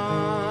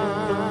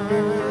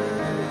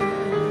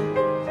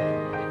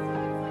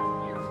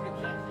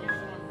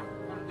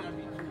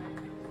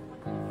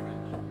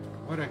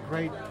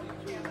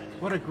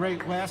 What a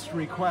great last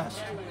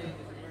request.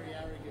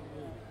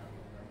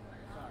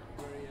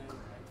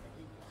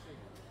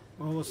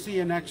 Well, we'll see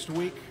you next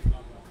week.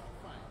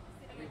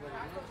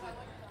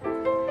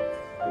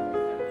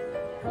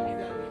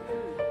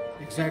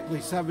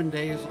 Exactly 7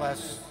 days,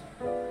 last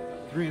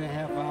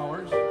 3.5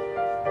 hours.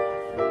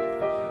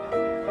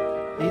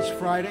 Each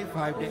Friday,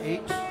 5 to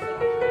 8.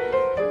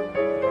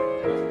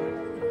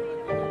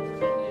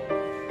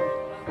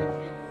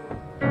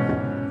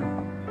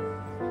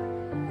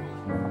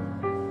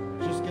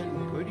 Just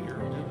getting good here.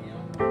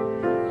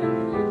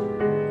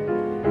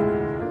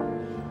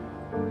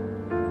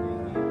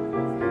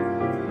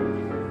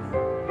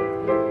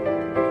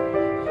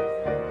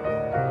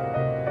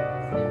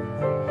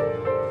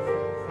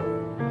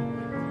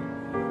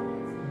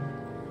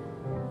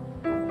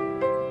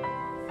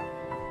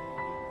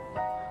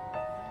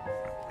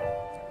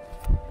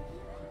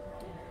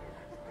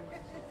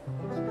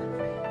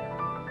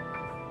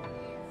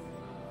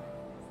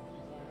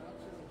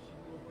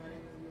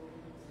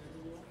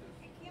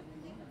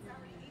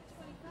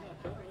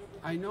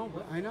 I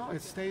know,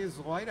 it stays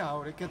light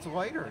out. It gets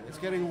lighter. It's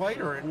getting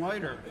lighter and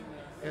lighter.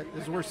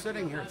 As we're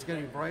sitting here, it's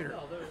getting brighter.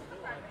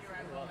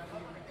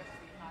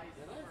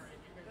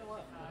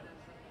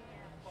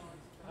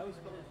 I was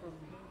coming from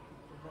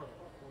her.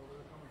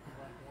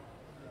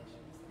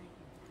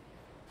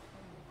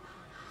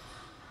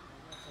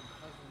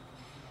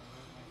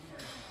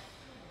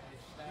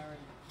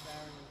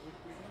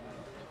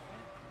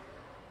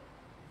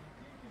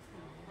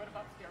 What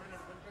about Staring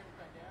and Woodbridge,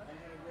 my dad? I'm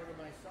going to go to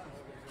my son's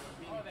because I'm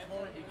being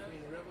torn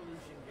between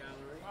Revolution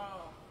Gallery,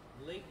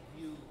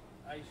 Lakeview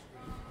Ice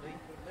Cream,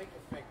 Lake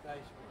Effect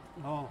Ice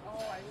Cream. Oh,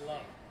 Oh, I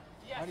Love.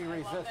 Yes, how do you I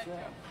love resist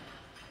that? too.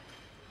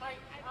 My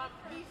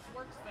niece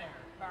works there,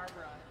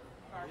 Barbara.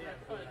 Barbara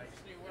Kuntz,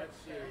 she That's works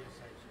there. serious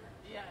ice cream.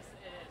 Yes,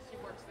 it is. She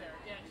works there.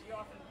 Yeah, and she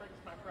often brings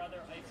my brother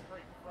ice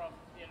cream from,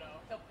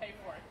 he'll pay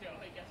for it too.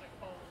 He gets it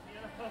cold,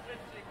 and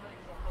she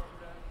brings it home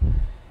then.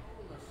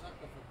 I'm a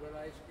sucker for good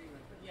ice cream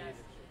and potato Yes,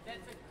 chips.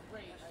 that's a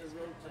great It's ice the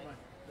road cream to my,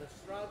 place. the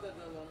Strada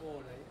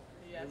dell'Amore,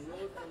 Yes. the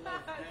road to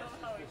love I love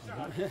how he passes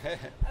talks.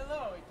 the I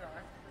love how he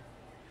talks.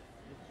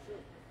 It's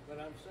true, but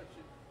I'm such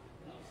an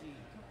easy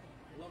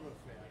love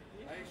affair.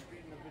 Ice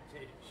cream and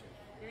potato chips.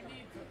 Your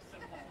needs are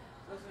simple.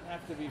 Doesn't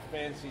have to be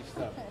fancy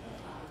stuff.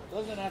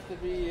 Doesn't have to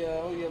be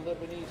your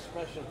Lebanese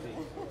specialty.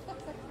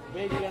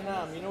 Big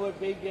Yanam. You know what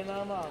Big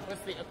Yanam are?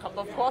 With a cup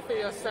of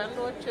coffee, a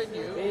sandwich, and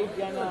you. Big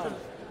Yanam.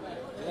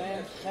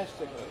 Lamb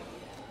testicle.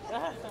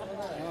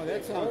 Oh,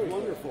 that sounds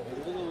wonderful.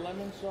 A little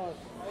lemon sauce.